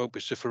 microscope.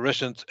 It's a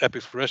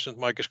epifluorescent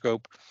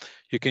microscope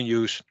you can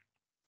use.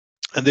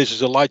 And this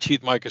is a light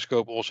sheet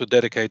microscope, also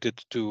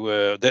dedicated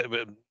to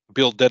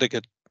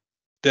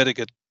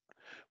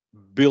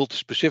built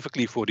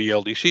specifically for the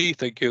LDC.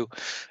 Thank you.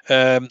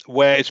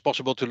 Where it's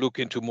possible to look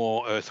into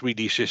more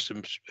 3D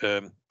systems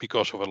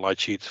because of a light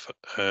sheet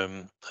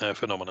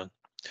phenomenon.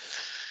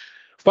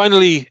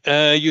 Finally,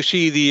 you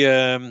see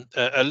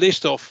a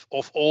list of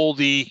all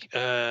the,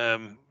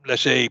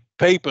 let's say,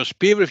 papers,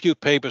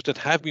 peer-reviewed papers that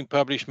have been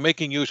published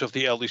making use of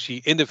the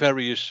LDC in the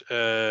various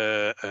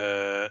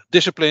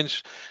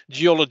disciplines: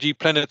 geology,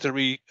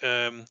 planetary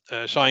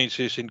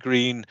sciences in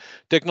green,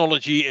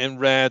 technology in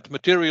red,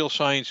 material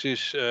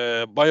sciences,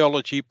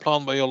 biology,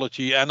 plant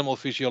biology, animal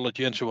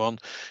physiology, and so on.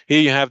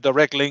 Here you have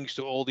direct links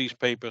to all these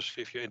papers.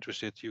 If you're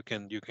interested, you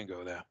can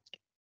go there.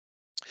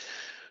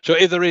 So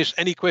if there is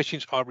any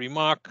questions or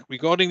remark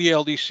regarding the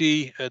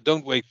LDC,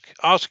 don't wait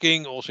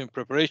asking, also in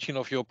preparation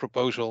of your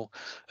proposal.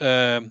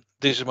 This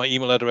is my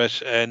email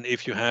address, and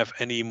if you have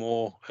any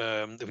more,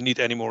 if you need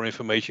any more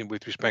information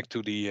with respect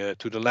to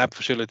the lab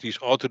facilities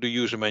or to the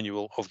user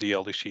manual of the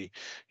LDC,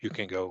 you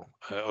can go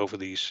over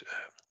these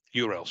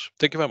URLs.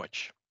 Thank you very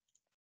much.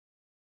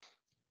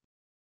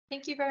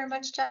 Thank you very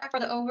much, Jack, for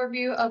the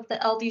overview of the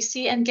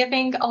LDC and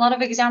giving a lot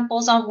of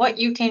examples on what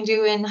you can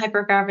do in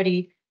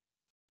hypergravity.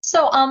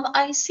 So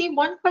I see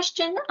one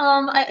question.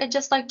 I'd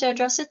just like to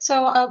address it.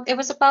 So it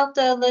was about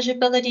the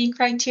eligibility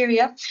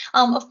criteria.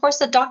 Of course,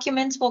 the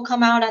documents will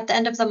come out at the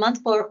end of the month.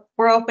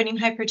 We're opening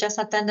HyperGES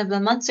at the end of the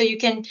month, so you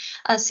can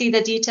see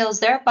the details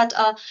there. But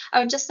I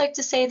would just like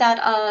to say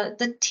that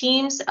the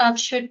teams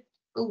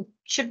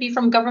should be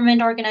from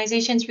government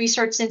organizations,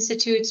 research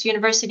institutes,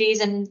 universities,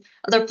 and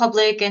other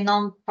public and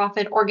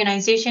nonprofit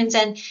organizations.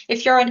 And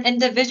if you're an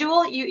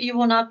individual, you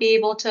will not be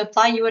able to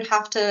apply. You would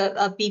have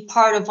to be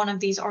part of one of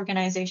these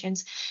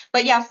organizations.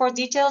 But yeah, for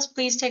details,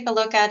 please take a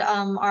look at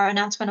our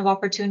announcement of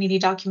opportunity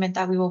document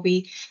that we will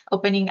be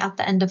opening at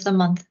the end of the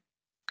month.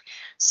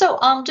 So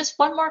just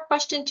one more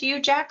question to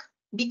you, Jack.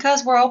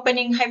 Because we're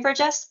opening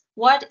HyperGES,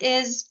 what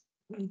is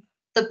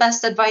the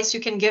best advice you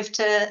can give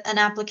to an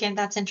applicant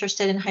that's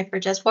interested in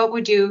HyperGES? What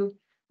would you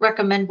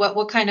recommend?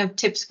 What kind of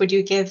tips would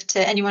you give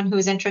to anyone who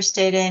is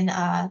interested in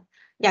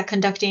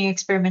conducting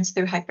experiments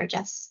through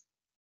HyperGES?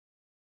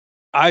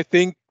 I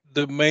think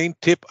the main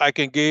tip I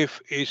can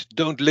give is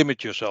don't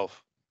limit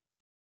yourself.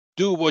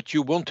 Do what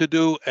you want to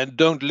do and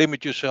don't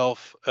limit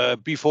yourself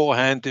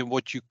beforehand in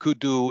what you could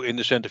do in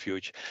the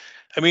centrifuge.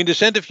 I mean, the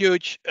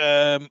centrifuge,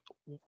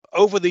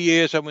 over the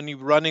years, I've been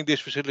running this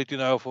facility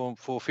now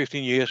for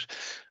 15 years.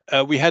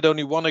 We had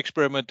only one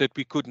experiment that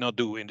we could not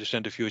do in the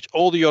centrifuge.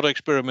 All the other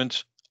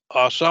experiments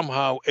are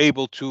somehow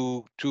able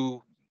to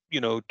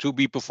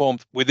be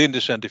performed within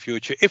the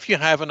centrifuge. If you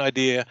have an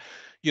idea,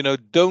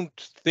 don't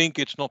think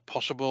it's not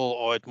possible,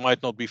 or it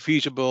might not be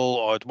feasible,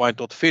 or it might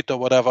not fit, or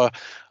whatever.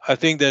 I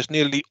think there's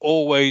nearly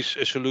always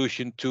a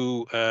solution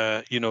to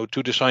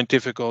the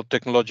scientific or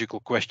technological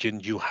question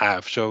you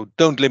have. So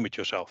don't limit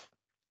yourself.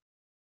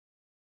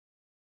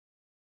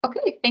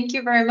 Okay, thank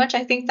you very much.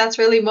 I think that's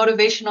really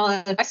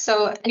motivational advice.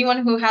 So anyone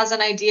who has an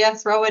idea,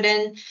 throw it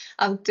in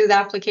through the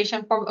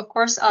application form. Of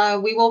course,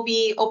 we will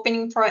be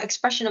opening for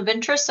expression of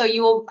interest. So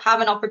you will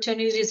have an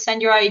opportunity to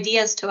send your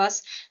ideas to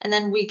us, and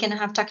then we can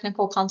have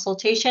technical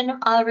consultation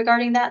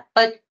regarding that.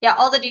 But yeah,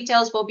 all the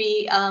details will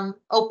be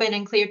open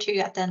and clear to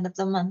you at the end of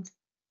the month.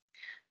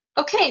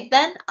 Okay,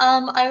 then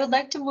I would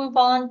like to move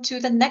on to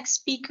the next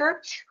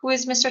speaker, who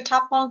is Mr.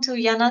 Tatpong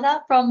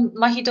Tulyananda from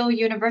Mahidol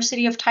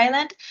University of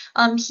Thailand.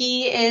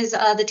 He is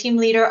the team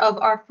leader of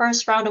our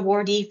first round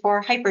awardee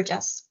for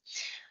HyperGES.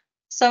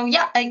 So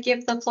yeah, I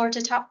give the floor to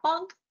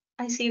Tatpong.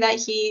 I see that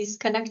he's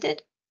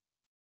connected.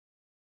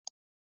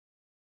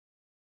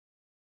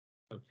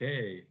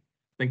 Okay,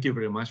 thank you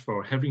very much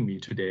for having me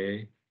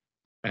today.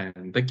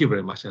 And thank you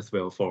very much as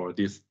well for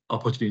this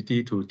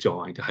opportunity to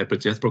join the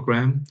HyperGES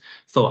program.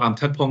 So I'm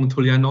Tatpong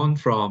Tulyananda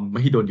from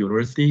Mahidol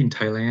University in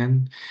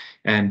Thailand.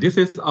 And this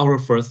is our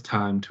first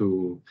time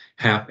to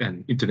have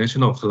an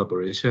international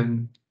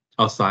collaboration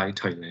outside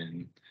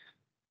Thailand.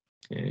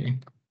 Okay.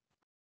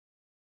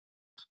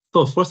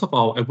 So first of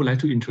all, I would like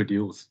to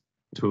introduce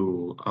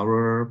to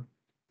our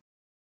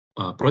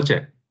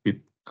project with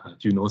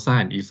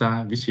UNOOSA and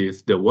ESA, which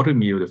is the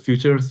watermeal, the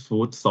future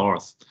food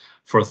source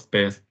for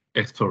space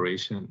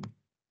exploration.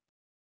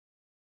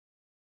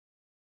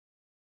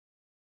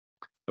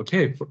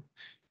 Okay,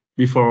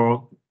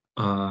 before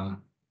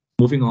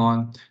moving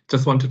on,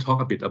 just want to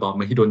talk a bit about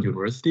Mahidol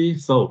University.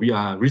 So we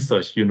are a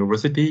research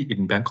university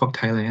in Bangkok,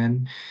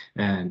 Thailand,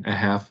 and I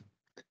have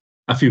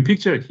a few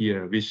pictures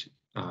here, which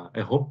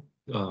I hope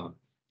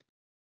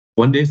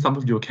one day some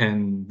of you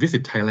can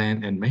visit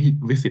Thailand and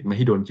visit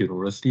Mahidol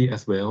University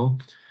as well.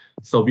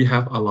 So we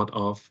have a lot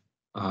of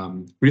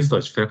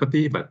research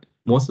faculty, but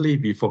mostly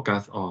we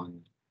focus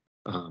on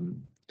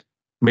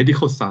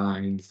medical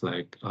science,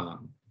 like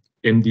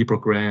MD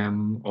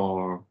program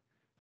or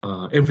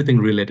everything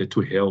related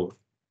to health.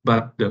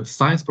 But the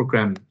science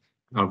program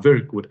are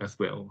very good as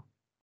well.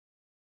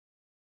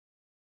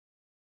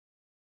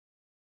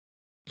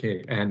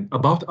 Okay, and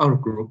about our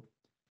group,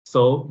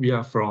 so we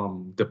are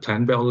from the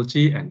plant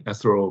biology and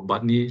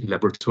astrobotany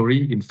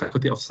laboratory in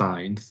Faculty of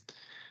Science.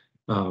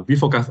 We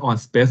focus on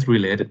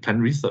space-related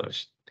plant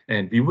research,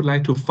 and we would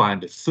like to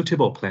find a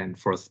suitable plant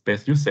for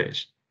space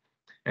usage.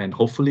 And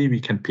hopefully we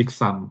can pick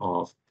some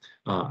of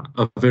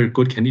a very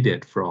good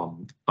candidate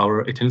from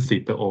our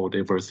extensive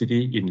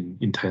biodiversity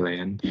in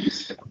Thailand.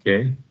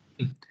 Okay,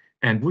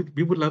 and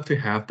we would love to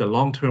have the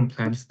long-term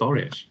plant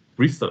storage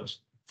research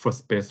for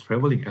space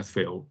traveling as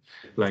well.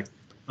 Like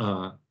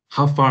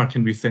how far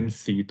can we send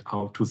seed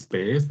out to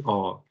space,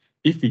 or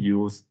if we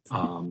use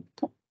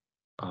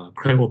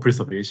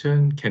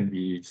cryopreservation, can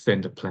we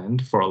send a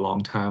plant for a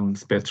long time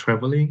space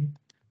traveling?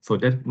 So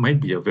that might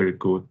be a very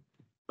good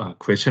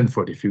question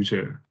for the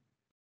future.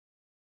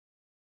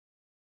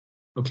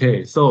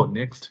 Okay, so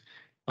next,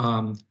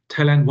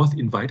 Thailand was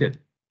invited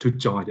to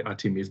join the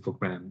Artemis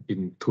program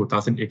in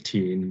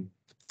 2018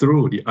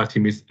 through the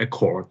Artemis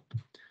Accord.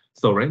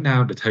 So right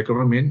now, the Thai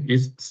government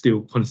is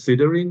still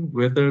considering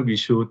whether we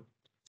should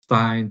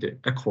sign the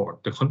accord,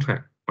 the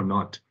contract or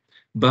not.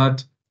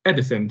 But at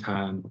the same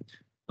time,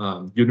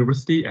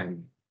 university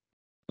and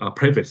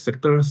private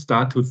sector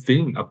start to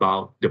think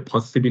about the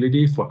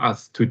possibility for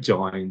us to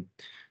join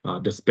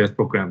the space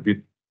program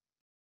with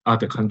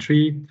other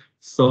country.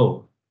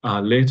 So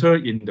later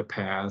in the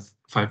past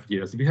 5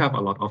 years, we have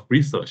a lot of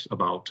research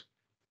about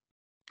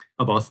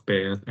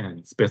space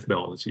and space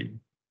biology.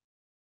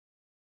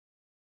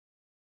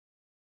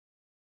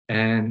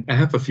 And I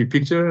have a few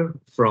pictures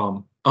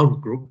from our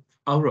group,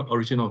 our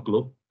original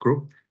group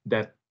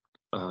that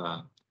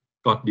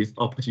got this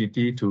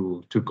opportunity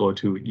to go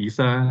to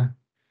ESA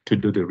to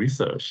do the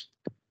research.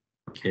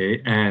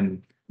 Okay,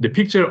 and the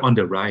picture on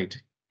the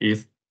right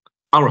is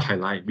our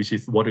highlight, which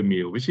is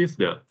watermeal, which is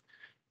the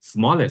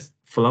smallest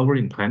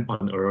flowering plant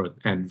on Earth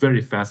and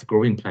very fast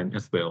growing plant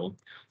as well.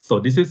 So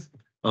this is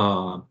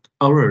our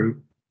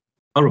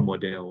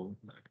model,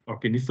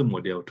 organism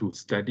model, to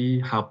study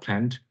how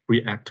plants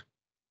react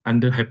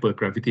under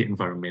hypergravity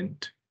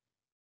environment.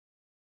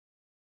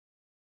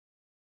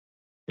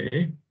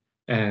 Okay,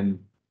 and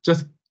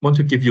just want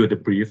to give you the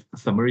brief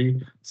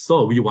summary.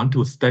 So we want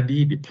to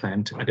study the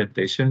plant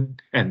adaptation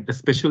and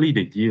especially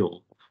the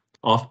yield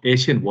of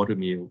Asian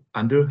watermeal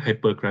under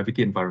hypergravity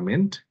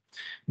environment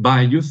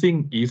by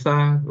using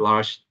ESA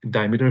large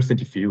diameter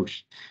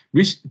centrifuge,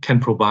 which can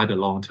provide a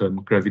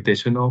long-term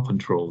gravitational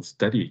control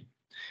study.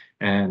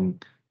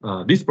 And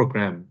this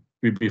program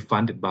will be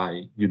funded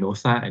by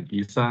UNOOSA and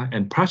ESA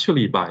and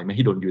partially by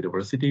Mahidol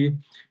University,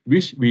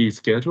 which we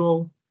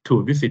schedule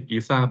to visit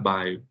ESA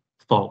by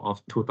fall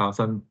of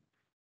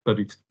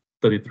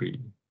 2033.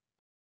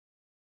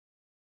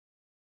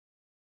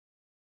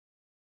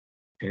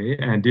 Okay,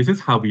 and this is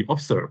how we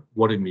observe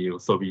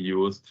watermeal. So we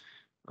use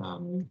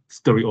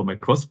stereo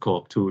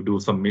microscope to do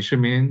some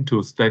measurement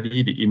to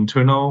study the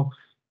internal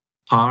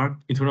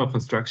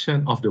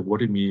construction of the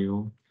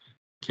watermeal.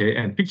 Okay,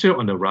 and picture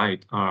on the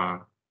right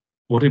are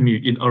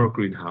watermeal in our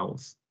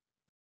greenhouse.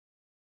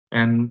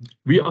 And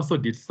we also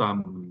did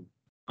some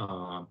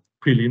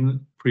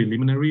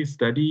preliminary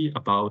study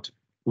about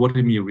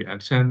watermeal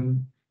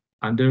reaction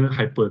under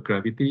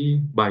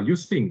hypergravity by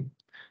using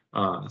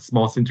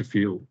small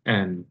centrifuge,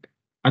 and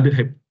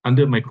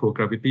under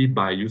microgravity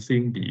by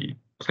using the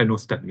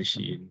clinostat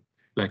machine,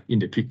 like in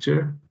the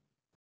picture.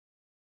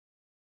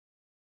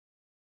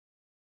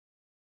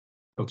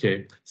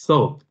 Okay,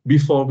 so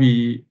before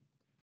we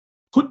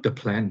put the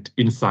plant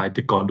inside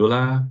the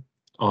gondola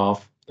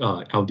of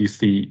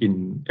LDC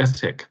in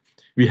Aztec,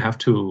 we have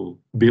to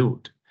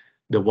build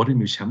the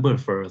watermeal chamber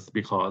first,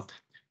 because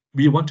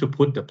we want to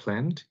put the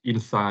plant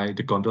inside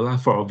the gondola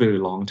for a very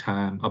long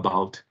time,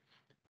 about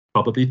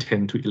probably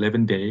 10 to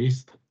 11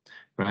 days,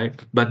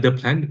 right? But the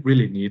plant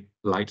really need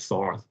light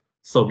source.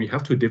 So we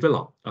have to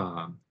develop,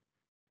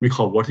 we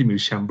call watermeal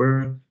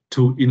chamber,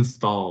 to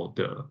install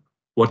the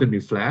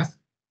watermeal flask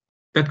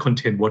that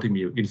contain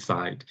watermeal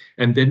inside.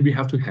 And then we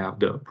have to have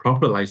the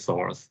proper light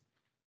source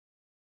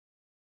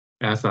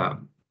as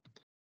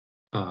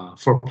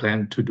for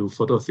plant to do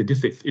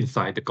photosynthesis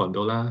inside the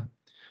gondola.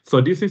 So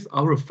this is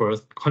our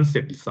first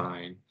concept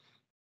design.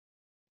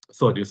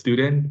 So the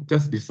student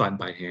just design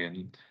by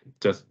hand,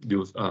 just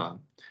use a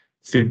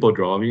simple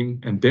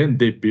drawing, and then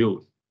they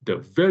build the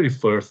very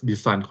first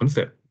design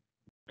concept,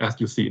 as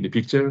you see in the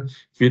picture,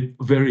 with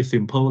very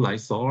simple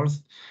light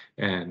source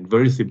and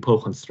very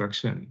simple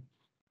construction.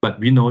 But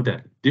we know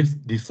that this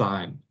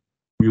design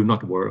will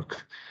not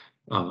work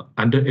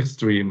under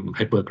extreme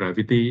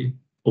hypergravity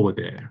over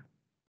there.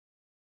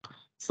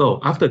 So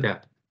after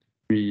that,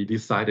 we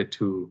decided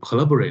to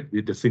collaborate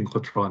with the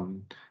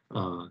synchrotron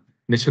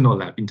national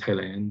lab in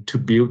Thailand to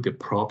build the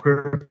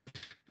proper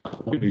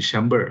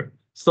chamber.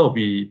 So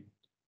we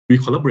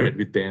collaborate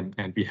with them,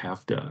 and we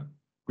have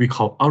we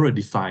call our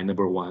design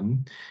number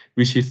 1,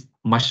 which is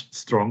much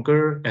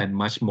stronger and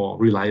much more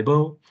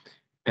reliable.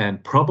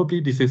 And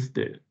probably this is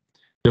the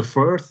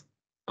first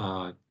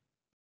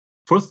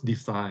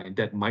design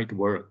that might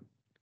work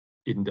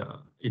in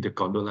the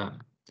gondola.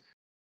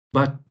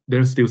 But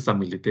there's still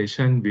some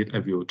limitation, which I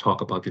will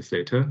talk about this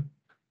later.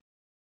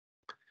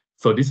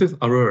 So this is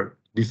our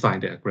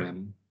design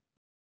diagram.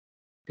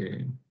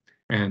 Okay.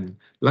 And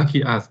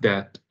lucky us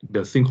that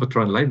the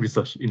Synchrotron Light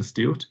Research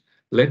Institute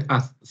let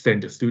us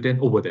send the student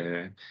over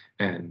there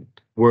and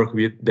work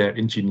with their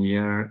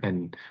engineer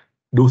and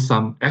do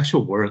some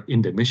actual work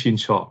in the machine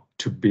shop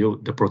to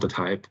build the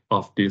prototype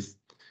of this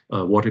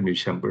water mill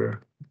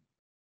chamber.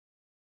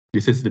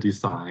 This is the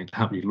design,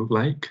 how it look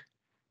like.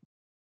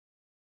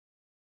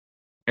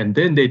 And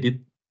then they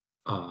did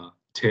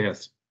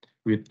test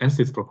with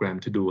ANSYS program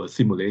to do a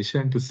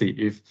simulation to see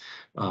if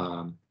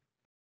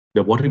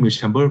the water mill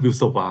chamber will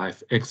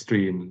survive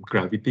extreme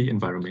gravity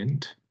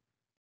environment.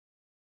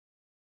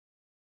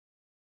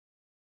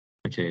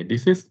 Okay,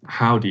 this is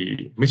how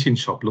the machine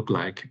shop look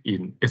like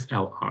in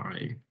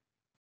SLI.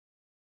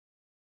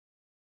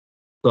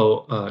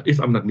 So if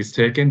I'm not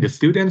mistaken, the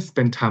students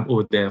spent time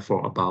over there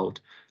for about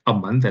a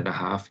month and a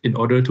half in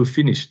order to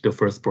finish the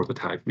first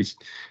prototype, which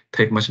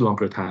take much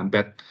longer time.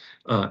 But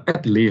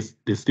at least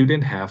the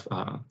students have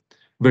a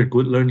very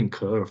good learning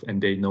curve,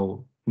 and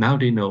now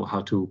they know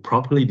how to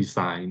properly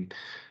design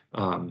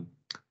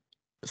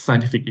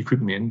scientific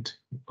equipment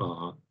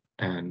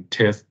and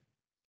test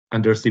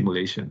under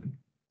simulation.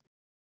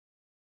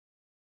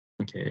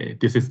 Okay,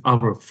 this is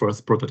our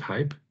first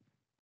prototype.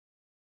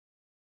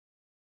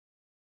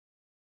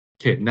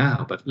 Okay,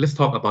 now, but let's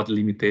talk about the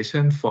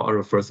limitation for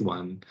our first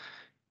one.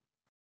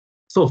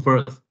 So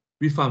first,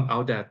 we found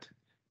out that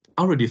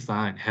our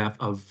design have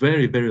a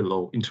very, very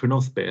low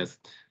internal space.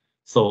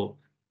 So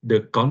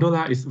the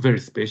gondola is very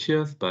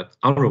spacious, but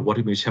our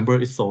water mill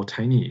chamber is so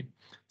tiny.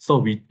 So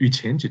we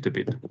changed it a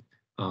bit.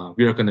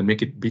 We are going to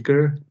make it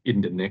bigger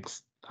in the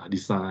next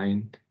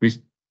design, which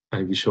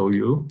I will show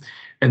you.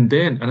 And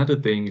then another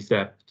thing is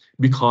that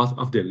because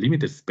of the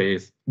limited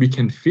space, we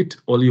can fit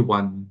only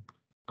one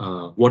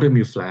water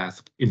mill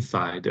flask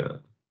inside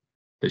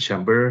the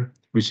chamber,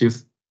 which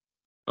is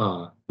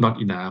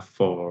not enough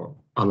for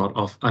a lot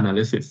of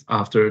analysis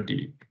after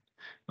the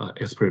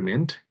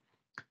experiment.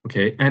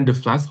 Okay, and the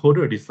flask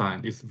holder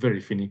design is very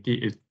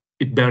finicky.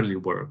 It barely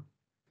works,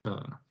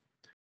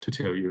 to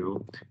tell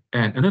you.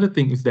 And another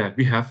thing is that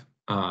we have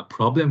a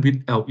problem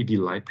with LED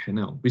light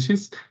panel, which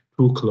is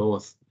too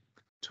close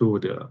to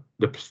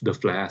the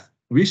flask,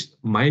 which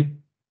might,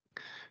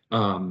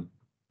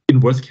 in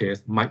worst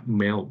case, might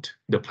melt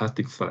the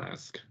plastic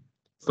flask.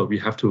 So we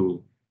have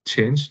to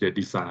change the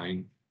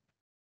design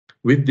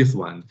with this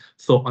one.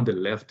 So on the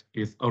left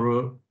is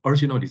our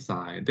original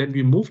design. Then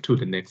we move to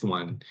the next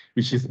one,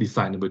 which is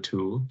design number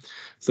 2.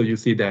 So you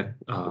see that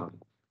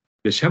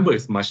the chamber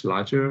is much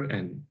larger,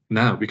 and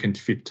now we can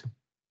fit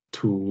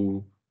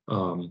 2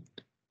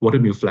 water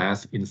mill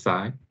flasks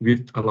inside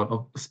with a lot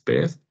of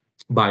space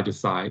by the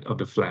side of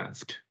the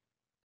flask.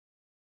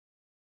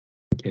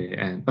 Okay,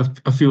 and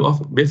a few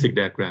of basic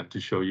diagram to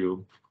show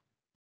you.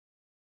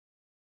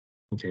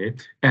 Okay,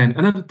 and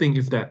another thing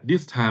is that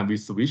this time we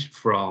switch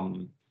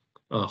from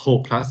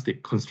whole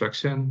plastic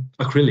construction,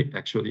 acrylic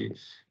actually.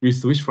 We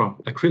switch from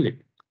acrylic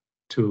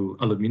to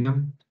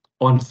aluminum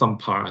on some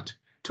part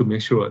to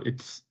make sure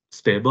it's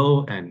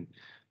stable and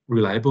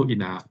reliable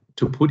enough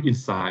to put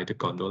inside the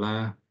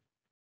gondola.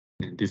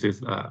 And this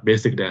is a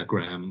basic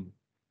diagram.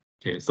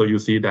 Okay, so you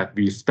see that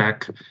we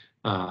stack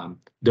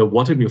the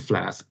water mill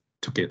flask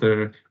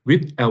together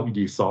with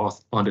LED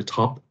source on the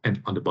top and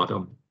on the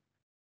bottom.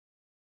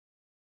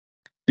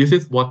 This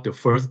is what the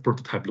first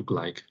prototype looked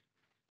like.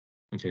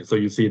 Okay, so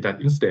you see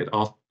that instead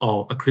of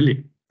all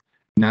acrylic,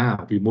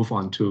 now we move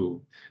on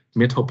to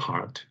metal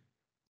part.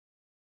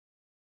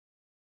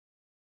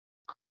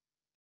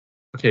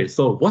 Okay,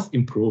 so what's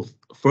improved?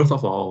 First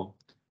of all,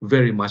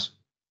 very much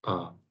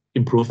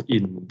improved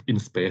in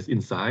space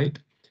inside.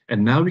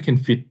 And now we can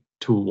fit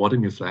 2 water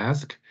mill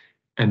flask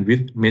and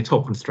with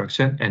metal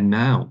construction. And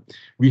now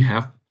we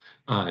have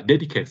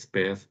dedicated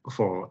space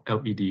for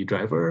LED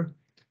driver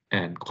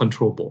and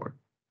control board.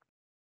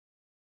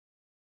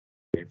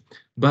 Okay.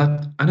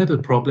 But another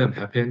problem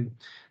happened.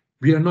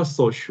 We are not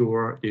so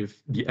sure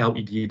if the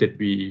LED that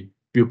we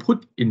will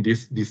put in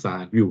this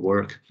design will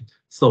work.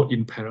 So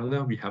in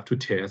parallel, we have to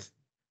test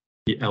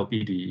the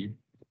LED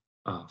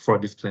for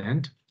this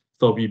plant.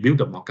 So we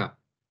build a mock-up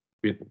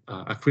with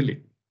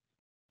acrylic,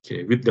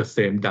 okay, with the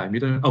same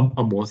diameter,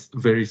 almost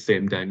very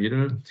same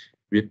diameter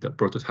with the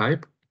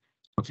prototype.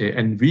 Okay,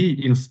 and we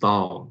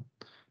install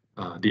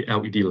the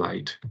LED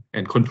light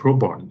and control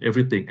board and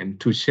everything, and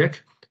to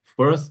check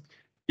first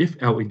if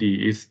LED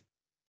is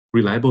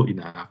reliable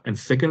enough, and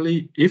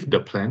secondly, if the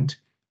plant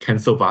can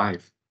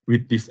survive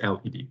with this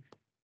LED.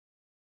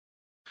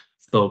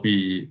 So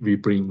we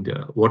bring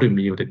the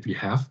watermill that we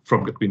have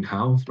from the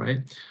greenhouse, right?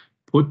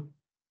 Put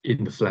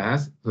in the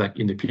flask, like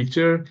in the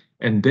picture,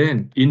 and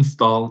then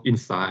install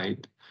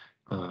inside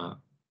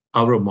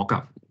our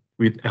mock-up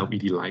with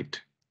LED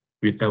light,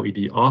 with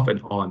LED off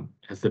and on,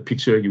 as the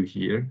picture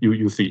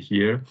you see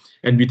here.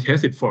 And we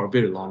test it for a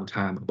very long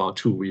time, about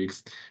 2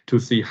 weeks, to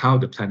see how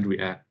the plant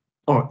react,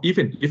 or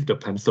even if the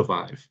plant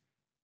survive.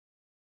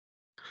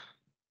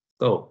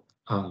 So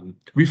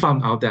we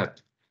found out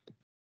that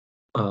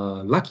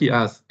lucky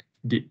us,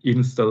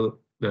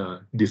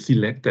 the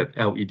selected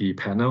LED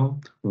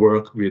panel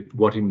work with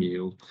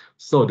watermill,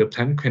 so the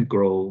plant can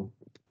grow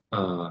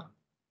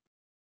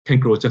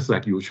just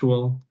like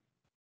usual,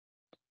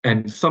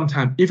 and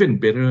sometimes even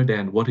better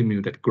than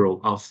watermill that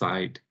grow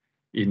outside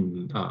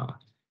in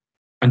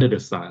under the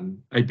sun.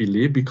 I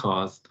believe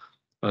because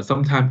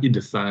sometimes in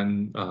the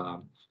sun,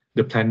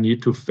 the plant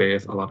need to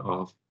face a lot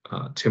of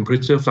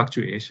temperature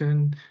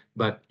fluctuation,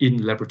 but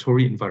in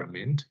laboratory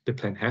environment, the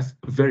plant has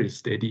very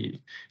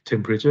steady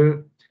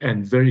temperature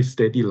and very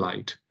steady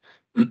light.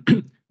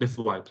 That's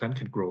why plant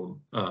can grow,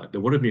 the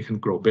watermill can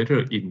grow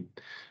better in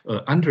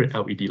under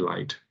LED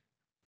light.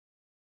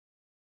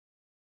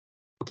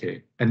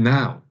 Okay, and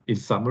now in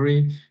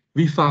summary,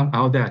 we found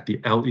out that the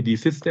LED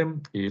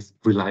system is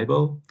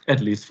reliable, at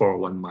least for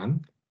 1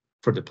 month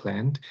for the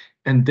plant.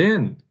 And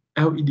then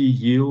LED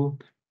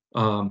yield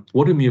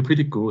watermill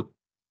pretty good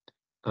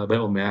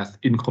biomass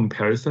in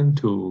comparison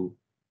to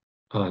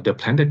the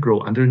plant that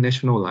grow under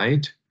natural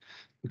light.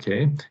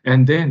 Okay,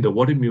 and then the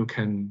watermill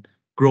can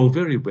grow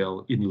very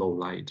well in low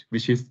light,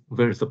 which is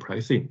very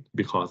surprising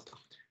because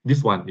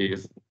this one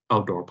is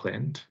outdoor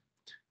plant.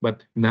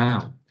 But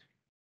now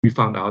we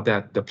found out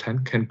that the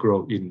plant can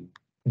grow in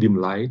dim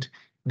light.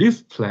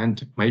 This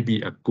plant might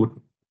be a good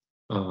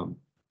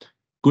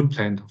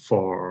plant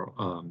for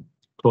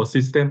closed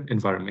system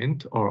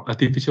environment or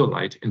artificial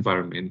light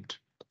environment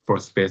for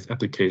space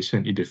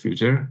application in the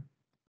future.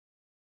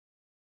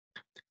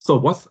 So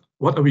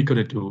what are we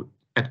going to do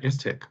at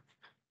ESTEC?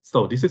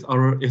 So this is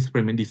our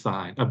experiment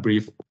design, a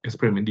brief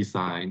experiment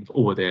design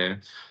over there.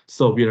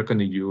 So we are going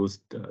to use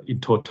in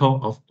total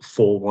of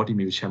 4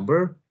 watermill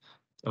chamber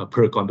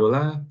per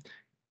gondola,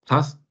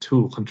 plus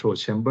 2 control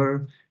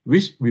chamber,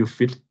 which will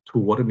fit 2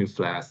 watermill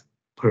flasks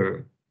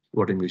per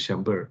watermill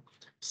chamber.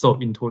 So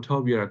in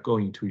total, we are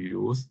going to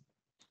use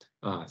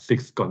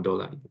 6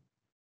 gondolas.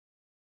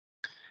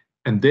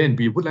 And then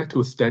we would like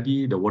to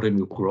study the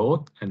watermill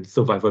growth and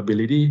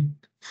survivability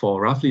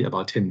for roughly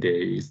about 10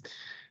 days,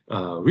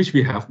 which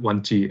we have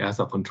 1G as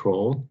a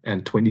control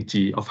and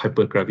 20G of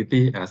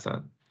hypergravity as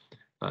a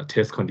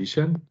test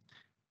condition.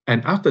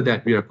 And after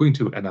that, we are going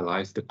to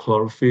analyze the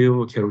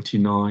chlorophyll,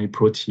 carotenoid,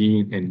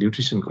 protein, and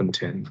nutrition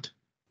content.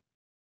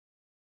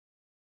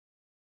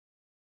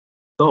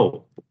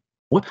 So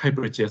what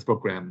HyperGES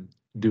program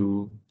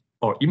do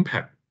or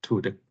impact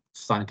to the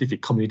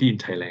scientific community in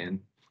Thailand?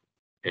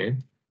 Okay.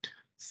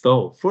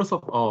 So first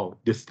of all,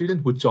 the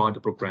students who join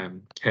the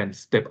program can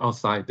step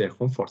outside their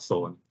comfort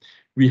zone.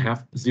 We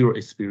have 0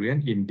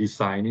 experience in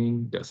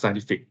designing the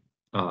scientific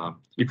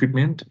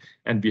equipment,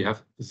 and we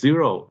have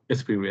 0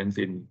 experience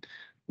in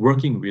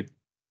working with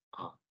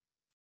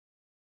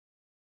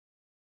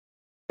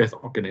best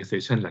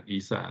organization like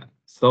ESA.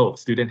 So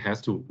student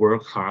has to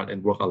work hard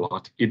and work a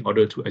lot in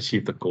order to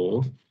achieve the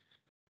goal.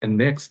 And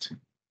next,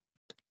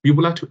 we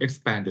would like to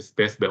expand the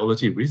space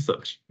biology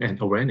research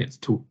and awareness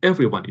to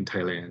everyone in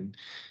Thailand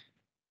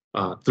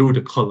through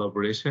the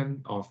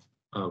collaboration of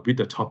with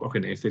the top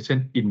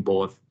organization in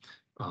both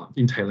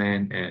in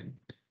Thailand and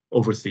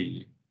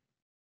overseas.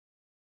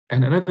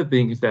 And another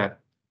thing is that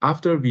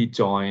after we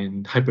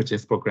join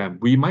HyperGES program,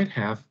 we might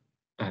have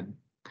a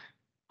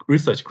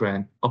research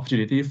grant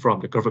opportunity from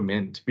the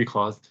government,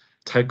 because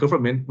Thai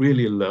government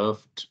really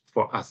loved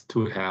for us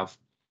to have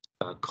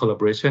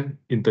collaboration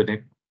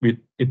with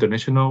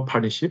international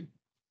partnership.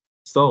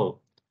 So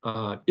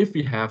if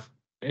we have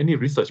any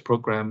research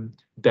program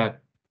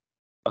that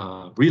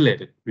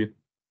related with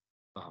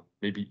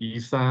maybe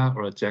ESA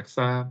or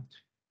JAXA,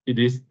 it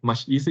is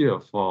much easier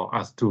for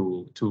us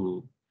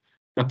to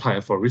apply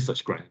for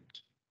research grant.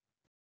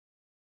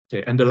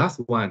 Okay, and the last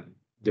one,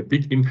 the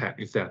big impact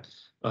is that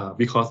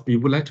because we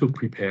would like to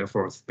prepare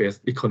for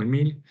space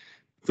economy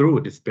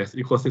through the space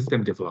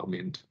ecosystem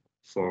development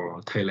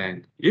for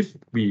Thailand, if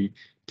we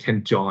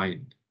can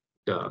join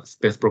the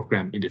space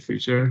program in the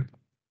future.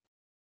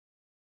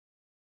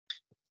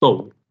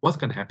 So what's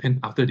going to happen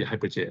after the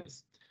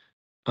HyperGES?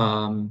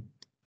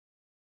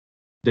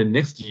 The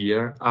next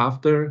year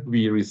after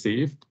we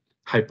receive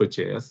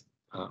HyperGES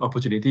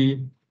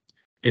opportunity,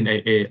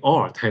 NIA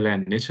or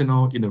Thailand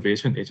National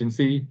Innovation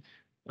Agency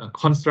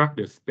construct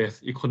the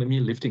space economy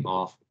lifting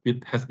off,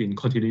 which has been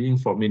continuing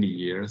for many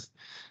years.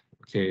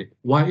 Okay,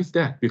 why is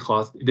that?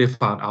 Because they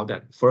found out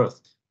that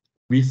first,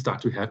 we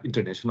start to have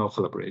international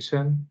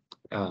collaboration.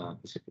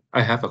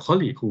 I have a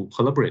colleague who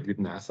collaborates with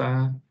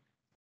NASA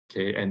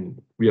Okay, and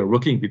we are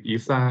working with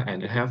ESA,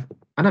 and I have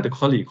another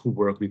colleague who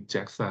work with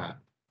JAXA.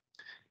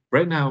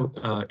 Right now,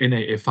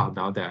 NIA found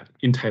out that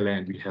in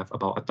Thailand, we have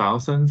about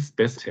 1,000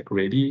 space tech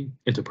ready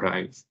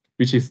enterprise,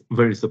 which is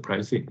very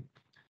surprising.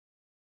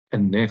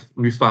 And next,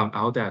 we found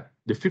out that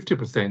the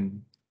 50%,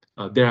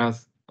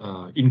 there's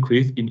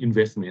increase in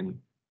investment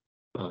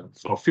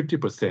for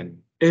 50%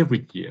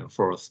 every year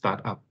for a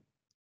startup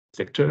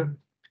sector.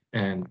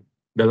 And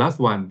the last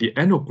one, the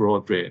annual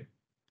growth rate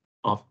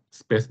of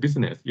space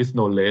business is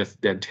no less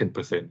than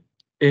 10%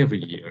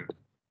 every year.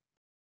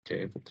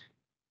 Okay.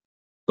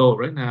 So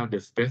right now, the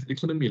space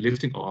economy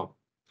lifting off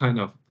kind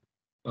of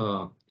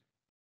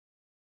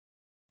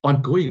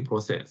ongoing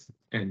process,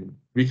 and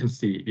we can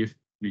see if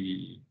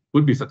we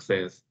would be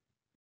success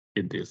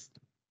in this.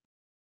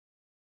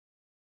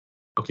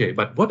 Okay,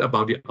 but what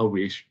about the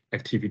outreach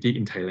activity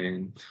in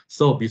Thailand?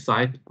 So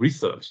besides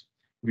research,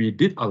 we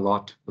did a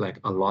lot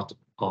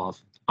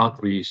of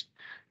outreach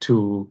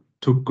to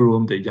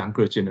groom the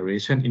younger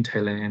generation in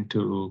Thailand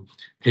to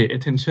pay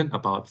attention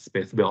about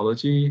space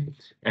biology,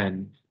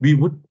 and we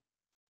would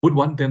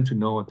want them to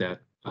know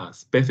that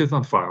space is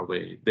not far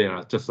away. They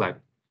are just like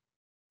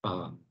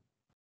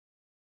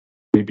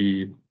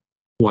maybe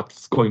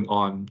what's going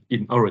on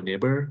in our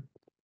neighbor.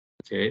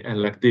 Okay,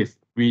 and like this,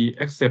 we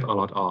accept a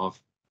lot of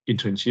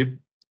internship,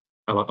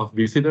 a lot of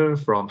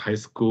visitors from high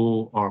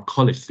school or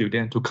college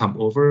students to come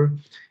over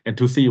and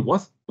to see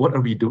what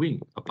are we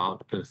doing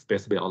about the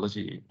space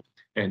biology.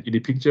 And in the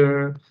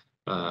picture,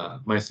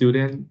 my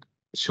student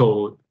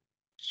show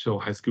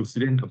high school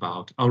student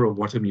about our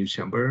water mirror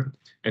chamber,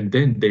 and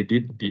then they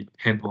did the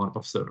hand-on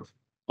observe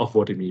of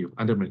water mirror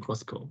under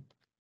microscope.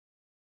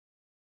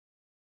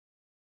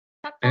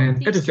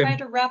 And please try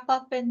to wrap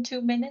up in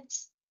 2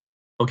 minutes.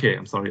 Okay,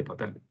 I'm sorry about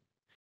that.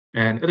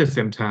 And at the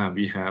same time,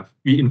 we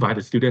invite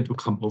the student to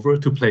come over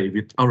to play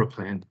with our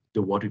plant,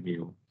 the water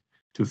mirror,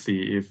 to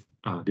see if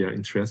they are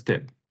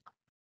interested.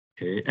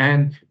 Okay,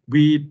 and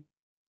we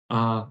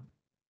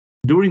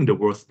during the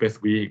World Space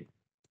Week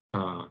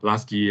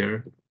last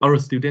year, our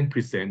student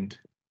present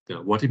the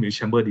water mirror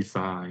chamber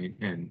design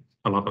and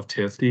a lot of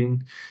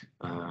testing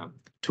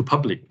to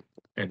public,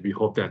 and we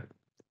hope that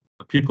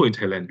people in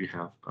Thailand we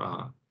have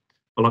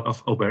a lot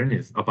of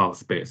awareness about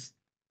space.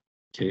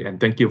 Okay, and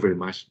thank you very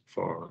much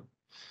for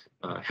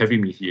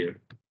having me here.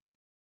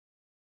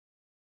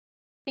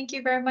 Thank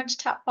you very much,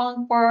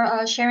 Tatpong,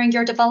 for sharing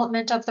your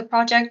development of the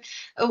project.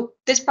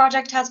 This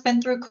project has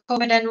been through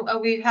COVID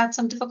and we've had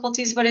some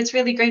difficulties, but it's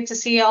really great to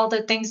see all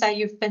the things that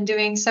you've been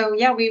doing. So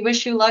yeah, we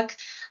wish you luck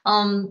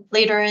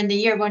later in the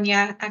year when you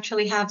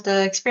actually have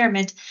the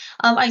experiment.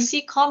 I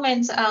see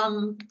comments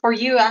for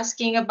you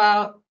asking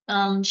about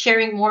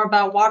sharing more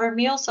about water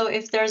meal. So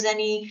if there's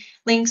any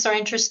links or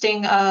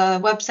interesting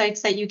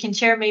websites that you can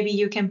share, maybe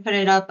you can put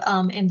it up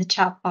in the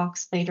chat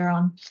box later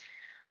on.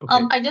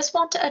 Okay. I just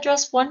want to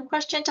address one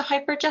question to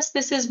HyperGES.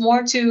 This is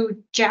more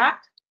to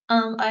Jack.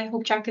 I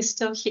hope Jack is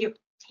still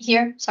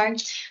here. Sorry.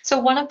 So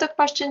one of the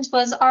questions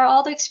was, are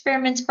all the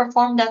experiments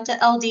performed at the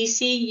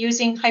LDC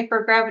using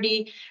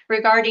hypergravity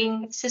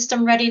regarding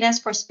system readiness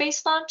for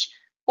space launch?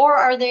 Or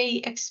are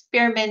they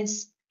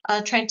experiments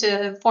trying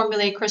to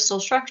formulate crystal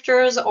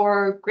structures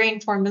or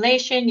grain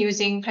formulation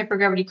using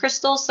hypergravity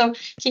crystals? So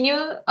can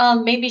you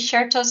maybe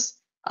share to us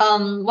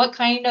what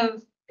kind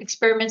of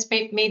experiments,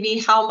 maybe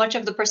how much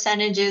of the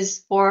percentage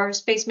is for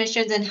space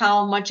missions and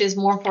how much is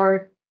more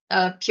for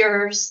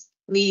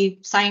purely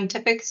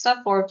scientific stuff?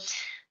 Or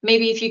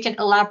maybe if you can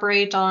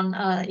elaborate on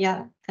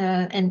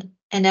and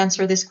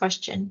answer this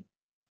question.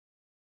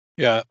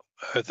 Yeah,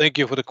 thank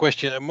you for the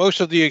question.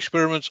 Most of the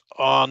experiments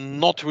are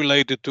not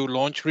related to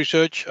launch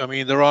research. I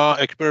mean, there are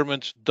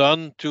experiments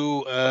done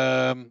to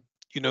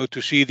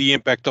to see the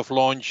impact of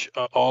launch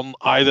on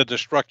either the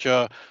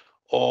structure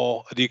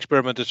or the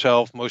experiment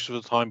itself, most of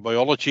the time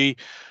biology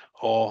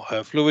or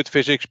fluid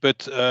physics,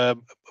 but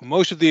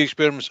most of the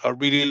experiments are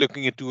really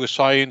looking into a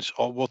science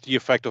of what the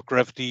effect of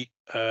gravity,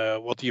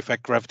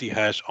 gravity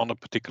has on a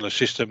particular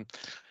system.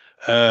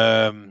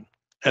 And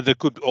there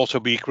could also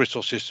be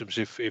crystal systems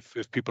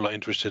if people are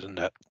interested in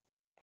that.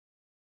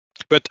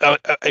 But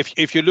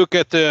if you look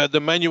at the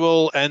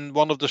manual and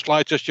one of the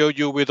slides I showed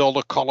you with all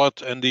the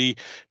colored and the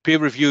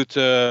peer-reviewed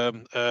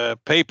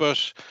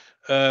papers,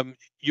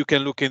 you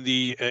can look in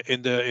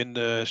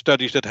the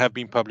studies that have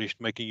been published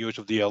making use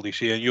of the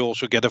LDC, and you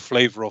also get a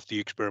flavor of the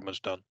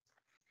experiments done.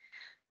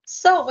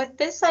 So with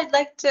this, I'd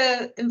like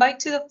to invite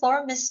to the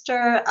floor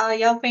Mr.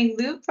 Yaopeng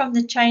Liu from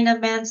the China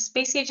Manned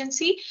Space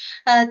Agency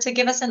to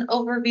give us an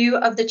overview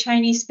of the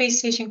Chinese Space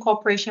Station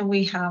cooperation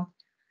we have.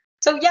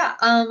 So yeah,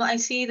 I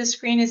see the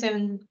screen is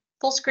in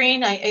full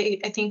screen.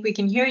 I think we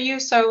can hear you.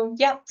 So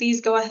yeah,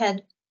 please go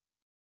ahead.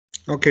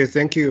 Okay,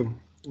 thank you.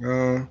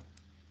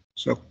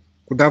 So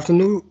good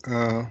afternoon.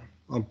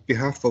 On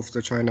behalf of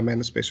the China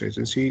Manned Space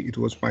Agency, it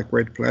was my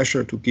great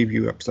pleasure to give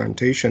you a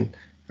presentation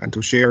and to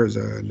share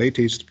the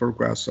latest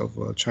progress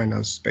of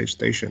China's space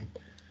station.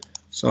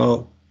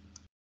 So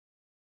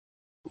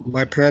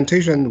my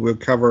presentation will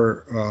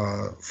cover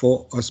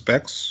 4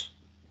 aspects.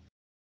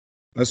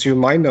 As you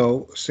might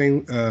know,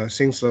 since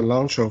the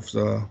launch of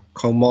the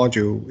core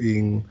module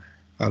in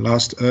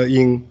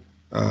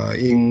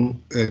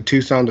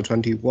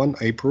 2021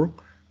 April,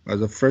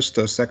 the first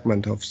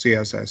segment of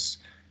CSS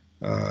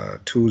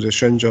to the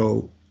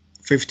Shenzhou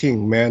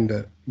 15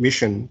 manned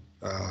mission,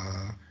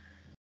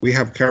 we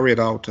have carried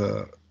out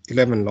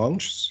 11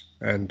 launches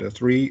and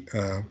 3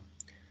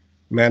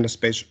 manned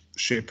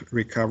spaceship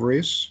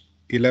recoveries,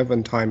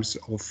 11 times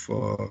of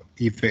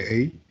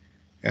EVA,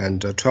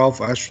 and 12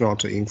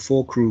 astronauts in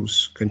 4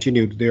 crews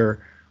continued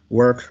their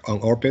work on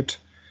orbit.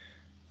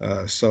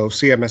 So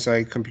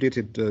CMSI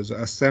completed the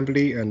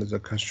assembly and the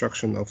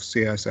construction of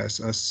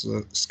CSS as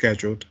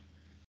scheduled.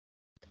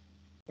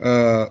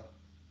 The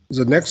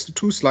next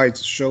 2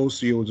 slides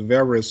shows you the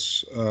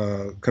various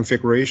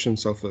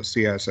configurations of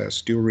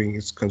CSS during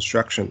its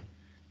construction.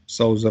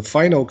 So the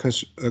final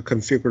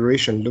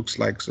configuration looks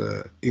like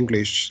the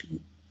English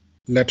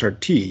letter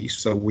T,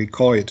 so we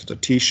call it the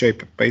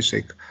T-shaped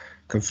basic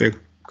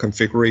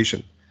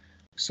configuration.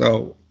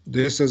 So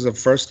this is the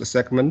first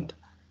segment,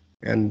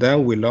 and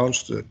then we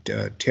launched the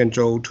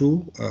Tianzhou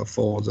 2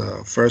 for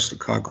the first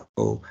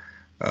cargo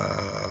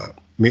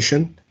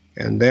mission,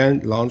 and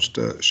then launched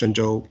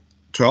Shenzhou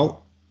 12.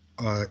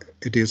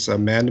 It is a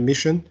manned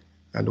mission,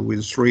 and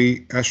with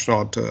 3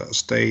 astronauts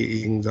stay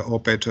in the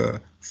orbit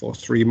for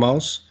 3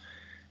 months.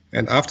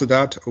 And after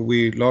that,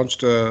 we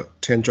launched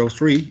Tianzhou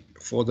 3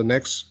 for the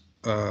next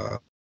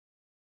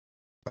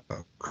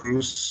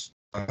cruise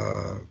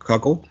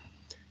cargo,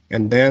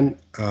 and then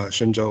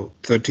Shenzhou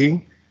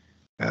 13,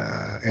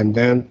 and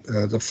then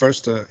the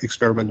first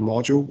experiment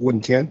module,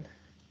 Wentian.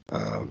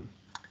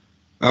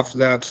 After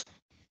that,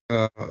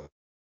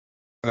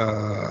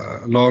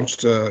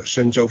 launched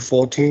Shenzhou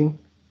 14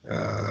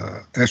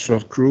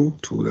 astronaut crew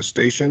to the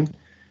station,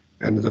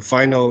 and the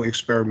final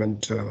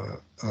experiment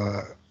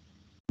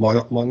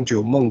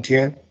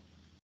module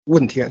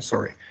Wentian,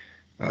 sorry,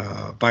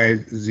 by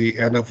the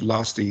end of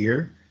last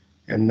year,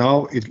 and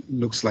now it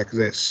looks like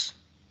this.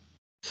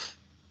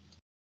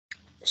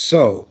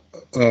 So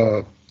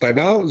by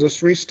now, the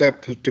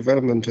 3-step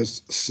development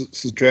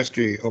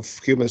strategy of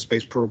human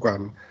space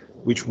program,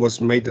 which was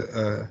made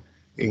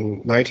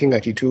in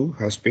 1992,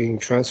 has been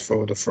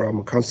transferred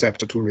from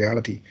concept to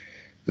reality.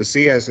 The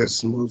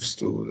CSS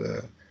moves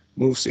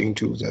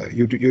into the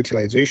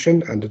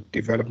utilization and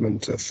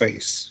development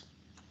phase.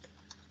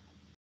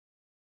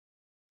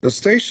 The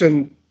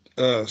station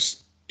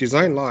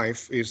design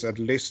life is at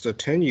least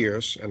 10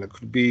 years and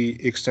could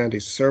be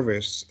extended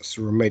service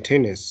through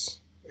maintenance.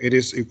 It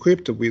is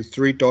equipped with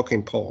 3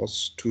 docking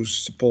ports to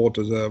support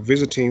the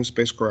visiting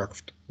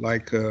spacecraft,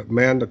 like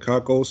manned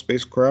cargo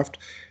spacecraft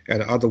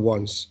and other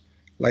ones,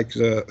 like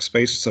the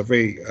Space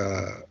Survey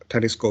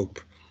telescope,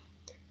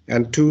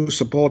 and to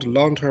support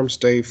long-term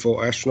stay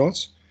for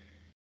astronauts,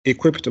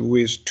 equipped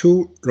with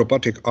 2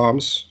 robotic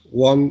arms,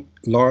 1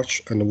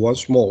 large and 1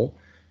 small,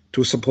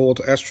 to support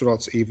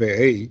astronauts'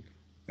 EVA,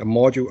 a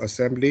module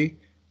assembly,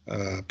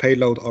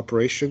 payload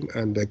operation,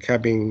 and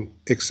cabin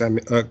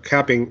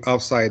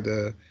outside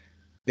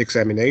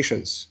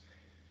examinations.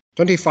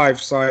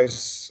 25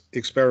 size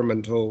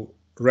experimental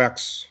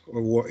racks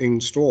were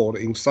installed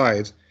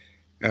inside,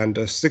 and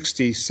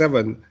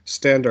 67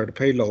 standard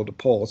payload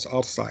ports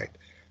outside.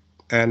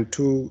 And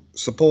to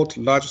support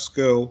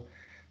large-scale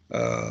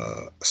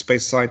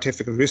space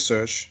scientific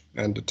research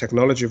and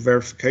technology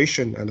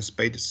verification and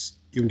space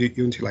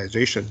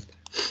utilization.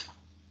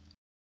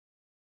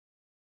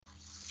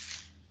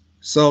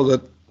 So the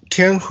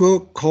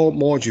Tianhe core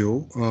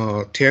module,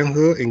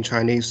 Tianhe in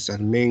Chinese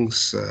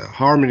means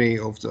harmony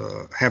of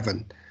the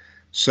heaven,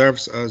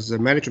 serves as the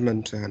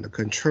management and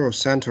control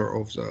center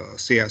of the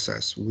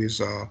CSS with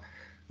a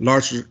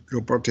large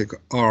robotic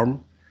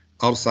arm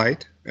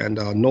outside and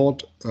a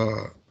node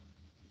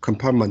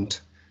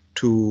compartment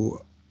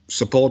to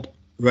support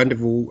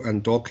rendezvous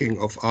and docking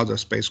of other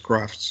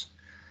spacecrafts.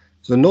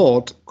 The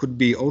node could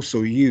be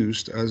also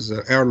used as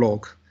an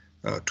airlock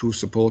to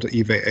support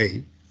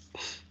EVA.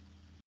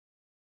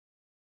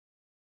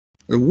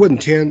 The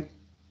Wentian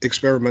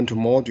experimental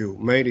module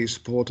mainly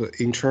supports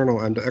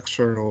internal and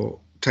external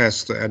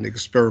tests and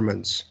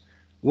experiments.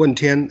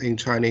 Wentian in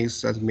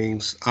Chinese, that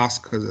means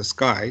ask the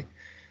sky,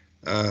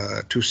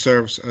 to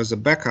serve as a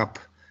backup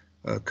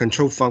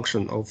control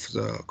function of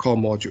the core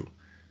module.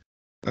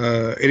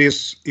 It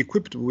is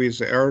equipped with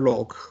the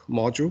airlock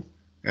module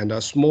and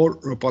a small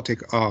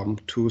robotic arm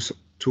to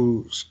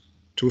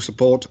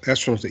support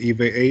astronaut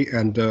EVA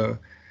and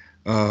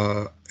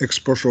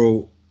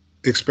exposure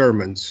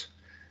experiments.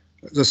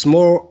 The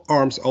small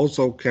arms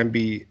also can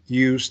be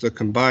used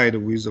combined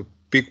with a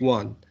big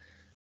one.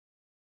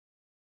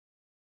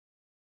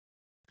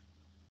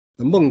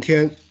 The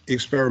Mengtian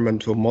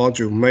experimental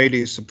module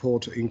mainly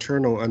supports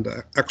internal and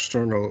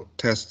external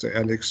tests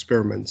and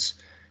experiments.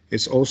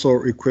 It's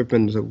also equipped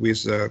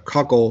with a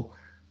cargo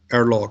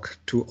airlock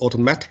to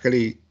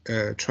automatically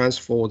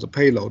transfer the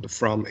payload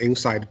from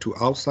inside to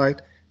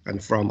outside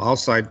and from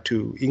outside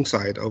to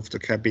inside of the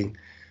cabin,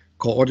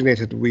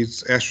 coordinated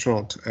with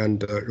astronaut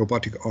and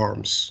robotic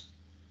arms.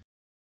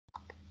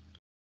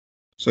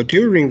 So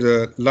during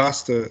the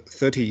last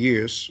 30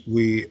 years,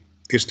 we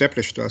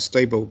established a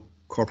stable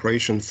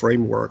cooperation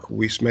framework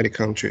with many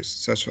countries,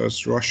 such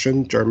as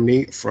Russia,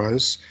 Germany,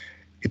 France,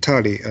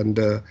 Italy, and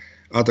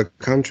other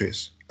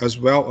countries, as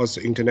well as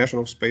the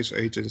International Space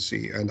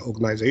Agency and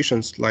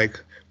organizations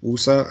like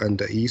UNOOSA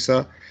and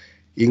ESA,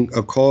 in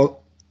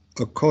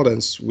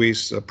accordance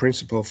with the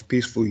principle of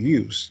peaceful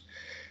use,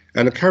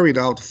 and carried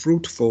out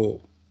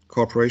fruitful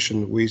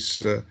cooperation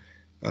with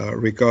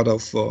regard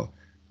of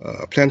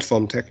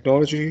platform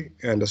technology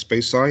and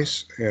space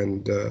science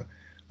and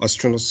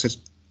astronaut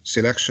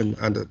selection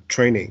and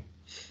training.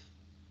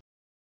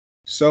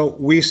 So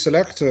we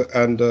select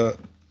and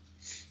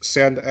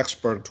send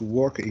experts to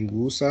work in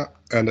UNOOSA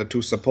and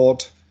to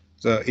support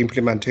the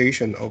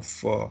implementation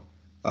of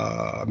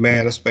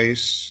manned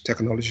space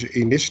technology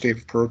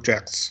initiative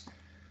projects.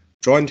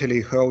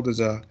 Jointly held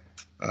the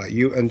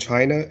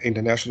UN-China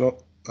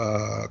International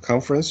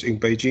Conference in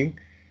Beijing,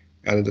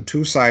 and the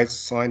two sides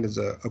signed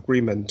the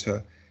agreement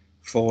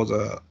for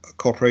the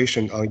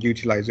cooperation on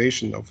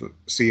utilization of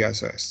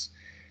CSS.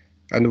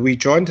 And we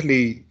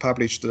jointly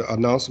published the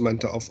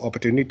announcement of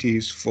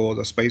opportunities for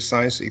the space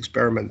science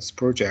experiments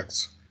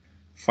projects.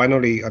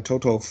 Finally, a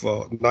total of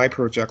 9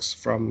 projects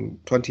from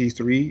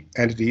 23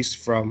 entities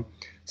from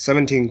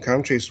 17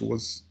 countries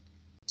was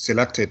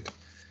selected.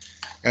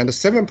 And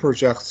 7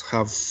 projects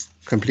have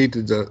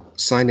completed the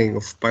signing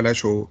of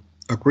bilateral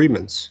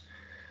agreements.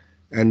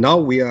 And now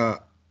we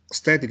are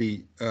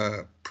steadily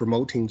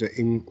promoting the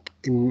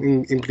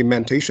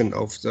implementation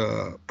of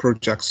the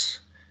projects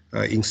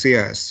in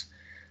CIS.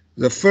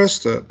 The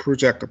first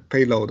project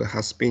payload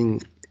has been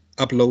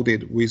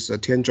uploaded with the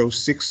Tianzhou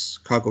 6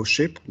 cargo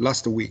ship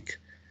last week.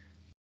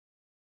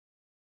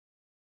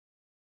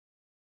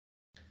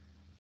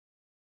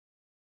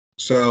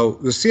 So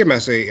the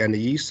CMSA and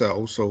ESA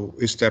also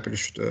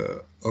established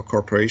a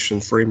cooperation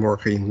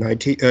framework in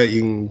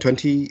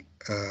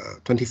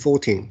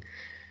 2014,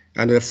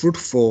 and the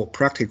fruitful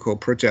practical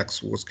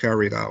projects was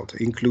carried out,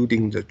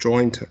 including the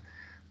joint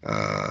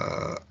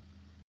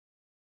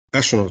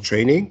astronaut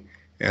training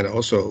and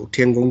also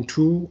Tiangong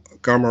 2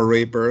 gamma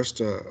ray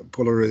burst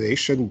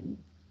polarization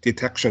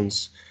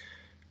detections,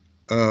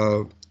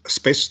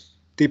 space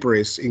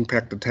debris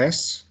impact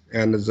tests,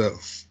 and the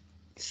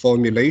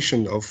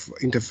formulation of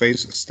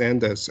interface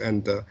standards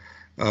and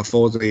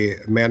for the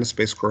manned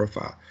spacecraft,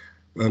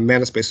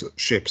 manned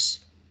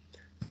spaceships.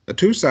 The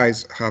two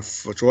sides have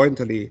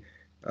jointly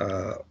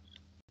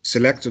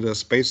selected the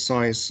space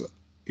science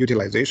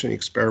utilization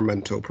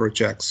experimental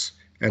projects,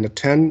 and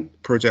 10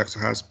 projects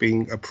has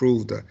been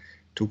approved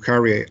to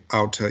carry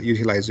out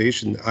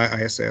utilization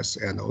ISS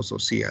and also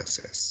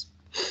CSS.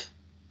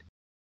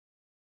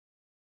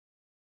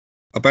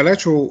 A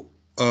bilateral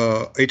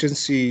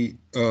agency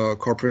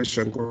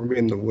cooperation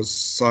agreement was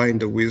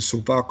signed with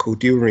Subaco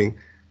during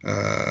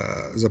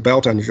the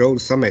Belt and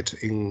Road Summit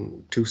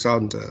in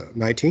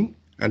 2019,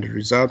 and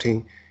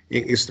resulting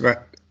in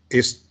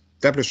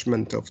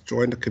establishment of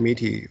joint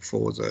committee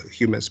for the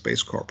human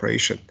space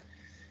cooperation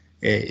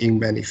in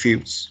many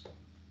fields.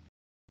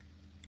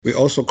 We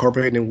also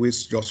cooperated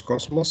with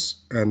Roscosmos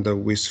and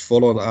with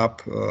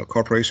followed-up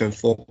cooperation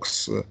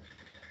focused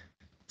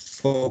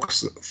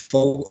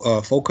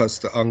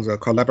on the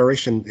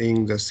collaboration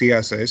in the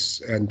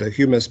CSS and the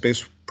human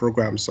space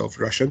programs of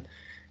Russia,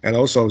 and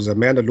also the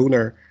manned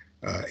lunar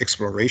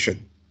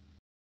exploration.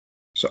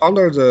 So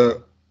under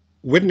the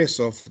witness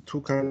of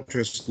two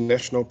countries'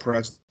 national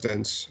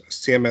presidents,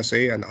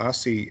 CMSA and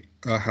RC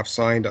have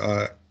signed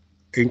an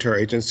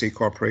interagency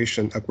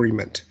cooperation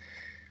agreement.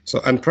 So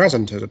at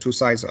present, the two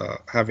sides are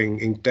having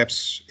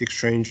in-depth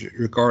exchange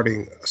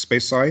regarding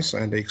space science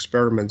and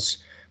experiments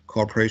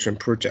cooperation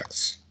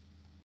projects.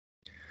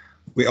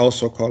 We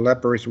also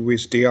collaborate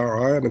with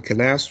DRI and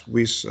CNES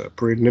with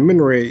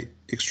preliminary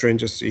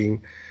exchanges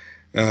in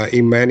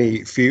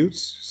many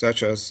fields,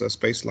 such as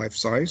space life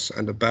science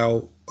and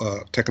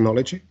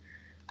biotechnology.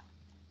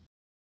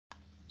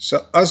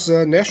 So as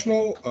a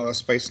national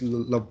space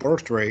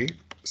laboratory,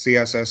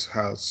 CSS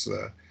has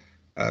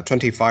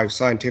 25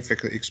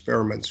 scientific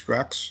experiments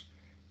tracks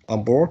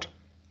on board,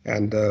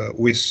 and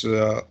with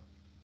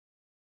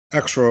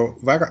actual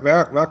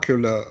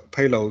vacular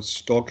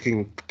payloads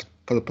docking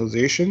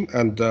position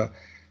and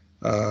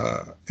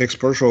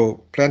exposure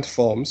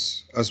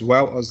platforms, as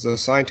well as the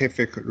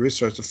scientific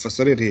research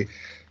facility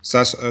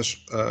such as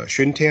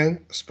Xuntian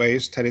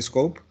Space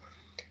Telescope.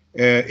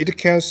 It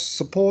can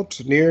support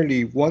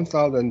nearly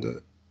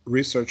 1,000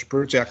 research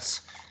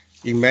projects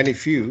in many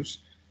fields,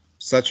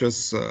 such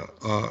as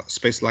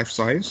space life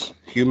science,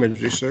 human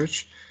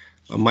research,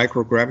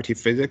 microgravity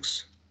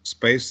physics,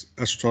 space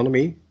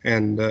astronomy,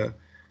 and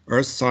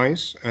earth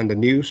science, and the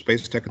new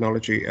space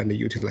technology and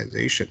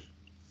utilization.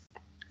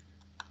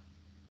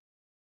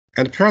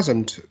 At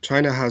present,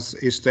 China has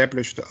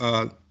established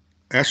an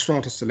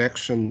astronaut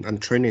selection and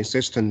training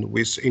system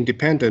with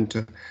independent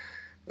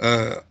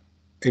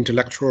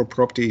intellectual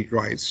property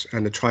rights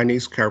and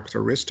Chinese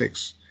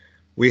characteristics.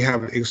 We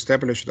have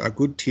established a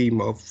good team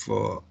of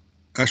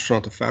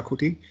astronaut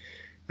faculty,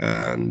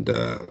 and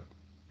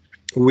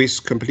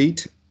with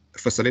complete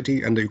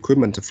facility and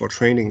equipment for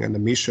training and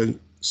mission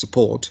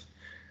support.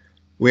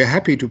 We are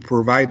happy to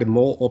provide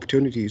more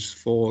opportunities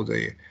for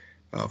the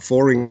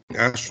foreign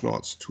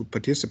astronauts to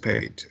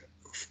participate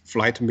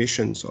flight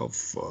missions of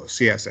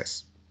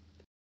CSS.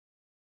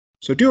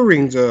 So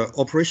during the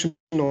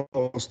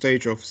operational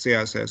stage of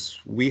CSS,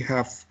 we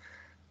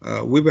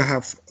will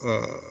have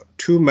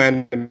 2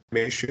 manned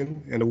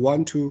missions and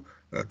 1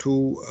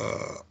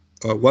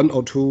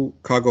 or 2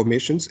 cargo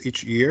missions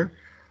each year,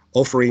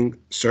 offering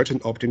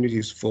certain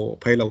opportunities for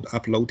payload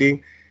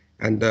uploading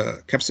and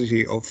the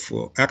capacity of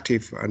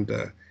active and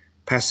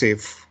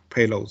passive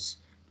payloads,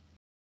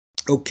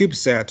 or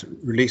CubeSat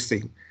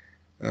releasing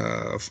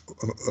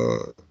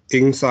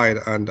inside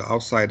and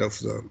outside of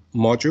the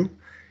module.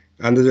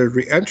 And the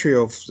re-entry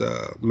of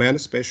the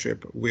manned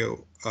spaceship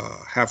will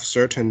have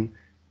certain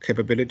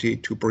capability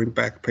to bring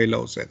back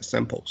payloads and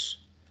samples.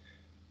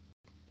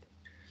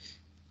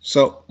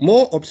 So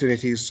more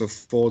opportunities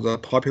for the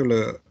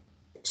popular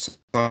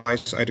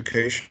science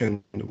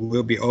education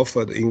will be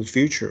offered in the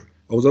future,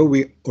 although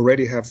we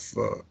already have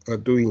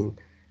doing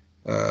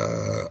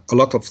a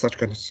lot of such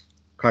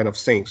kind of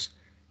things.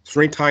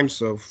 3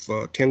 times of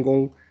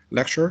Tiangong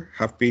lecture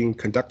have been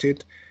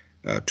conducted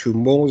to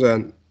more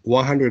than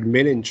 100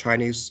 million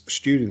Chinese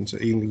students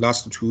in the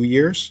last 2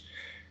 years.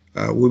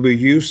 We will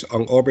use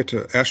on-orbit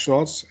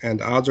astronauts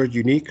and other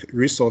unique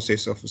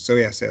resources of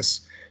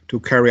CSS to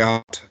carry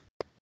out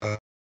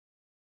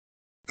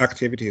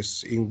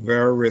activities in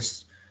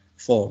various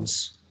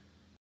forms.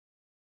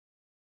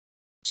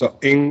 So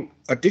in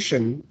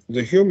addition,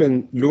 the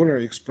human lunar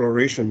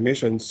exploration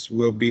missions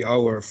will be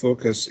our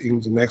focus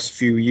in the next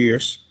few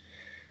years,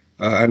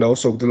 and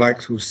also would like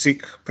to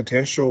seek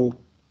potential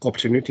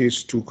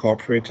opportunities to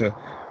cooperate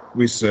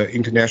with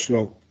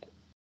international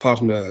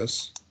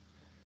partners.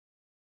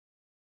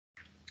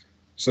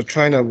 So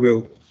China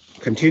will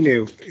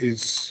continue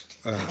its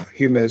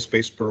human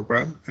space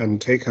program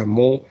and take a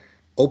more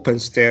open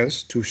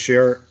stance to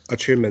share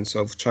achievements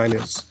of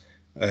China's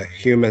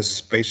human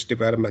space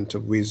development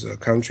with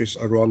countries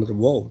around the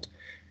world,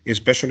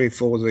 especially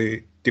for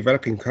the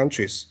developing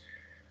countries.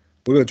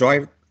 We will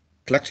drive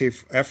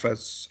collective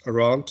efforts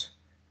around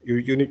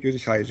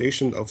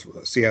utilization of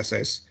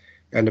CSS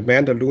and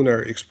manned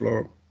lunar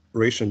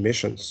exploration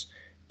missions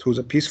to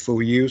the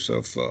peaceful use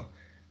of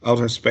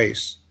outer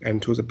space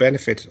and to the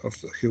benefit of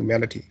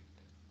humanity.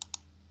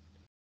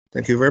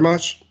 Thank you very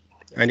much.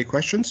 Any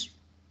questions?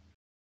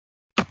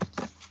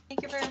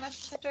 Thank you very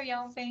much, Mr.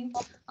 Yaofeng.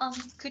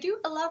 Could you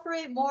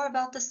elaborate more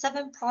about the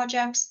 7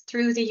 projects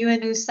through the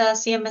UNOOSA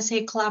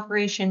CMSA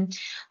collaboration?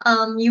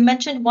 You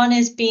mentioned one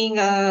is being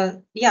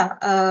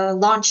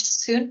launched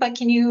soon, but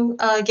can you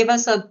give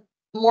us a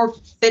more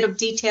bit of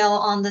detail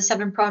on the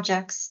 7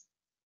 projects?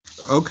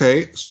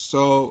 Okay,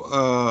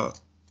 so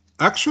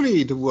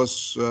actually it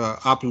was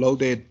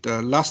uploaded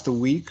last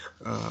week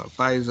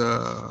by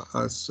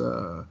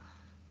the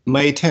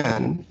May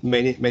 10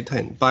 by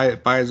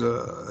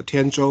the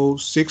Tianzhou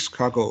 6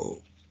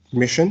 cargo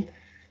mission,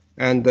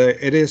 and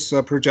it is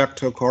a project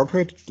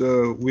cooperated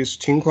with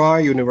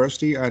Tsinghua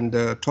University and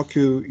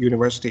Tokyo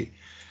University,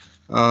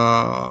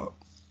 and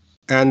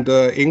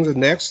in the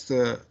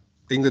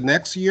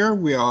next year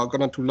we are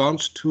going to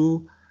launch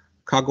 2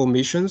 cargo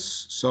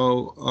missions.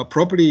 So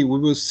probably we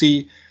will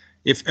see,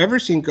 if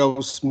everything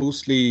goes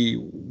smoothly,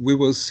 we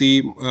will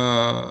see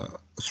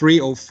 3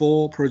 or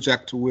 4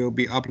 projects will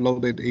be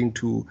uploaded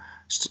into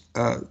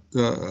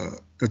the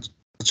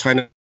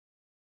China.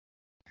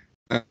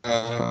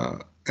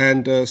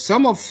 And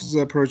some of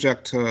the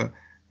project,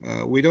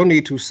 we don't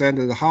need to send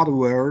the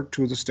hardware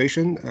to the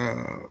station.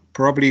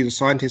 Probably the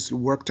scientists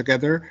work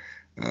together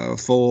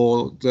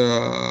for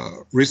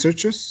the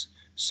researchers.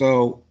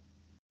 So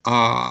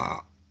I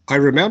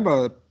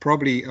remember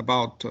probably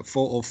about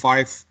 4 or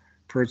 5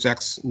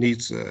 projects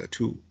needs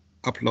to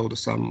upload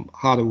some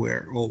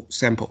hardware or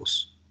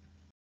samples.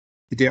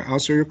 Did I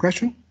answer your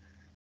question?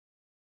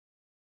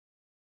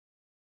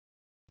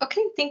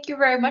 Okay, thank you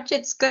very much.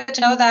 It's good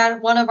to know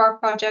that one of our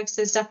projects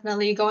is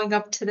definitely going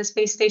up to the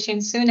space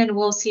station soon, and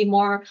we'll see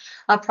more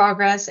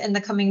progress in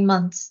the coming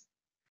months.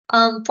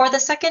 For the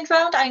second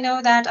round, I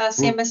know that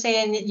CMSA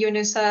and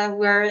UNOOSA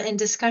were in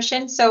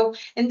discussion. So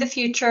in the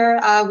future,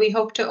 we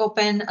hope to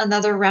open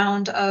another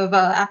round of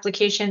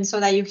applications so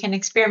that you can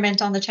experiment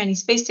on the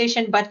Chinese space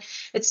station, but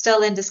it's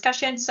still in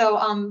discussion. So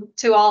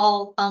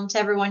to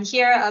everyone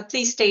here,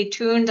 please stay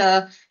tuned.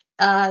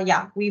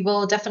 We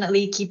will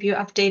definitely keep you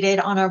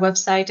updated on our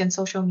website and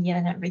social media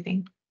and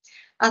everything.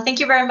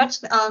 Thank you very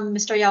much,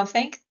 Mr.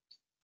 Yaofeng.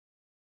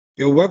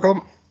 You're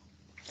welcome.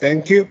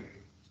 Thank you.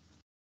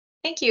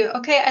 Thank you.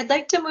 Okay, I'd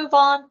like to move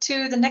on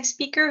to the next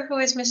speaker, who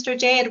is Mr.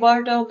 J.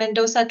 Eduardo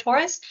Mendoza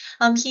Torres.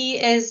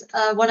 He is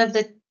one of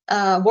the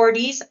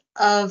awardees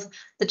of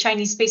the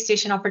Chinese space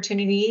station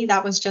opportunity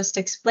that was just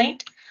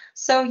explained.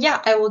 So yeah,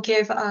 I will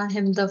give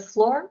him the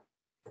floor.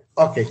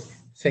 Okay,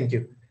 thank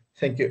you.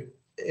 Thank you.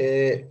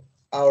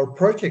 Our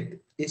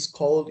project is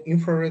called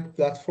Infrared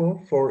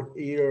Platform for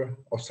Air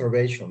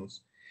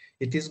Observations.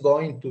 It is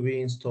going to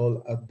be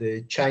installed at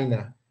the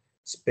China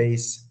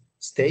space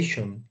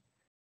station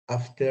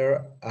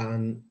after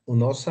an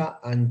UNOOSA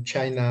and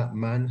China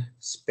Manned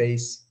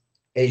Space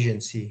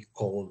Agency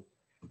call.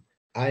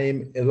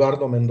 I'm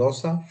Eduardo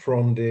Mendoza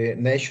from the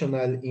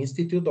National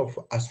Institute of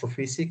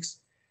Astrophysics,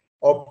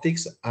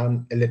 Optics,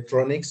 and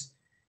Electronics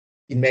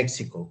in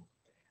Mexico.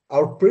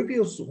 Our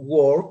previous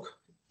work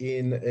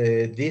in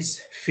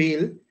this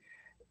field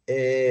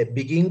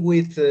began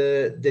with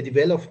the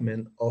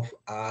development of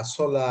a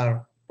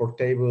solar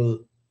portable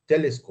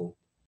telescope.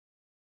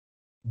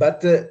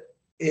 But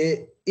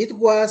it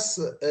was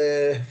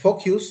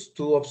focused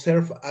to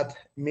observe at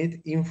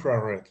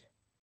mid-infrared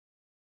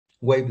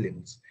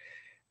wavelengths.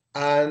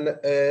 And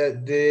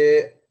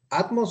the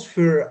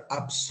atmosphere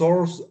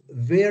absorbs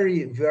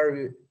very,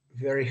 very,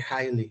 very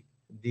highly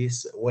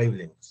these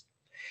wavelengths.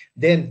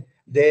 Then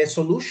the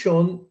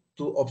solution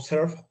to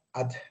observe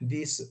at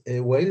these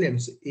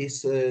wavelengths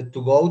is to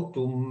go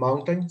to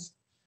mountains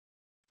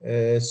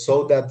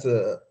so that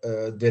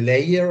the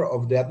layer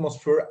of the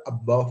atmosphere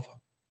above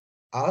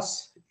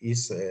us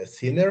is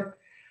thinner,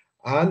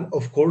 and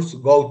of course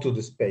go to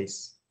the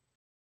space.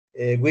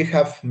 We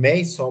have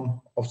made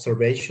some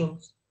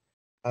observations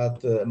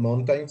at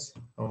mountains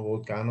and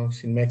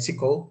volcanoes in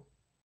Mexico,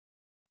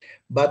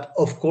 but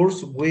of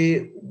course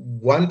we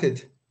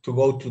wanted to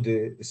go to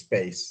the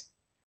space.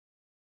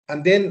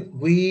 And then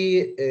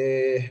we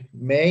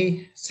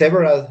made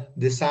several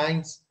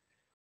designs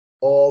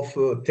of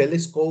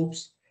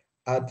telescopes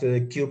at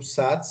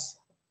CubeSats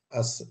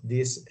as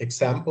these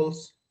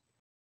examples,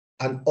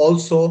 and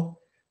also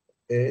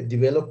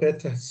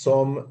developed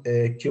some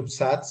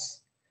CubeSats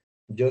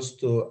just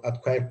to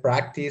acquire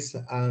practice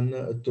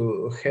and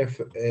to have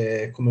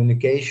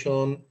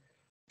communication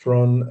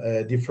from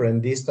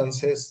different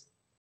distances.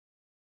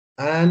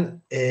 And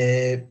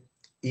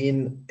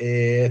in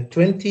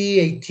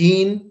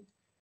 2018,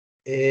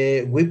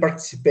 we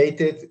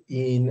participated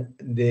in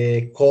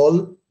the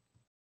call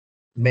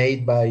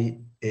made by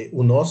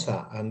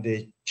UNOOSA and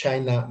the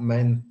China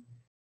Manned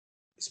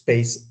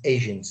Space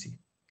Agency.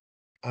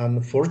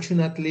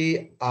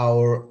 Unfortunately,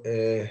 our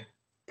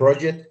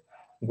project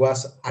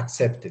was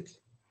accepted.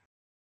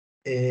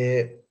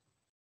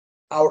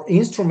 Our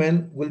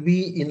instrument will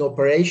be in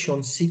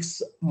operation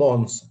 6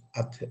 months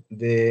at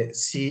the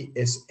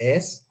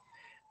CSS,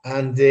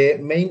 and the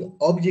main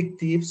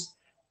objectives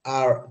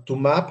are to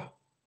map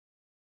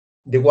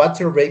the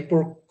water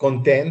vapor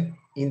content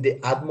in the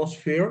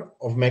atmosphere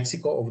of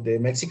Mexico, of the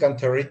Mexican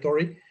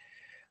territory,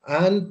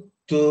 and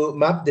to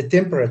map the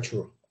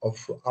temperature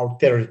of our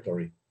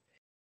territory.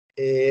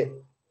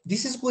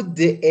 This is with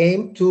the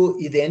aim to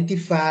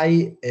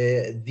identify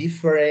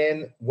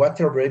different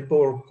water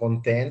vapor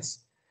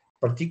contents,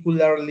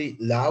 particularly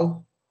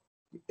low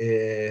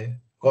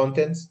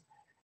contents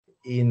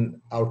in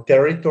our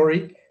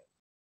territory,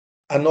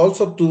 and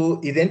also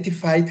to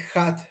identify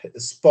hot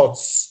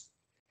spots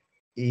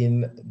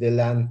in the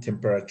land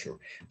temperature.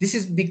 This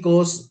is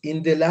because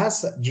in the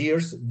last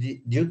years,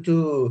 due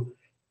to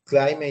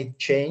climate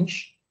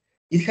change,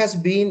 it has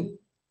been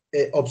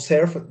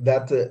observed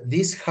that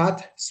these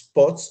hot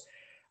spots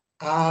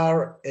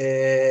are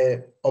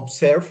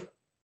observed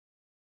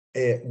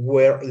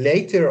where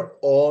later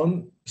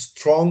on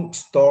strong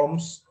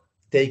storms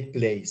take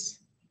place.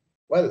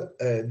 Well,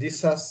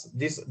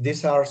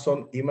 these are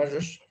some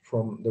images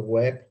from the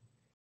web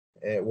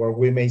where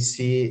we may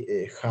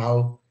see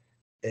how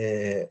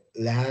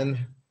land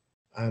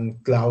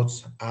and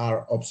clouds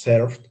are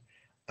observed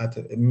at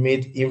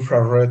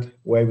mid-infrared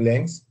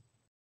wavelengths.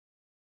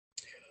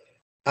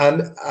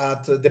 And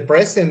at the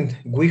present,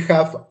 we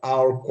have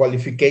our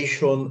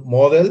qualification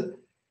model.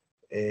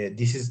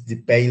 This is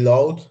the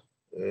payload,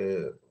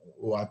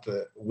 what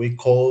we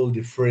call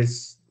the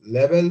first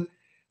level,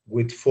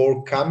 with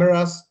 4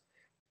 cameras,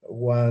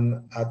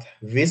 1 at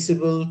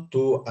visible,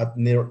 2 at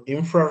near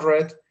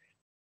infrared,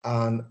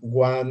 and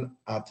 1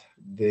 at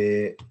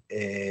the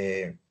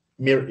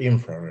near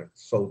infrared.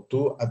 So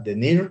 2 at the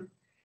near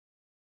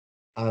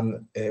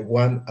and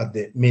 1 at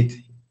the mid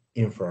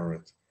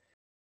infrared.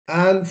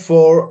 And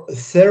for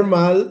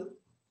thermal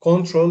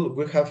control,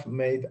 we have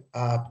made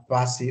a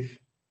passive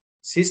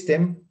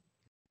system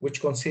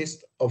which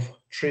consists of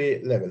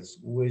 3 levels,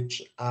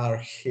 which are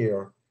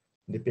here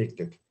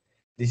depicted.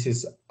 This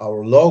is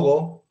our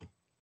logo.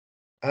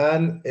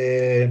 And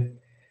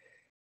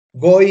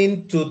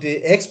going to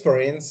the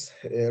experience,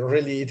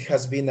 really it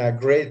has been a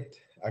great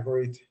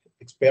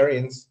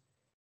experience,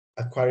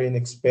 acquiring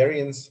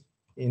experience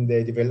in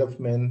the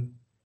development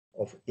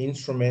of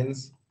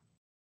instruments.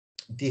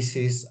 This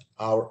is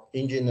our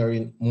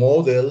engineering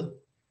model.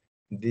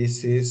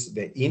 This is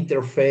the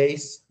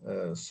interface,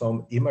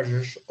 some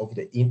images of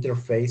the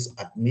interface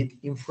at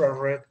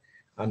mid-infrared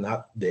and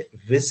at the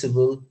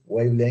visible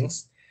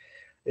wavelengths.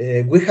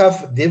 We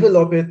have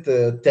developed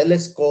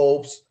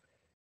telescopes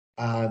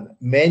and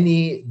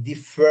many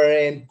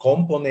different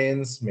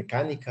components,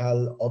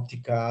 mechanical,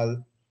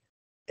 optical,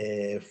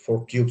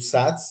 for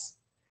CubeSats.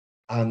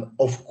 And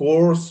of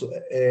course,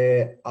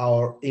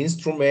 our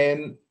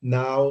instrument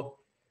now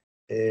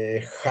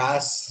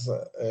has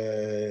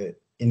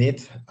in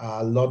it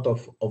a lot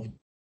of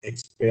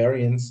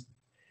experience.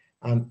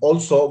 And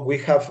also we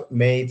have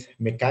made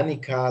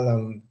mechanical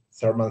and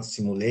thermal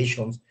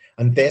simulations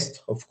and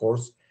tests, of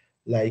course,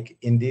 like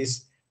in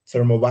this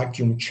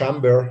thermovacuum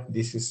chamber.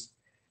 This is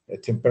a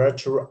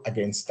temperature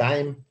against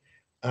time.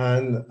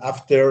 And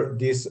after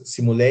these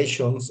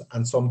simulations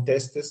and some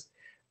tests,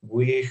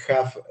 we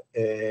have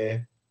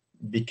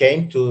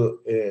became to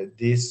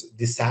this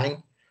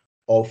design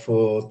of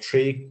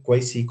 3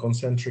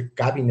 quasi-concentric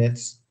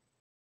cabinets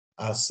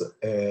as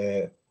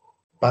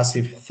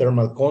passive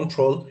thermal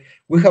control.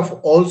 We have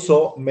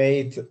also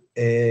made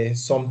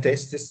some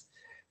tests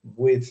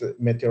with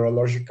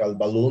meteorological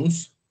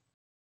balloons,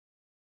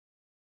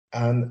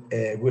 and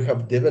we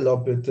have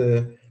developed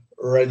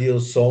radio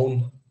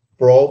zone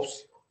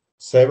probes,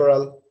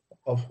 several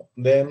of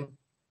them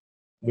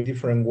with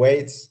different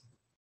weights.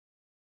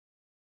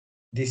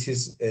 This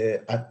is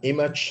an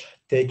image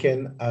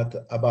taken at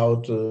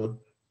about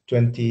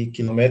 20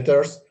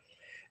 kilometers.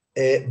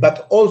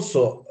 But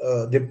also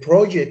the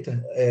project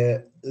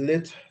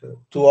led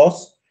to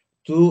us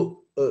to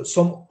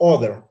some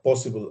other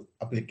possible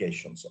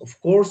applications. Of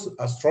course,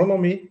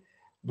 astronomy,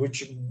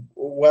 which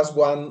was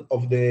one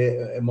of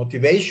the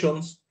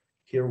motivations.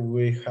 Here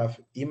we have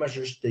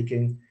images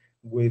taken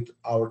with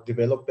our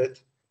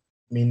developed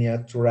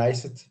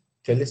miniaturized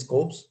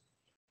telescopes.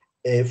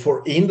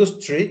 For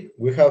industry,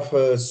 we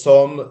have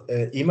some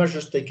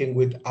images taken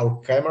with our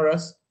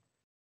cameras.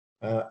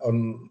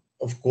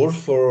 Of course,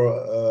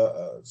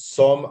 for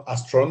some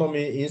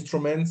astronomy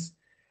instruments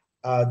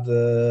at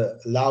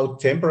low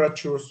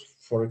temperatures,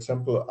 for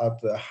example, at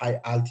high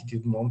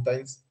altitude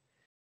mountains.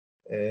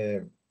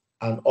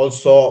 And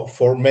also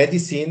for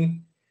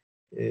medicine,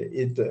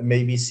 it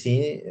may be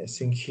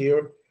seen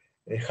here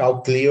how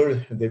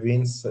clear the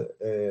veins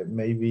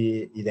may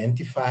be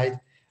identified.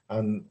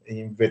 And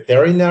in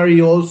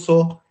veterinary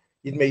also,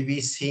 it may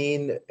be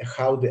seen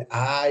how the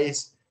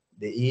eyes,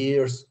 the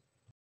ears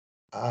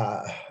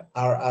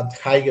are at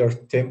higher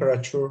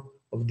temperature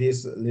of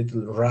this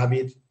little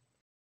rabbit.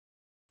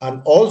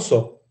 And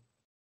also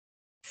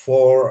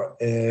for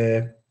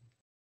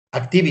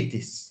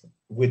activities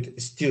with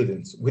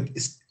students, with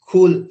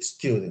school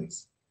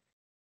students.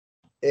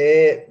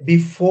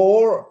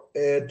 Before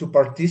to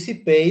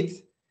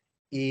participate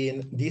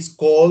in this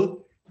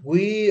call,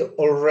 we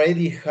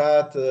already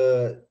had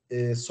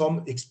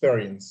some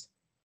experience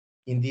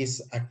in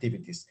these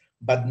activities.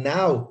 But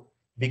now,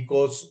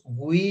 because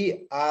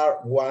we are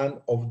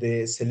one of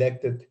the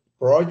selected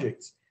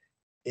projects,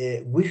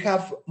 we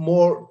have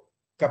more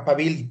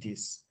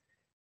capabilities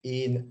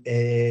in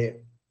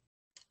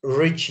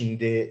reaching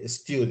the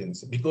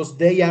students because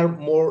they are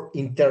more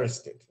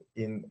interested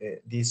in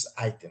these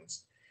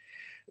items.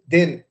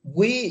 Then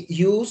we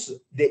use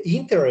the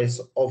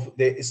interest of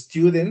the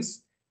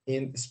students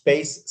in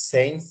space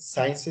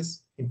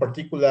sciences, in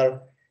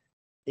particular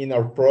in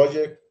our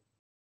project,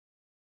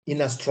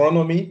 in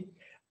astronomy,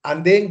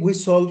 and then we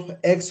solve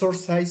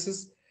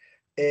exercises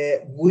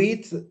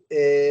with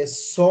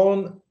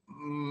some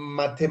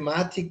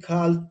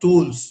mathematical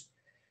tools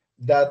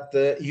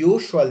that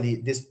usually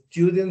the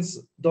students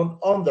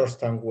don't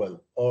understand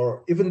well,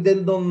 or even they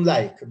don't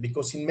like,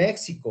 because in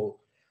Mexico,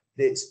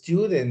 the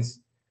students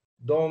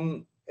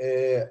don't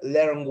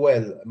learn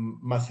well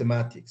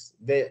mathematics.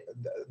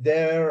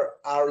 There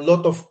are a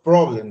lot of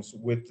problems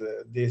with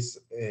this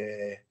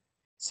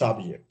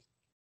subject.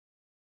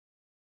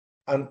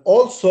 And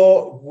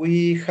also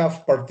we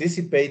have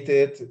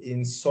participated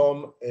in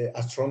some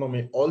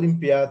astronomy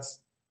Olympiads.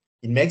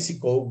 In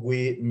Mexico,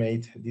 we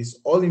made this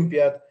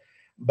Olympiad,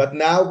 but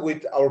now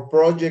with our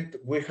project,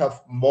 we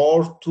have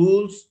more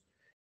tools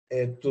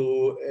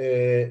to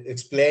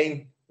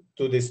explain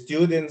to the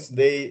students.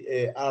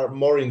 They are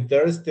more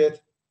interested,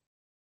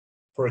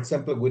 for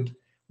example, with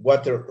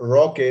water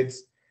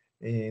rockets,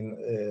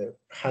 in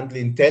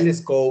handling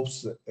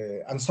telescopes,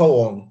 and so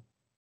on.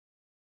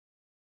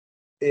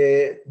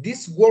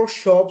 These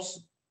workshops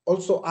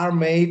also are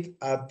made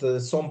at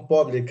some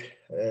public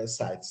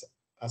sites.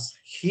 As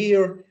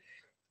here,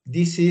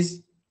 this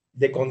is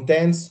the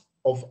contents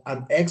of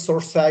an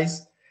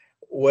exercise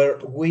where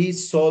we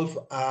solve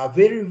a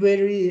very,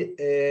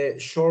 very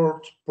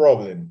short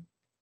problem,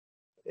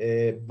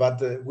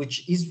 but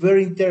which is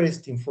very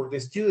interesting for the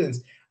students.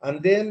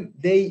 And then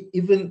they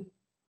even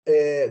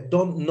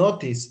don't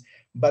notice,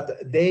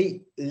 but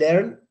they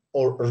learn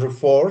or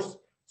reinforce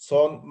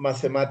some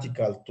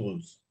mathematical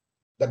tools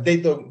that they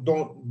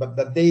but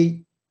that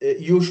they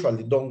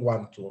usually don't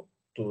want to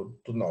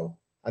know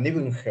and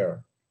even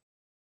hear.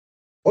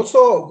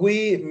 Also,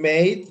 we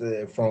made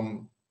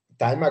from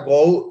time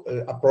ago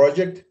a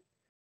project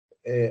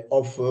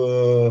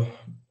of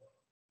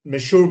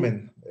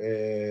measurement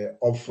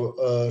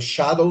of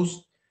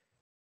shadows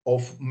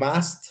of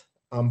masts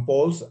and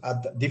poles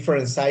at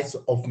different sites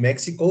of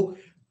Mexico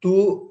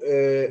to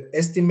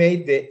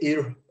estimate the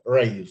earth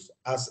radius,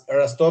 as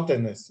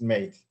Aristotle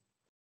made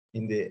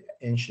in the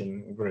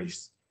ancient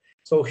Greece.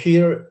 So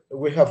here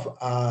we have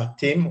a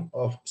team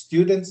of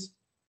students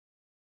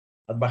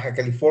at Baja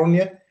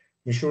California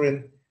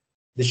measuring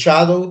the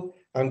shadow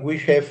And we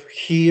have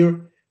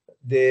here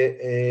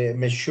the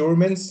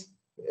measurements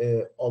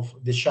of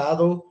the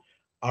shadow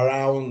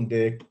around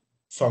the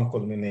sun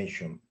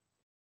culmination.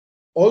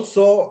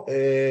 Also,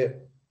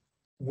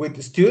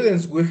 with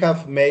students, we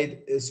have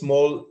made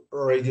small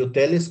radio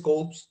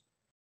telescopes.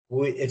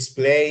 We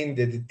explain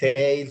the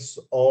details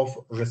of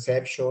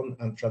reception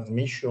and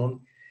transmission.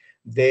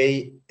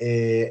 They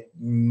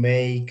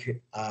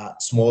make a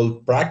small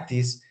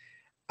practice,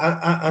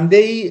 and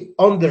they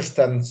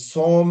understand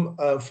some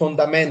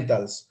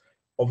fundamentals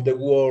of the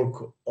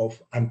work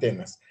of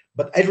antennas.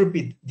 But I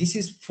repeat, this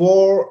is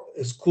for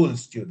school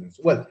students.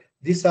 Well,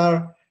 these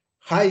are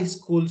high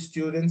school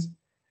students,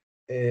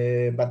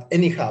 but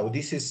anyhow,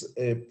 this is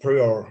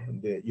prior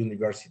the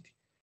university.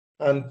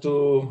 And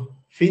to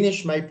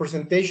finish my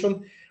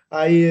presentation,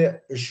 I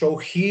show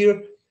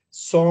here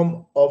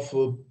some of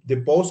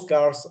the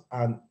postcards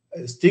and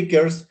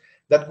stickers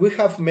that we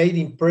have made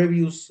in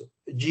previous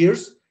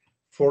years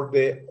for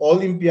the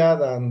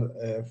Olympiad and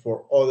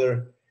for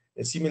other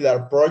similar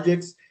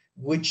projects,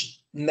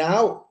 which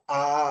now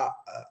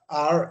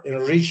are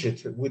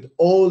enriched with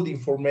all the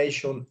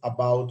information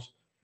about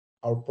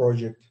our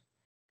project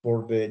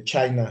for the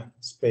China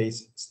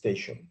Space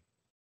Station.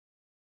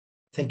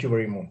 Thank you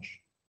very much.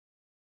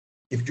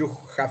 If you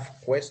have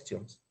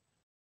questions,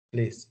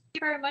 please. Thank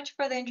you very much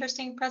for the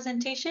interesting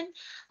presentation.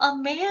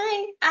 May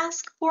I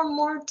ask for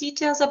more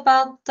details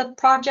about the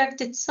project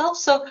itself?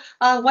 So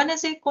when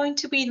is it going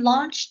to be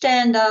launched?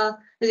 And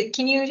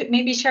can you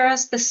maybe share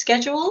us the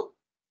schedule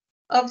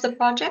of the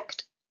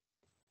project?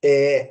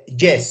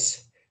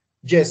 Yes.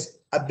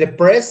 At the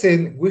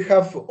present, we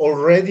have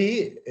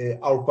already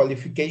our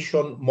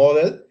qualification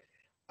model.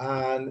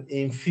 And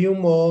in few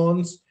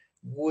months,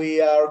 we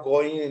are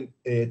going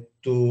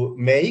to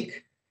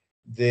make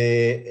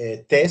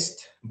the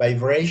test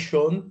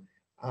vibration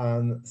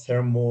and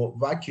thermo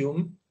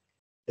vacuum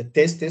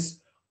tests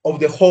of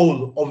the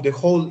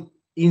whole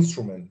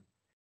instrument,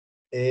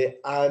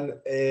 and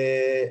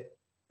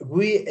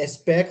we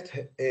expect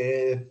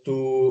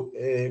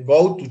to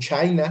go to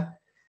China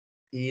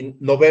in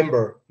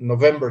November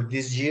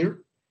this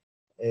year,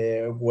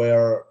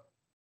 where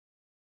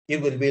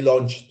it will be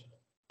launched.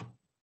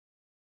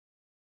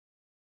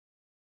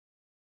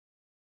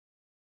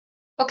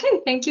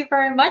 Okay, thank you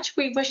very much.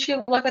 We wish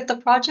you luck with the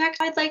project.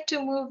 I'd like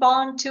to move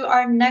on to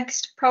our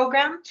next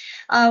program,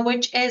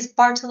 which is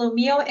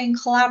Bartolomeo in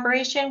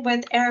collaboration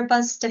with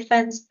Airbus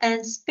Defense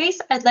and Space.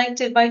 I'd like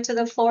to invite to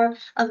the floor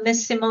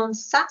Ms. Simone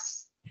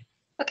Sass.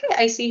 Okay,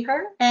 I see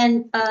her.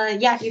 And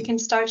yeah, you can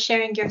start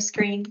sharing your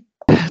screen.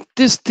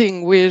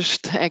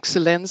 Distinguished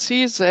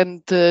Excellencies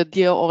and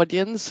dear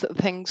audience,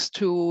 thanks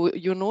to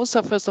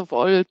UNOOSA, first of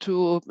all,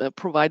 to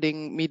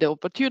providing me the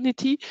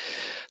opportunity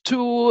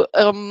to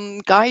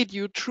guide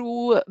you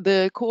through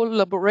the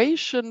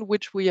collaboration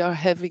which we are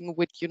having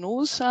with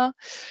UNOOSA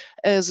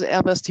as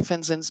Airbus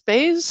Defense and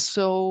Space.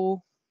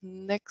 So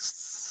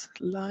next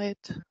slide.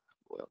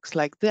 Works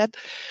like that.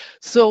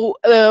 So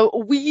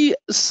we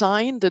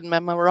signed a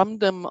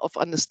memorandum of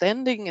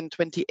understanding in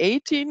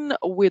 2018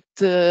 with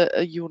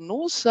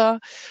UNOOSA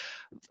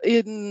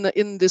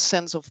in the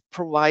sense of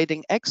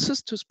providing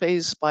access to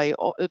space for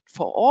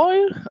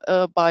all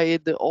by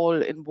the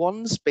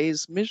all-in-one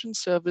space mission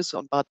service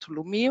on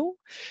Bartolomeo.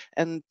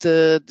 And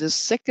the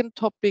second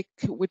topic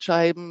which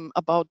I'm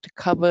about to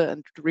cover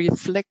and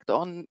reflect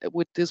on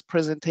with this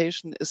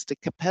presentation is the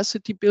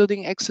capacity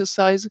building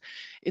exercise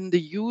in the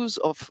use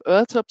of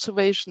Earth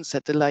observation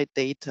satellite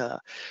data.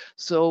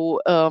 So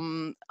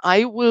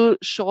I will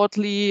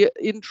shortly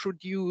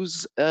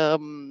introduce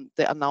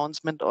the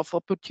announcement of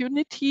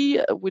opportunity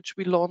which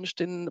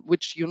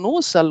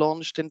UNOOSA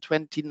launched in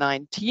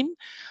 2019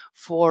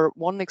 for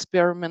one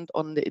experiment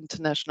on the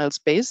International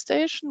Space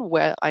Station,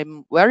 where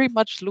I'm very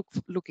much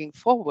looking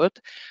forward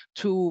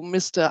to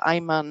Mr.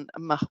 Ayman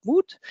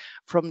Mahmoud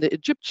from the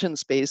Egyptian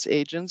Space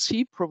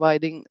Agency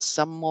providing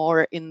some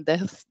more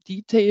in-depth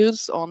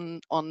details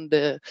on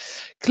the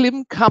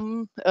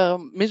CLIMCAM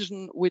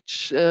mission,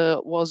 which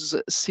was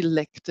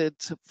selected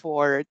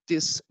for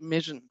this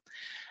mission.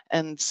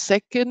 And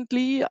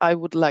secondly, I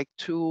would like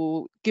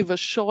to give a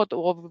short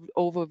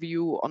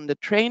overview on the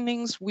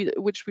trainings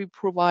which we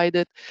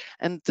provided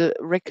and the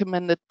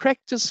recommended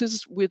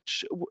practices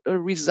which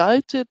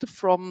resulted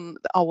from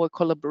our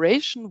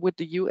collaboration with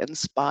the UN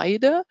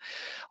SPIDER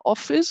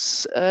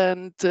office,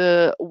 and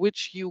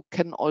which you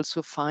can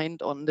also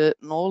find on the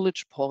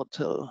knowledge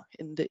portal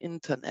in the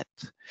internet.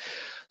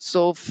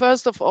 So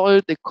first of all,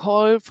 the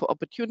call for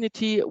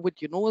opportunity with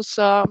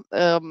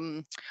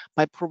UNOOSA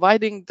by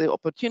providing the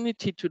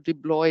opportunity to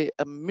deploy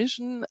a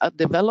mission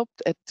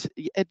developed at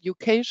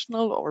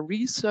educational or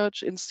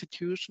research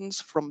institutions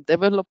from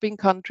developing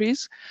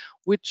countries,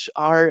 which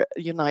are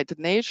United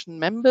Nations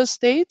member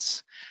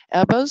states.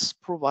 Airbus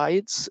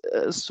provides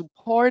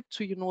support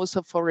to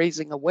UNOOSA for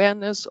raising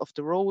awareness of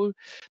the role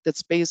that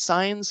space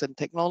science and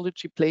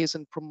technology plays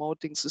in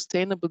promoting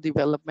sustainable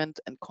development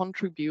and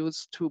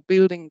contributes to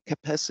building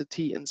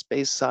capacity in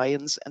space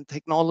science and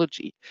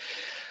technology.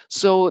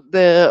 So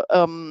the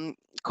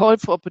call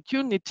for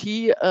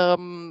opportunity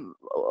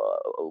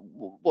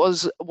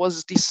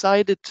was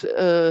decided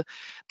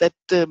that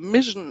the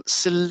mission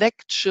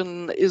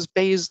selection is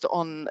based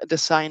on the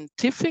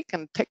scientific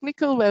and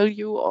technical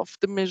value of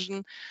the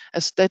mission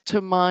as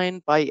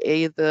determined by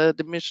either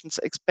the mission's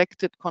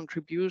expected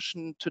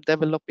contribution to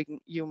developing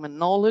human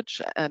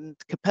knowledge and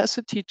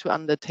capacity to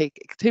undertake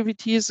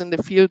activities in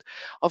the field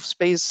of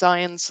space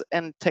science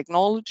and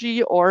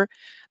technology, or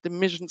the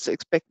mission's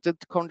expected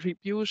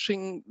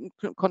contribution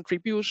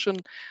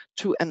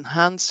to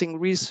enhancing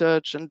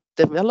research and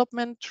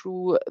development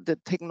through the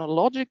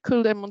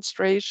technological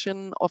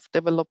demonstration of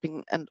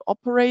developing and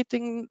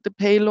operating the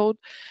payload,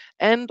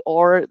 and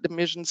or the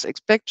mission's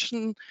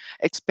expected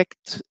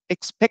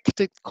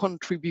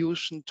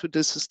contribution to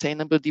the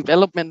sustainable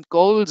development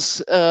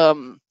goals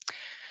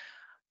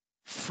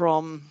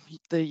from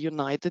the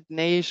United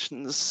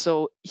Nations.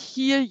 So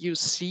here you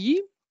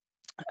see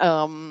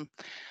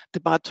the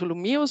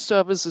Bartolomeo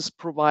service is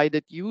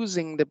provided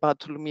using the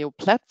Bartolomeo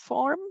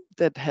platform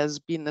that has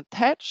been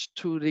attached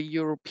to the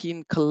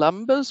European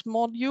Columbus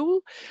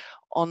module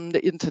on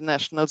the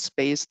International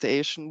Space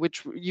Station,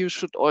 which you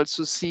should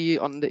also see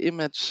on the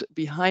image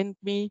behind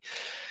me.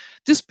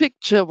 This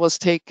picture was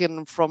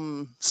taken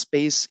from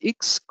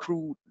SpaceX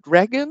Crew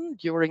Dragon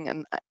during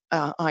an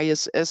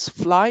ISS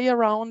fly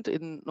around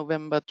in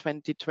November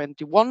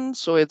 2021.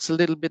 So it's a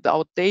little bit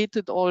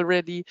outdated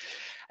already.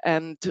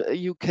 And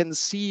you can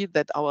see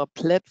that our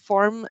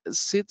platform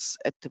sits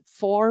at the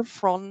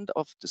forefront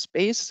of the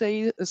space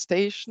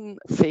station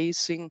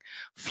facing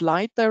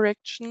flight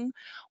direction,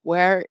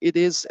 where it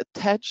is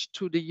attached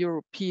to the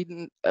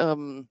European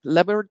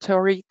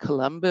laboratory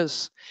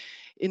Columbus.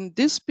 In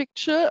this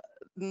picture,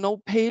 no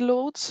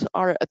payloads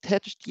are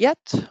attached yet,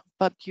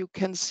 but you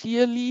can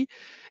see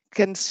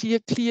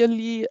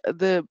clearly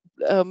the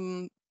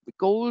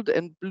gold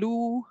and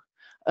blue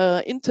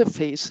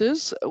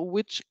interfaces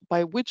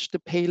by which the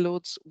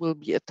payloads will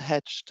be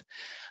attached.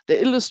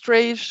 The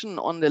illustration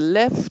on the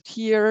left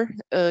here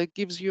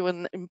gives you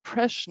an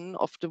impression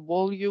of the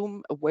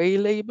volume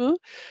available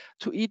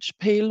to each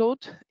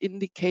payload,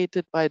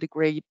 indicated by the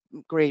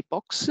gray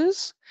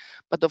boxes.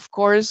 But of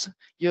course,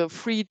 you're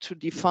free to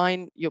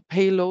define your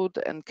payload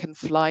and can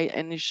fly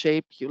any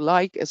shape you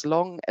like as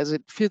long as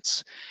it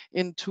fits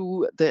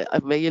into the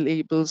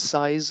available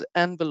size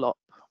envelope.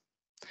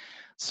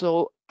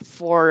 So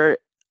for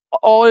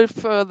all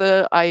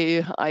further,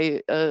 I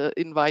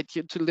invite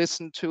you to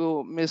listen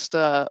to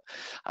Mr.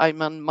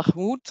 Ayman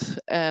Mahmoud,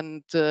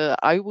 and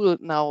I will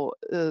now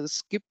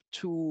skip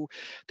to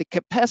the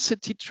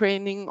capacity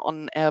training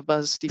on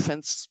Airbus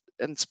Defence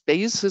and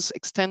Space's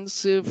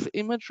extensive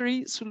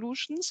imagery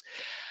solutions.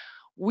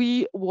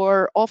 We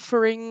were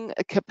offering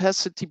a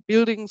capacity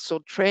building, so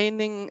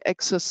training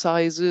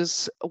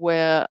exercises,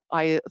 where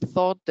I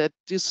thought that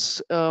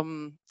this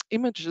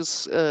image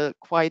is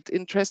quite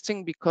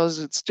interesting because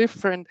it's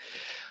different,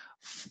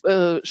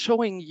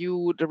 showing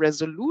you the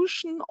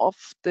resolution of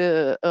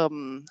the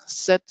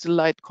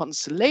satellite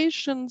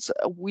constellations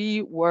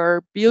we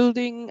were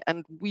building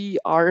and we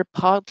are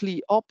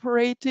partly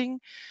operating.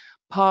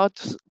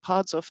 Parts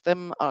of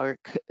them are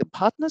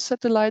partner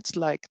satellites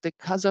like the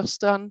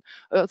Kazakhstan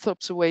Earth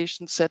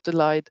Observation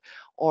Satellite,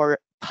 or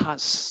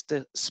PAS,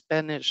 the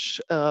Spanish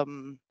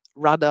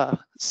radar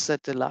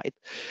satellite.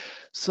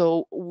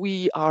 So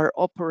we are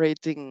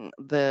operating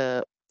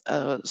the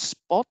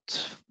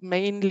spot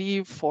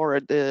mainly for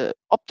the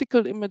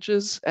optical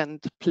images,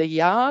 and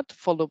Pléiade,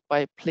 followed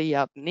by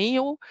Pléiade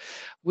Neo,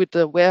 with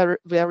a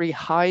very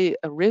high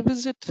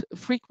revisit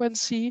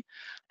frequency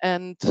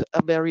and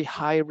a very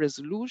high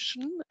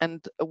resolution.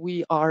 And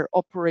we are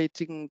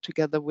operating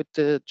together with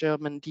the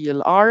German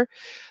DLR,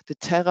 the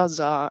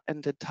TerraSAR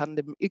and the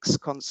Tandem X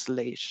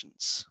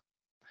constellations.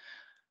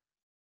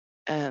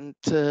 And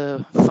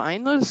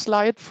final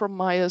slide from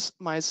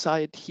my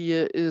side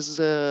here is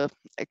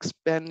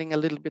expanding a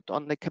little bit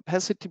on the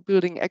capacity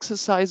building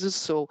exercises.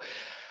 So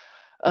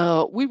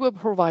we were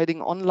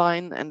providing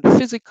online and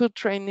physical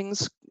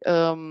trainings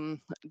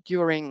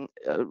during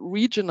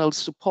regional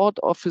support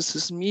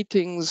offices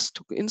meetings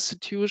to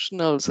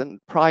institutionals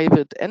and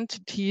private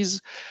entities,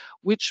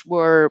 which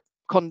were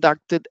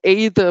conducted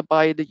either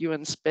by the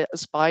UN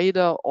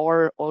SPIDER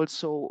or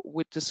also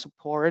with the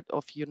support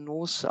of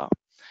UNOOSA.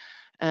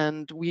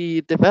 And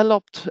we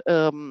developed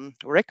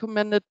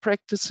recommended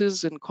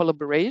practices in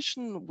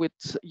collaboration with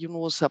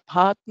UNOOSA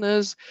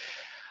partners,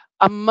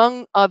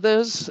 among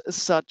others,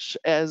 such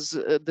as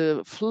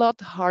the flood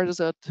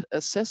hazard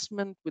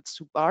assessment with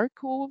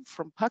Subarco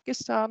from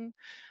Pakistan,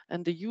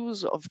 and the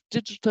use of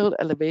digital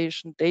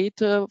elevation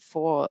data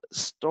for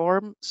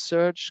storm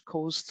surge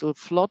coastal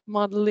flood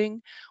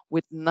modeling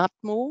with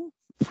NATMO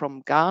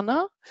from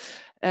Ghana,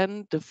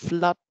 and the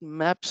flood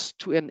maps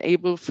to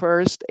enable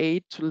first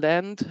aid to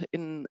land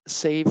in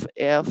safe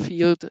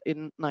airfield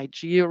in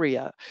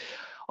Nigeria.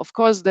 Of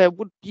course, there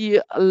would be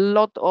a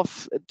lot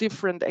of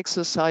different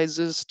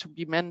exercises to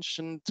be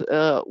mentioned,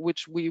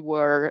 which we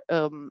were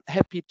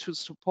happy to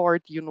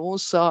support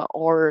UNOOSA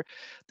or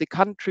the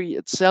country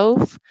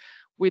itself.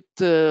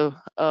 with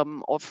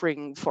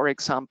offering, for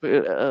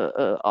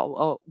example,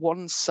 our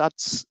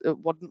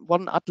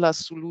one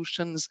Atlas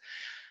solutions.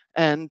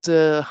 And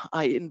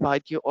I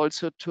invite you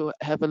also to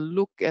have a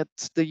look at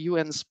the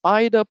UN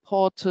Spider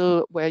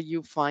portal, where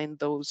you find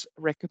those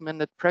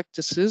recommended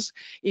practices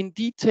in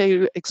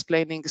detail,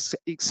 explaining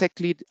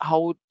exactly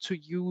how to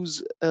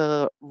use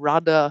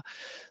radar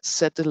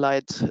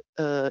satellite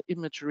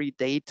imagery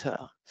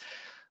data.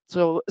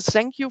 So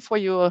thank you for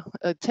your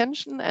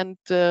attention, and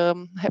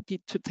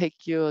happy to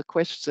take your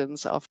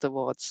questions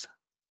afterwards.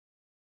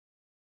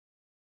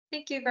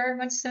 Thank you very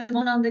much,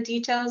 Simone, on the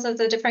details of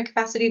the different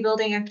capacity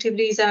building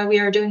activities we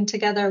are doing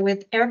together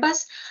with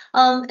Airbus,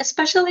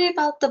 especially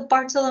about the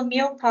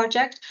Bartolomeo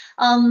project.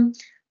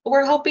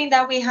 We're hoping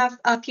that we have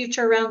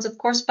future rounds, of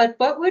course, but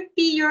what would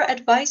be your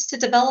advice to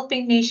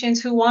developing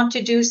nations who want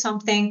to do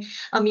something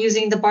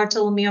using the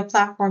Bartolomeo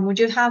platform? Would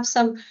you have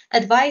some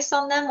advice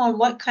on them on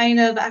what kind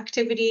of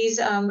activities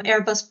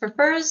Airbus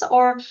prefers?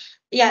 Or,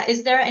 yeah,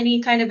 is there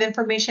any kind of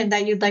information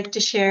that you'd like to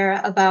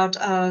share about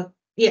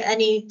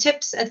any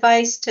tips,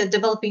 advice to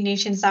developing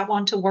nations that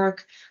want to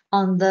work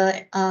on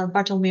the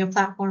Bartolomeo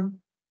platform?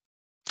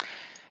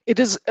 It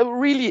is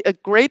really a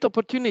great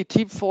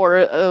opportunity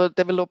for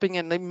developing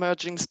and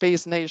emerging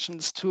space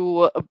nations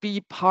to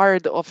be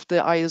part of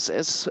the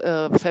ISS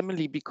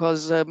family,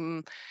 because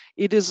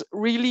it is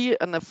really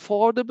an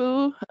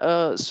affordable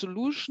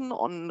solution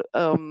on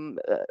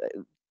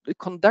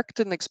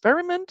conduct an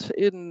experiment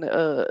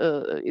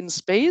in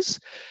space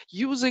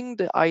using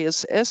the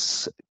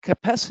ISS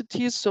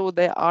capacities. So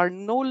there are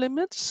no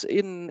limits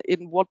in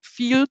what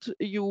field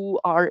you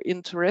are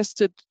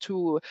interested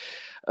to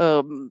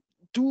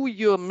do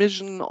your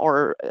mission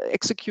or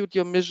execute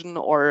your mission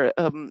or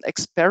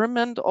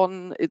experiment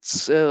on.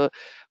 It's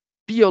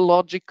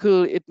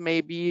biological, it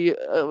may be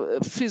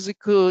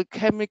physical,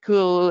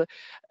 chemical.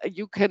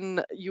 You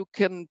can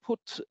put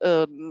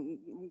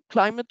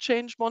climate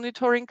change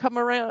monitoring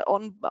camera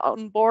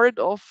on board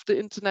of the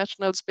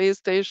International Space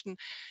Station,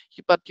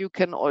 but you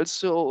can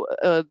also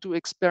do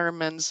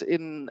experiments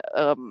in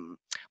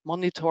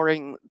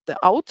monitoring the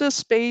outer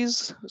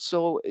space.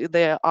 So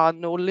there are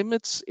no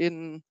limits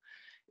in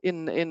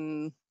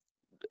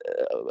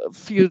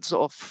fields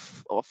of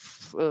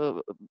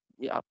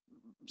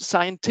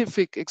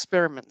scientific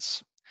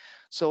experiments.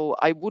 So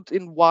I would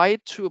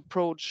invite to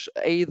approach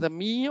either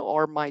me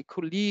or my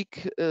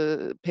colleague,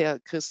 Per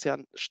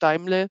Christian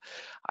Steimle.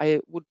 I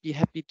would be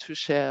happy to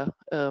share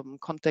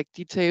contact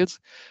details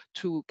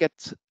to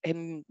get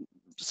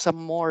some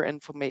more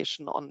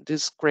information on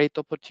this great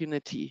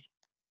opportunity.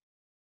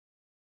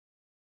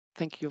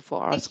 Thank you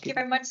for asking. Thank you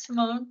very much,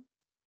 Simone.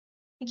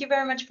 Thank you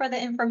very much for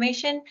the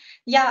information.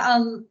 Yeah,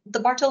 the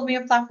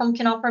Bartolomeo platform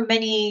can offer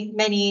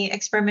many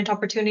experiment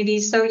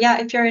opportunities. So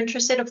yeah, if you're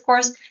interested, of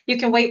course, you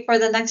can wait for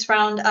the next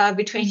round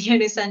between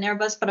UNOOSA and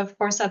Airbus, but of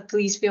course,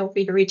 please feel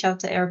free to reach out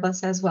to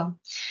Airbus as well.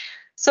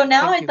 So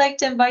now I'd like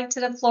to invite to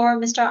the floor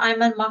Mr.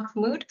 Ayman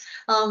Mahmoud,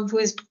 who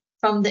is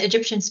from the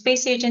Egyptian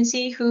Space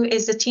Agency, who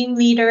is the team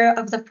leader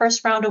of the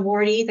first round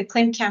awardee, the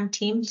CLIMCAM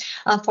team,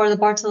 for the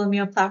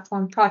Bartolomeo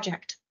platform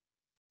project.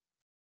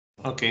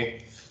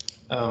 Okay.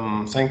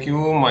 Thank you.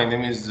 My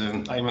name is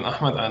Ayman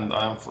Ahmed, and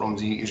I'm from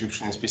the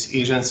Egyptian Space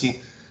Agency.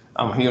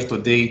 I'm here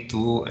today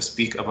to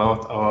speak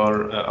about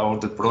our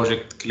awarded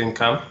project,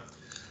 CLIMCAM.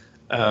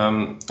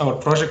 Our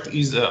project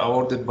is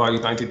awarded by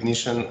United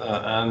Nations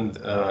and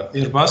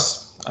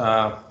Airbus.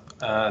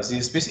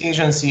 The Space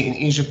Agency in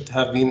Egypt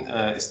have been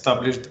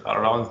established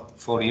around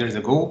 4 years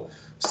ago,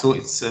 so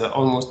it's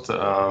almost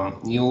a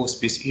new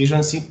space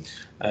agency.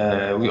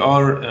 We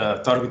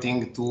are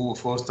targeting to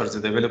foster the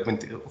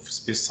development of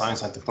space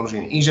science and technology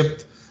in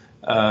Egypt.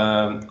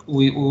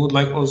 We would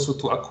like also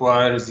to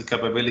acquire the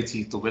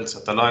capability to build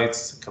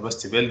satellites,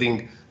 capacity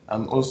building,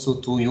 and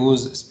also to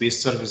use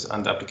space service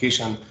and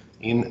application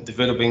in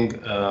developing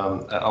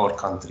our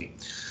country.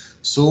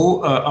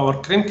 So our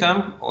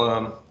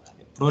CLIMCAM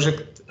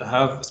project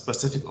have a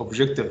specific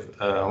objective,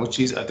 which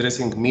is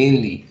addressing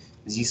mainly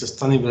the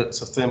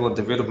sustainable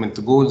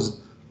development goals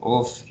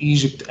of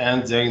Egypt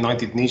and the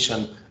United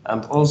Nations,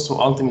 and also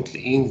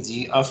ultimately in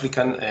the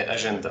African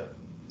agenda.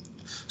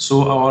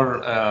 So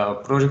our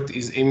project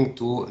is aiming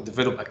to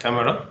develop a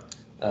camera.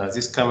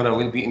 This camera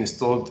will be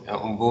installed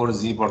on board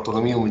the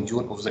Bartolomeo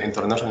module of the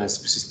International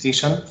Space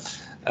Station.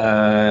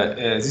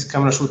 This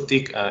camera should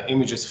take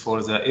images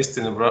for the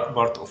eastern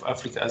part of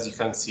Africa, as you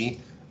can see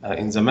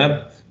in the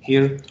map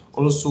here.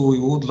 Also, we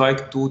would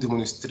like to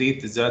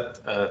demonstrate that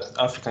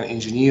African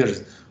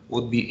engineers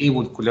would be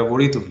able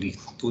collaboratively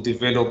to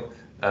develop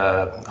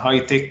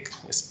high-tech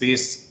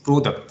space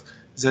product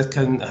that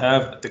can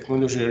have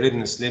technology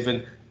readiness level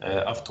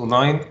up to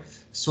 9.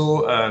 So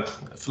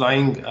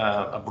flying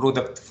a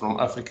product from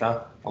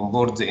Africa on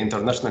board the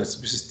International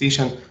Space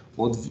Station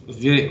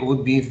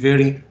would be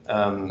very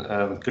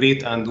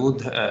great and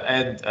would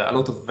add a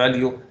lot of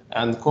value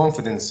and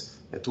confidence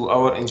to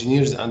our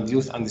engineers and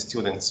youth and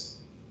students.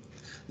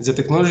 The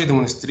technology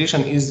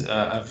demonstration is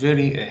a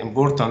very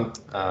important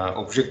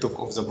objective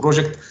of the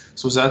project,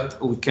 so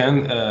that we can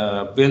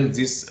build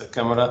this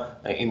camera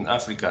in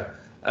Africa.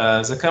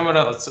 The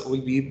camera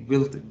will be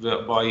built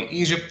by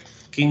Egypt,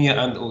 Kenya,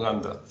 and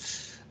Uganda.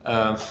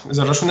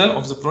 The rationale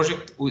of the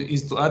project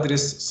is to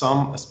address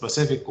some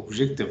specific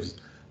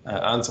objectives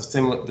and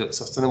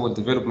sustainable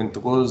development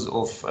goals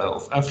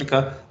of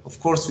Africa. Of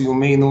course, you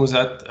may know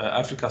that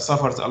Africa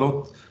suffers a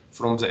lot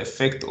from the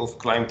effect of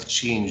climate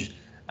change.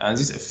 And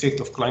this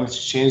effect of climate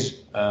change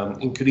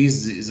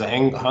increase the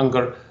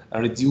hunger,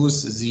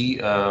 reduce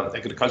the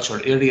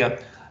agricultural area.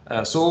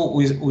 So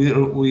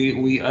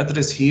we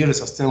address here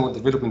sustainable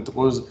development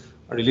goals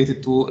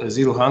related to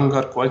zero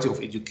hunger, quality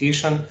of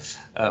education.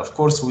 Of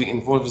course, we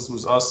involve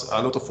with us a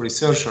lot of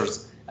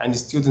researchers and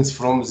students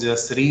from the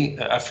 3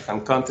 African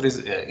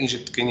countries,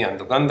 Egypt, Kenya, and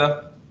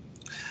Uganda.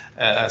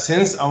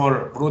 Since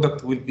our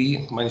product will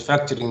be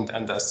manufactured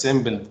and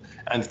assembled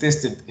and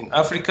tested in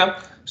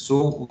Africa,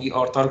 so we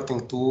are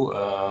targeting to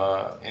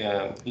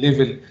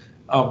level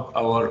up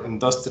our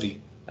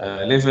industry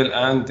level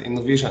and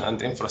innovation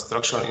and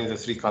infrastructure in the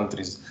 3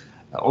 countries.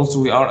 Also,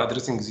 we are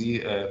addressing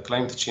the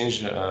climate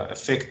change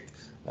effect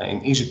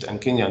in Egypt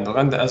and Kenya and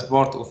Uganda as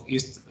part of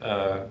East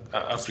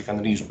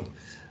African region.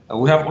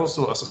 We have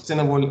also a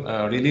sustainable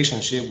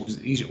relationship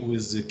with Egypt,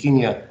 with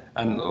Kenya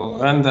and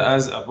Uganda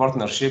as a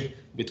partnership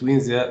between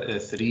the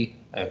 3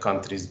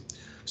 countries.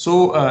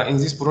 So in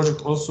this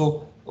project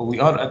also, we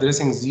are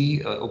addressing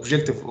the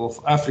objective of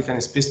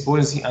African space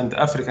policy and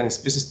African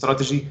space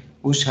strategy,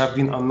 which have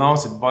been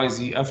announced by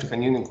the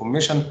African Union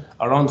Commission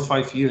around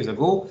 5 years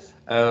ago,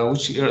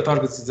 which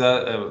targets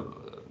the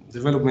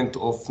development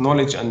of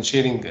knowledge and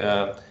sharing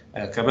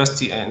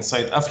capacity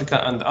inside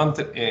Africa and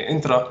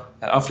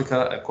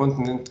intra-Africa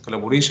continent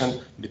collaboration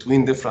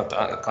between different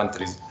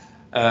countries.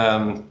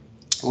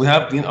 We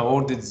have been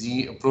awarded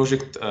the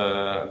project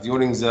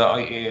during the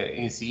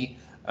IAAC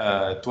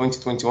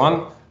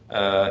 2021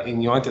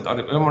 in United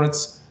Arab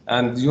Emirates,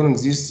 and during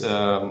this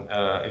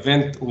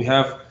event we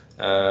have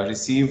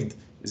received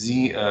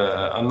the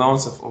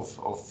announcement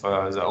of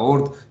the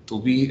award to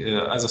be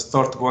as a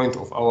start point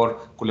of our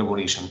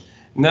collaboration.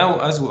 Now,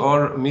 as we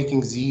are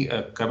making the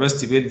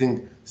capacity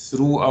building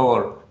through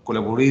our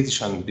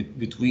collaboration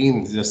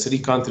between the 3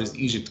 countries,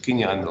 Egypt,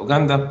 Kenya, and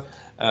Uganda,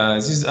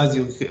 this is, as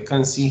you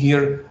can see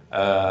here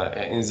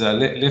in the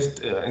left,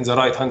 in the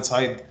right-hand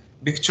side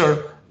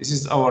picture. This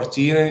is our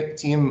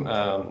team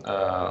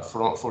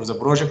for the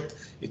project.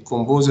 It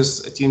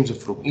composes teams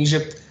from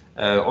Egypt,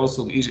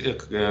 also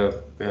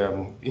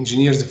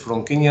engineers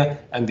from Kenya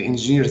and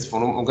engineers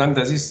from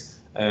Uganda. This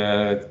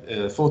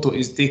photo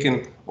is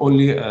taken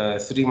only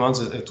 2 months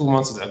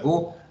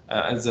ago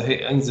at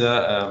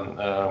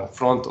the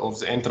front of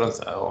the entrance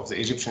of the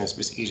Egyptian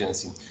Space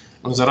Agency.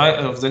 On the right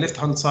of the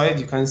left-hand side,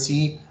 you can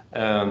see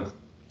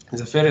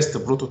the first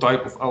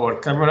prototype of our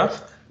camera,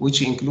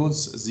 which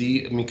includes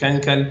the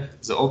mechanical,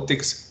 the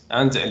optics,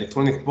 and the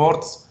electronic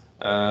parts.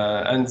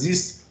 And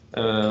these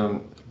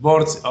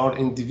parts are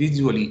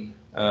individually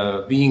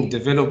being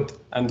developed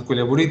and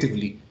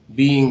collaboratively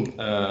being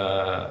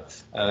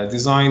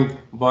designed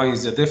by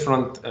the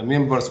different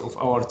members of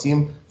our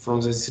team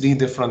from the 3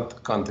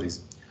 different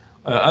countries.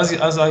 As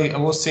I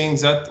was saying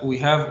that we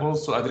have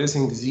also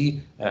addressing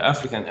the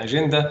African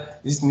agenda.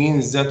 This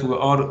means that we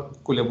are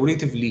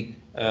collaboratively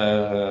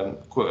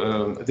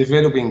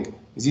developing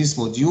these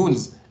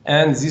modules,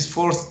 and this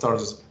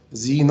fosters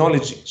the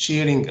knowledge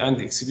sharing and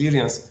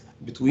experience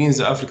between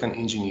the African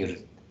engineers.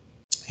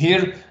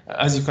 Here,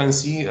 as you can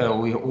see,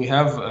 we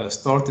have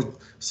started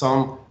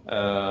some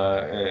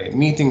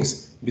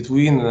meetings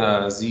between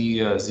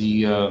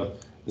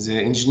the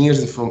engineers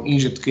from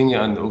Egypt,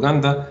 Kenya, and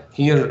Uganda.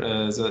 Here,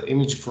 the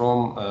image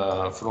from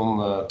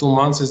 2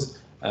 months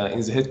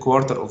in the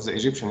headquarters of the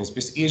Egyptian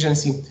Space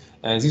Agency.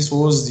 This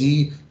was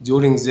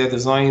during the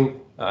design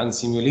and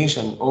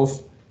simulation of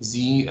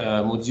the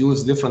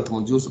different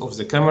modules of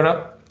the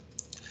camera.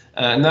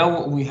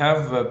 Now we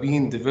have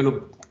been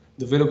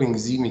developing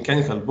the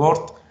mechanical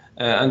part,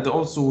 and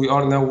also we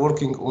are now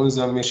working on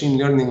the machine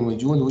learning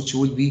module, which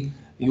will be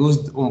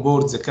used on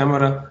board the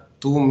camera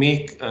to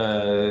make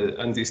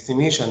an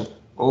estimation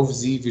of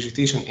the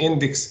vegetation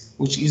index,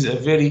 which is a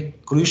very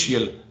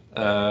crucial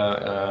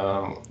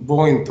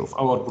point of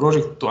our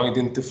project to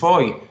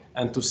identify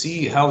and to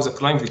see how the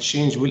climate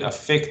change will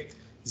affect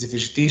the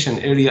vegetation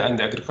area and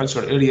the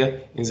agricultural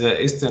area in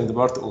the eastern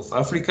part of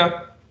Africa.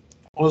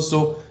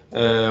 Also,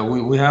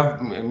 we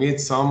have made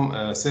some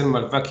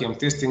thermal vacuum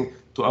testing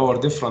to our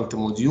different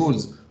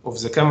modules of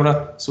the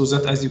camera, so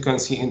that, as you can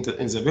see in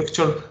the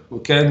picture, we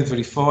can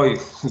verify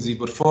the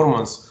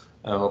performance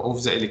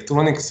of the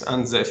electronics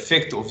and the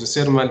effect of the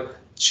thermal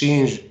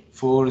change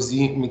for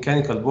the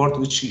mechanical board,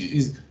 which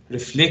is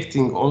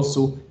reflecting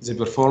also the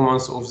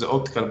performance of the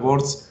optical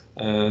boards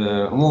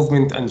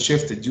movement and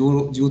shift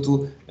due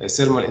to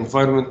thermal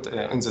environment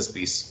in the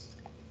space.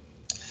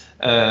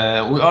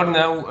 We are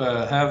now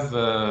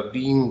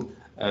been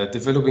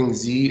developing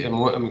the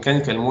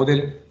mechanical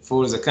model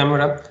for the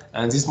camera,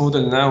 and this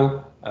model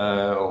now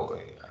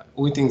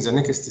waiting the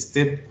next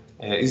step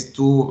is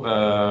to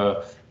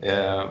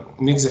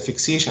make the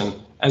fixation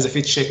as a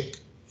fit check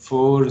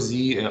for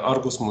the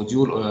Argos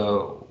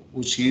module,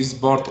 which is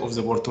part of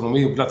the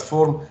Bartolomeo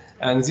platform.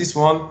 And this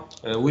one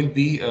will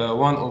be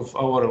one of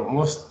our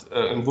most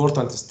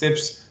important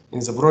steps in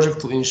the project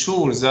to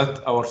ensure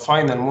that our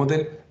final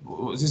model,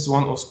 this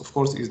one of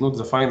course is not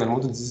the final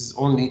model, this is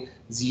only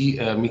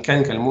the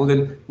mechanical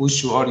model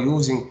which you are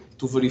using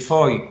to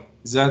verify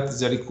that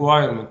the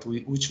requirement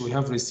which we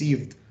have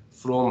received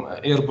from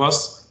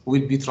Airbus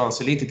will be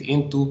translated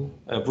into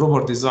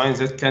proper designs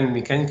that can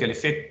mechanically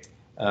fit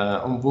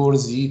on board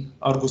the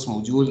Argos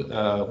module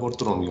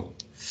Bartolomeo.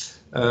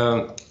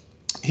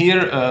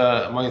 Here,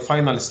 my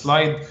final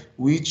slide,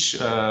 which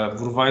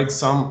provides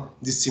some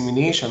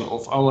dissemination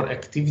of our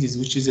activities,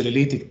 which is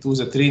related to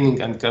the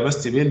training and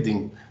capacity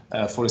building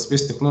for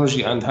space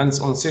technology and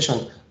hands-on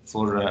session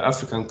for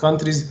African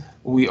countries.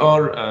 We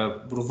are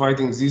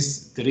providing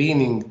this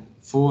training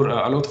for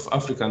a lot of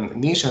African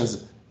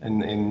nations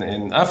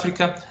in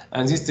Africa,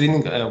 and this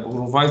training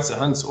provides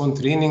hands-on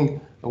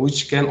training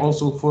which can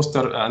also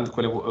foster and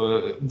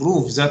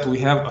prove that we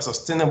have a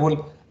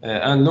sustainable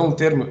and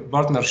long-term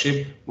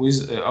partnership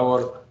with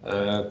our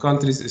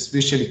countries,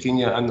 especially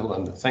Kenya and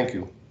Uganda. Thank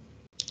you.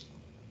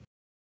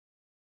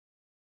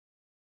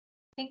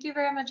 Thank you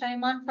very much,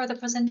 Ayman, for the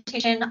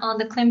presentation on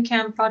the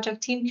ClimCam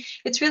project team.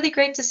 It's really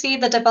great to see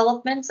the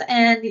developments,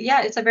 and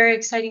yeah, it's a very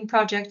exciting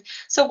project.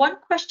 So one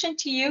question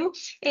to you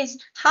is,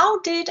 how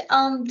did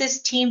this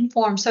team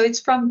form? So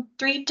it's from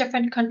 3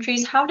 different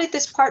countries. How did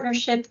this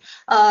partnership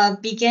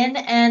begin,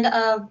 and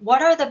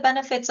what are the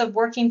benefits of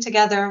working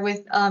together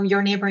with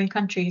your neighboring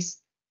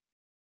countries?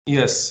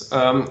 Yes,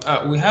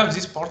 we have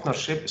this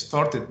partnership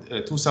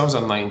started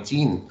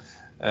 2019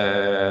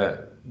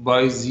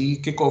 by the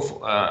kickoff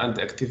and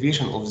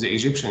activation of the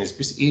Egyptian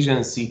Space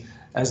Agency,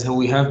 as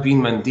we have been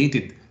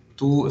mandated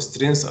to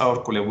strengthen our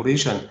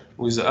collaboration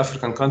with the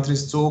African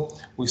countries. So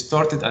we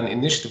started an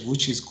initiative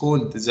which is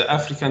called the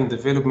African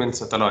Development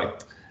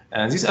Satellite.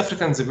 And this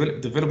African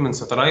Development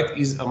Satellite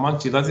is a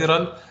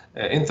multilateral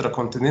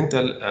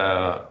intercontinental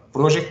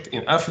project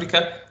in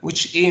Africa,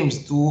 which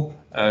aims to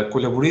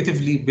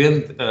collaboratively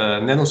build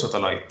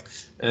nanosatellite.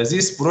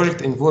 This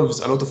project involves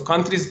a lot of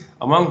countries,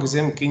 among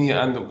them Kenya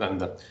and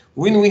Uganda.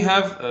 When we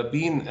have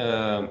been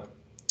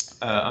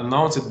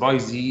announced by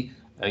the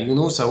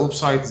UNOOSA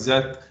website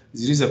that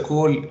there is a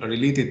call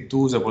related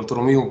to the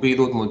Bartolomeo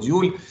payload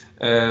module,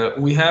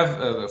 we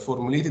have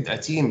formulated a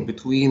team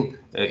between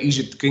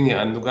Egypt, Kenya,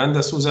 and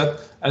Uganda, so that,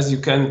 as you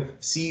can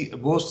see,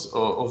 both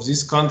of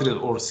these countries,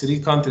 or 3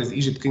 countries,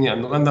 Egypt, Kenya,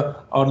 and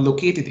Uganda, are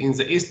located in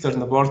the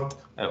eastern part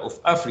of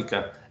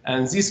Africa.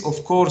 And this,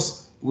 of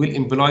course, will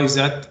imply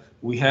that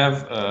we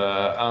have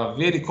a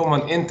very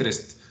common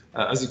interest.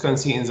 As you can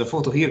see in the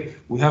photo here,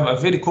 we have a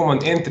very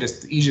common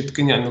interest, Egypt,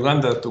 Kenya, and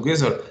Uganda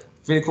together,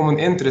 very common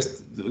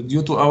interest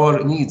due to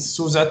our needs,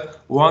 so that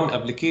one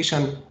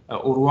application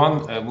or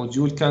one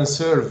module can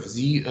serve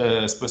the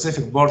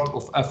specific part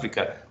of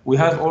Africa. We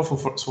have also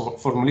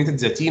formulated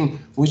the team,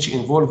 which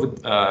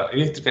involved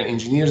electrical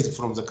engineers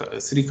from the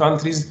 3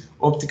 countries,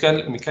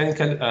 optical,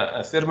 mechanical,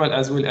 thermal,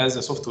 as well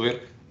as software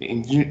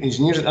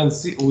engineers. And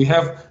we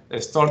have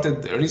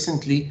started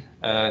recently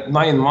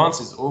 9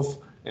 months of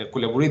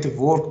collaborative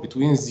work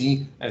between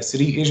the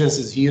 3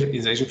 agencies here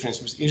in the Egyptian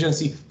Space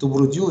Agency to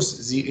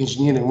produce the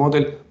engineering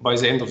model by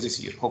the end of this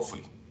year,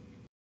 hopefully.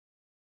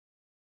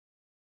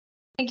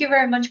 Thank you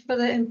very much for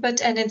the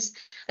input, and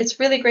it's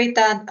really great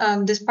that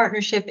this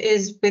partnership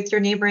is with your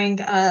neighboring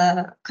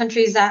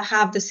countries that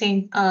have the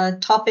same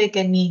topic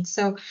and needs.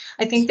 So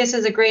I think this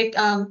is a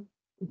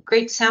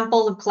great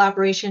sample of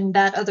collaboration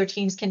that other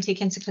teams can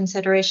take into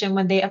consideration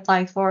when they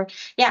apply for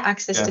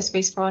access to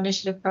Space for All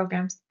Initiative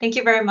programs. Thank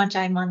you very much,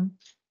 Ayman.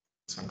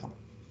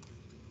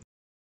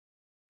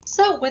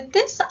 So with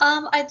this,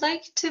 I'd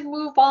like to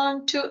move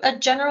on to a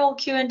general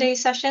Q&A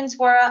sessions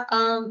where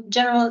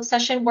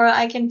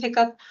I can pick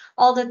up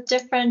all the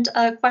different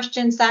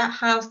questions that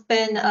have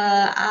been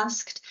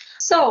asked.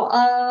 So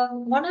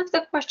one of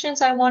the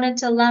questions I wanted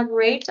to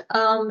elaborate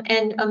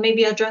and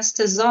maybe address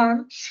to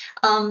Zarm,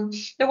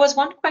 there was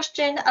one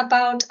question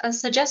about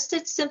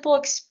suggested simple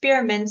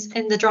experiments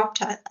in the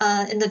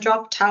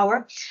drop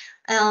tower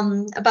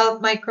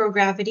about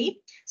microgravity.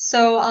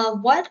 So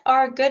what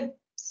are good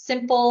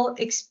simple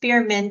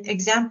experiment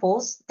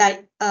examples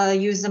that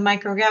use the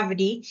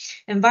microgravity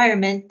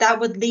environment that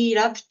would lead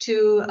up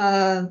to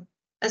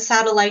a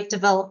satellite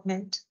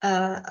development?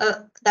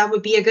 That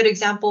would be a good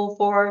example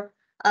for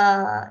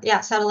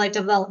satellite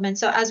development.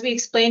 So as we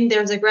explained,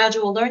 there's a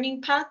gradual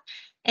learning path.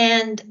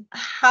 And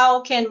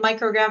how can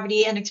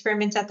microgravity and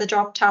experiments at the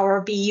drop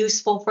tower be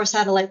useful for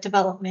satellite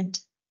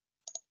development?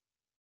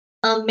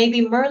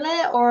 Maybe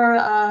Merle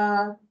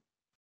or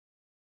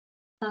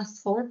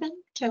Thorben?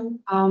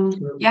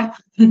 Yeah.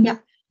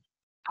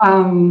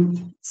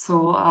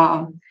 So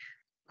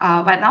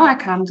right now I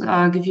can't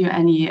give you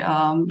any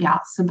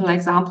simple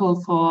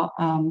example for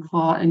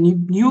a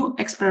new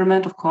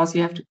experiment. Of course,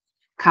 you have to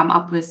come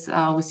up with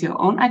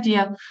your own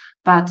idea,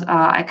 but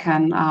I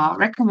can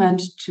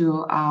recommend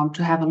to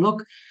have a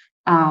look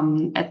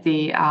at the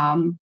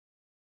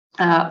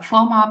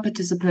former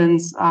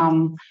participants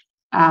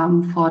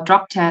for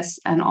DropTES,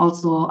 and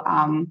also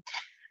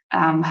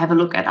have a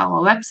look at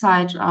our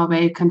website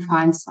where you can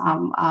find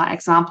some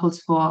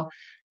examples for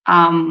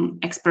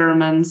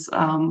experiments,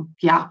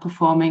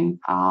 performing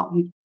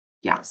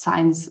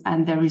science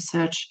and their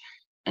research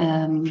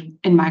in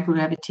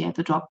microgravity at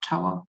the drop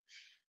tower.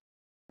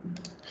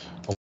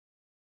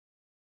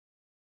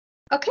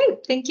 Okay,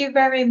 thank you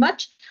very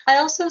much. I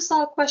also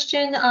saw a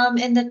question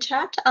in the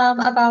chat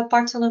about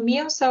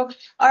Bartolomeo. So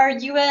our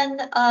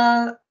UN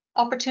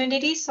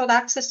opportunities, so the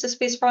Access to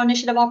Space for All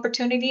Initiative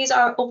opportunities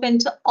are open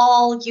to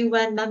all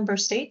UN member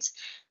states.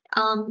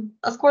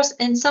 Of course,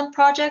 in some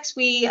projects,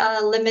 we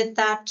limit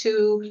that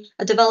to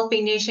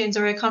developing nations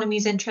or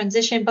economies in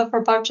transition, but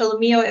for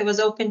Bartolomeo, it was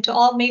open to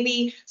all.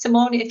 Maybe,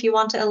 Simone, if you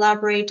want to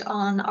elaborate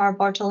on our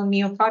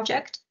Bartolomeo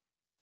project.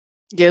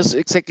 Yes,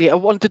 exactly. I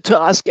wanted to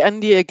ask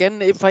Andy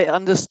again if I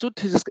understood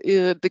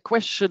the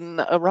question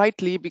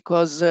rightly,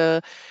 because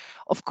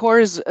of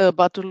course,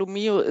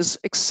 Bartolomeo is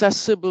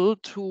accessible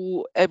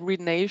to every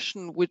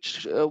nation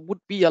which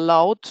would be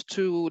allowed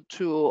to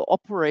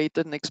operate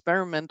an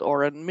experiment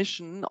or a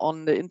mission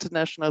on the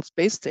International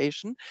Space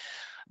Station,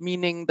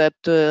 meaning that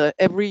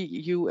every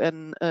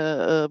UN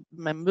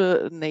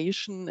member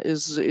nation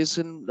is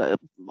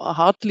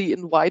hardly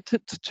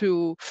invited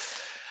to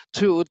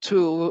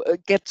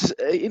get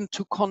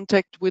into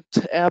contact with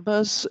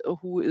Airbus,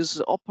 who is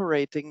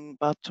operating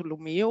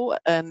Bartolomeo.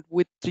 And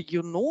with the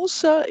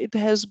UNOOSA, it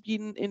has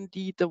been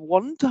indeed a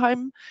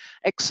one-time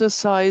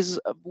exercise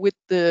with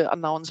the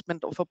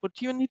announcement of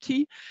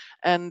opportunity.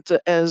 And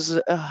as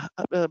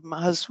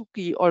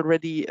Hazuki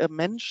already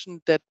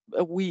mentioned, that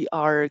we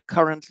are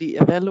currently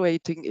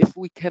evaluating if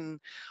we can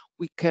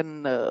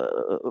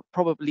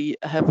probably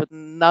have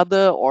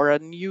another or a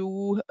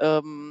new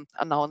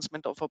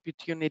announcement of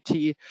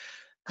opportunity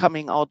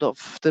coming out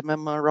of the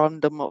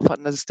memorandum of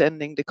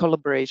understanding, the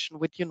collaboration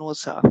with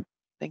UNOOSA.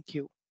 Thank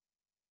you.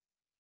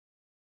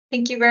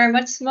 Thank you very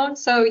much, Simone.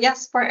 So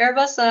yes, for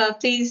Airbus,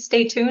 please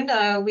stay tuned.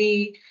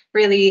 We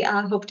really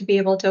hope to be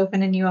able to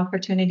open a new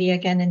opportunity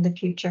again in the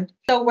future.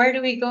 So where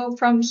do we go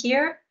from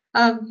here?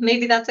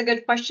 Maybe that's a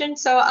good question.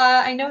 So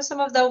I know some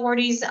of the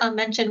awardees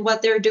mentioned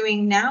what they're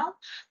doing now,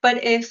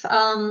 but if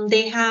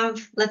they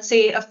have, let's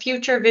say, a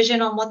future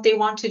vision on what they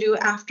want to do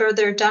after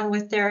they're done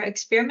with their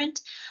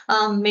experiment,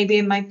 maybe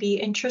it might be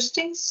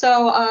interesting.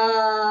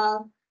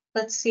 So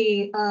let's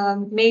see,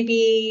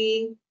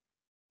 maybe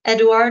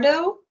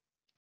Eduardo.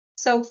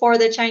 So for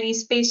the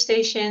Chinese space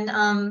station,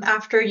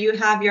 after you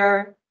have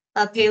your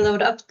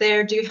payload up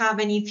there, do you have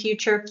any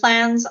future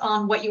plans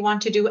on what you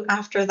want to do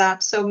after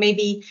that? So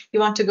maybe you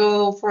want to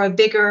go for a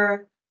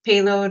bigger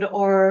payload,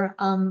 or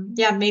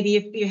maybe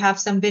if you have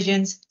some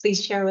visions,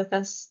 please share with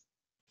us.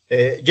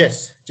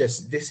 Yes,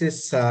 this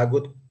is a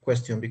good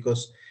question,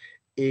 because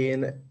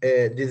in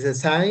the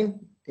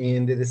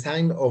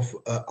design of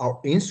our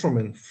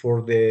instrument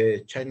for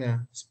the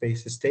China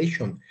space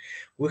station,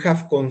 we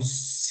have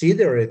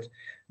considered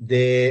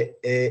the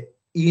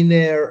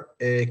inner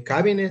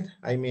cabinet,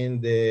 I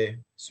mean the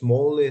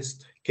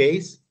smallest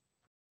case,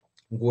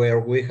 where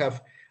we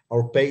have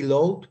our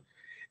payload,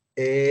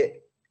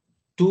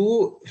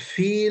 to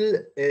fill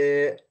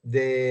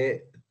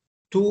the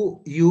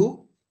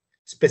 2U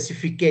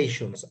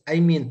specifications. I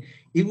mean,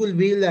 it will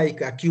be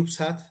like a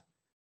CubeSat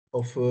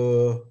of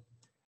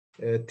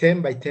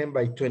 10 by 10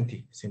 by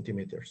 20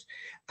 centimeters.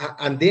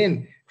 And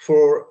then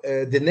for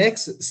the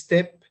next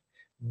step,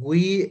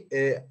 we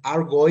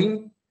are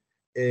going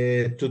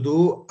to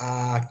do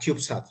a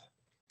CubeSat.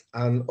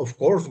 And of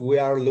course, we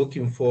are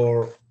looking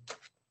for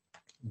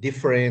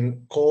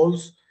different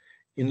calls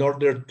in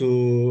order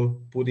to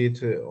put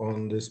it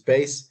on the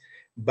space.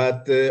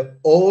 But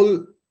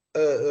all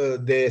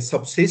the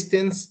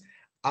subsystems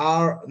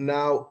are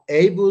now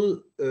able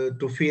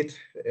to fit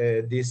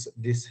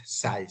this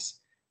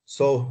size.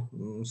 So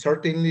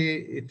certainly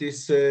it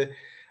is a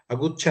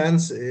good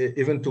chance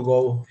even to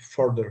go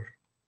further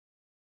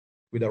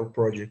with our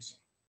projects.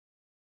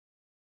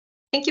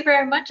 Thank you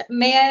very much.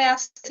 May I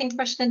ask the same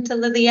question to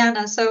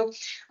Liliana? So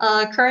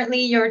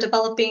currently you're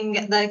developing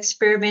the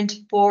experiment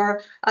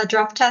for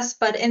DropTES,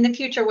 but in the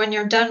future, when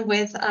you're done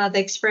with the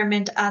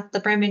experiment at the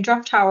Bremen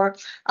Drop Tower,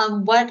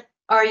 what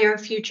are your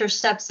future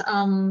steps?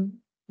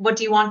 What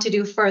do you want to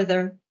do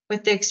further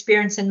with the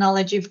experience and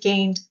knowledge you've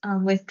gained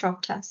with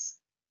DropTES?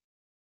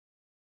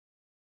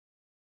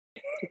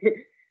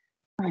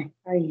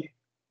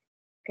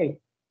 Okay.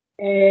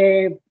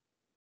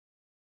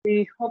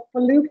 We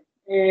hopefully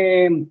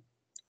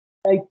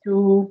like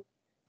to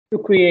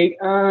create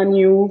a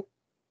new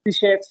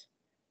research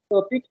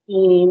topic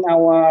in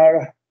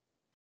our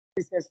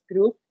research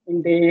group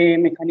in the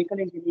mechanical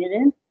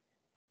engineering,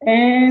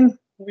 and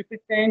we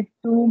pretend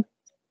to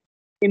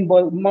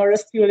involve more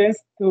students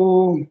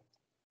to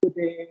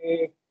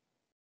the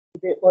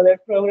other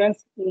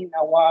programs in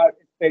our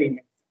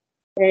experiments.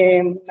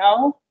 And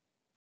now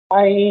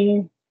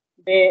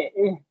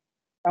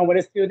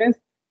our students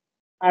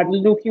are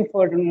looking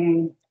for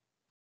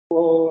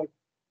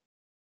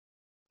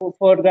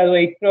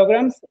graduate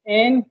programs,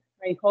 and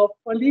I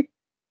hopefully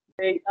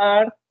they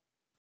are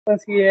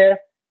consider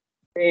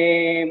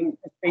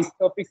space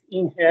topics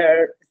in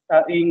her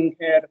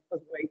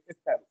postgraduate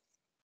studies.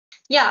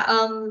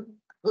 Yeah.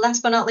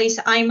 Last but not least,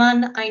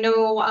 Ayman, I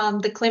know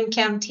the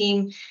ClimCam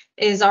team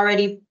is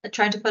already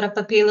trying to put up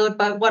a payload,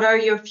 but what are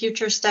your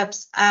future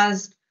steps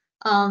as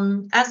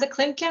the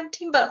ClimCam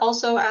team, but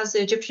also as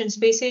the Egyptian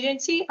Space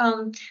Agency?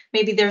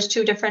 Maybe there's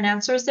two different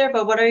answers there,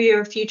 but what are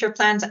your future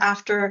plans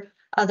after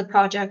the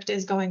project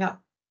is going up?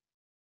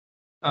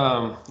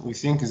 We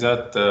think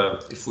that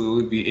if we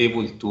will be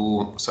able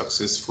to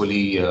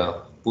successfully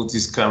put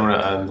this camera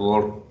and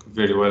work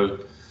very well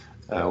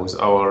with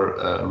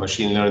our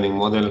machine learning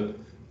model,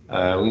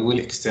 we will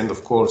extend,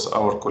 of course,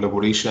 our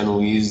collaboration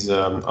with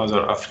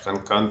other African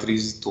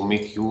countries to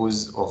make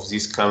use of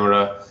this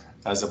camera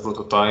as a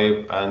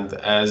prototype and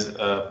as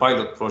a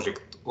pilot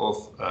project of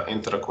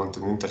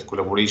intercontinental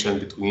collaboration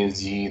between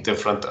the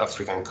different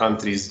African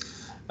countries.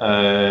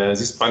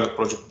 This pilot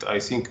project, I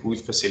think, will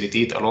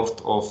facilitate a lot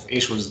of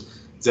issues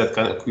that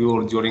can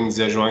occur during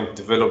the joint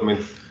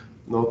development,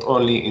 not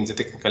only in the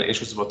technical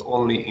issues, but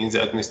only in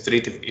the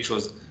administrative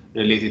issues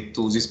related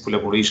to this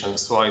collaboration.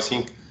 So I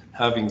think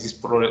having this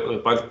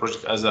pilot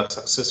project as a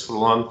successful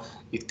one,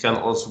 it can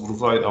also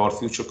provide our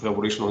future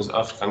collaboration with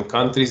African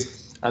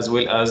countries, as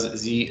well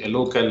as the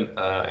local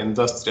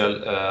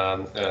industrial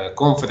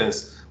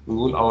confidence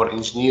our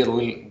engineer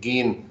will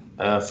gain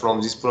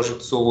from this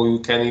project, so we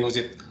can use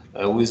it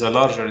with a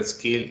larger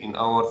scale in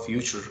our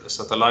future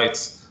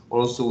satellites,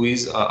 also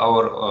with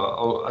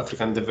our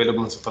African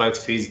Development Satellite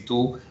Phase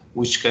 2,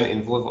 which can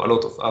involve a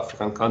lot of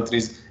African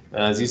countries.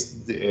 This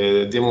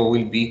demo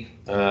will be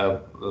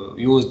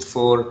used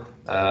for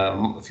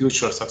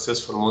future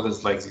successful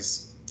models like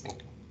this.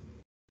 Thank you.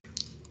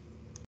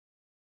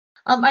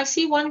 I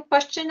see one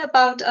question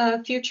about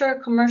future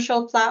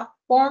commercial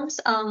platforms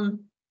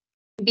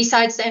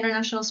besides the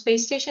International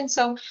Space Station.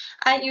 So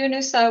at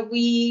UNOOSA,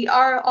 we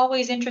are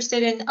always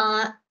interested in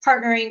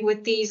partnering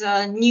with these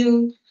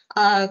new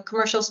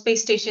commercial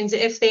space stations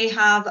if they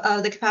have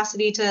the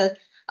capacity to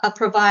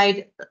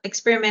provide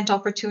experiment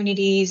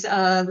opportunities,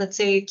 let's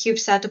say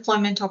CubeSat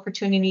deployment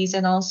opportunities,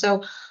 and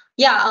also,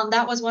 yeah,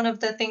 that was one of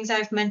the things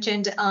I've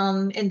mentioned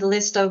in the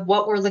list of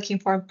what we're looking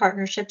for in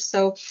partnerships.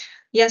 So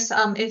yes,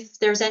 if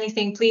there's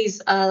anything,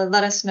 please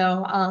let us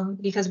know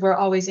because we're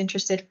always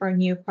interested for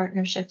new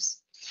partnerships.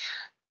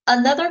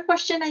 Another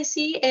question I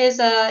see is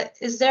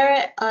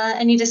there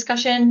any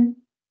discussion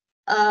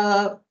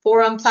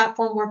forum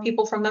platform where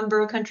people from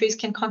member countries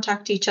can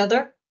contact each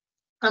other?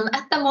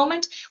 At the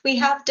moment, we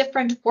have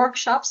different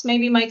workshops.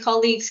 Maybe my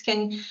colleagues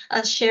can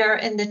share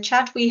in the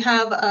chat. We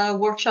have a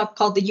workshop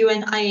called the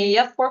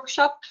UNIAF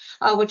workshop,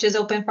 which is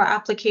open for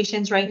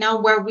applications right now,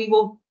 where we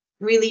will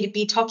really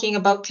be talking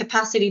about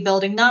capacity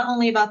building, not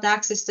only about the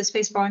Access to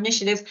Space for All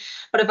initiative,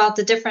 but about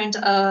the different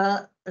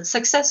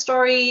success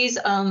stories,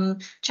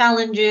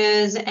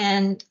 challenges,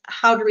 and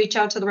how to reach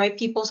out to the right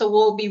people. So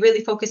we'll be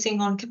really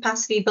focusing on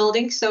capacity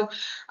building. So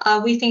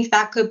we think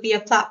that could be a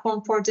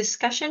platform for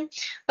discussion.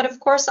 But of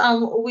course,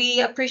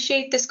 we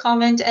appreciate this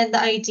comment and the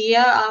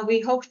idea. We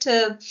hope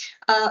to,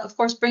 of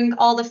course, bring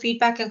all the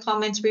feedback and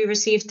comments we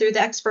received through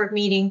the expert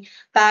meeting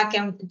back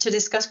and to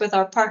discuss with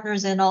our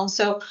partners and all.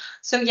 So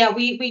yeah,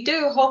 we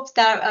do hope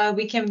that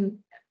we can,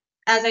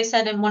 as I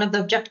said, in one of the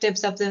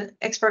objectives of the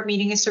expert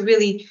meeting is to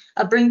really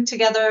bring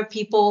together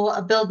people,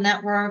 build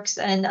networks,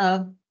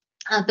 and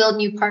build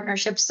new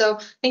partnerships. So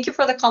thank you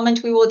for the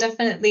comment. We will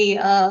definitely,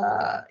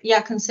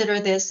 consider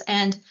this.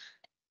 And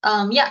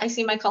I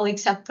see my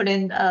colleagues have put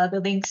in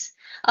the links.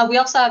 We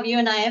also have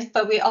UNIF,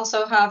 but we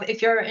also have,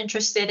 if you're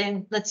interested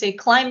in, let's say,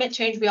 climate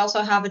change, we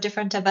also have a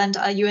different event,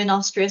 a UN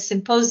Austria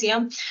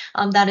Symposium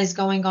that is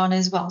going on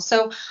as well.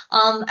 So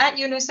at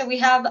UNOOSA, we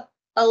have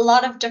a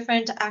lot of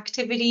different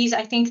activities.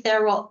 I think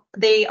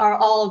they are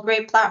all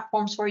great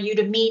platforms for you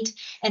to meet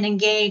and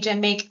engage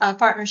and make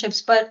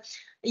partnerships. But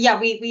yeah,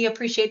 we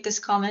appreciate this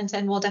comment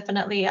and we'll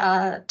definitely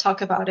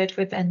talk about it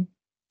within.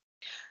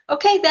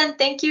 Okay, then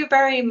thank you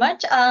very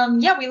much.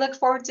 We look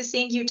forward to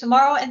seeing you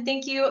tomorrow. And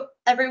thank you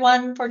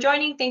everyone for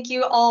joining. Thank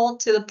you all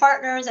to the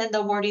partners and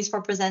the awardees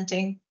for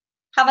presenting.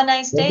 Have a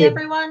nice day,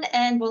 everyone,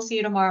 and we'll see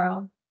you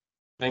tomorrow.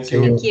 Thank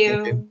you. Thank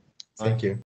you. Thank you.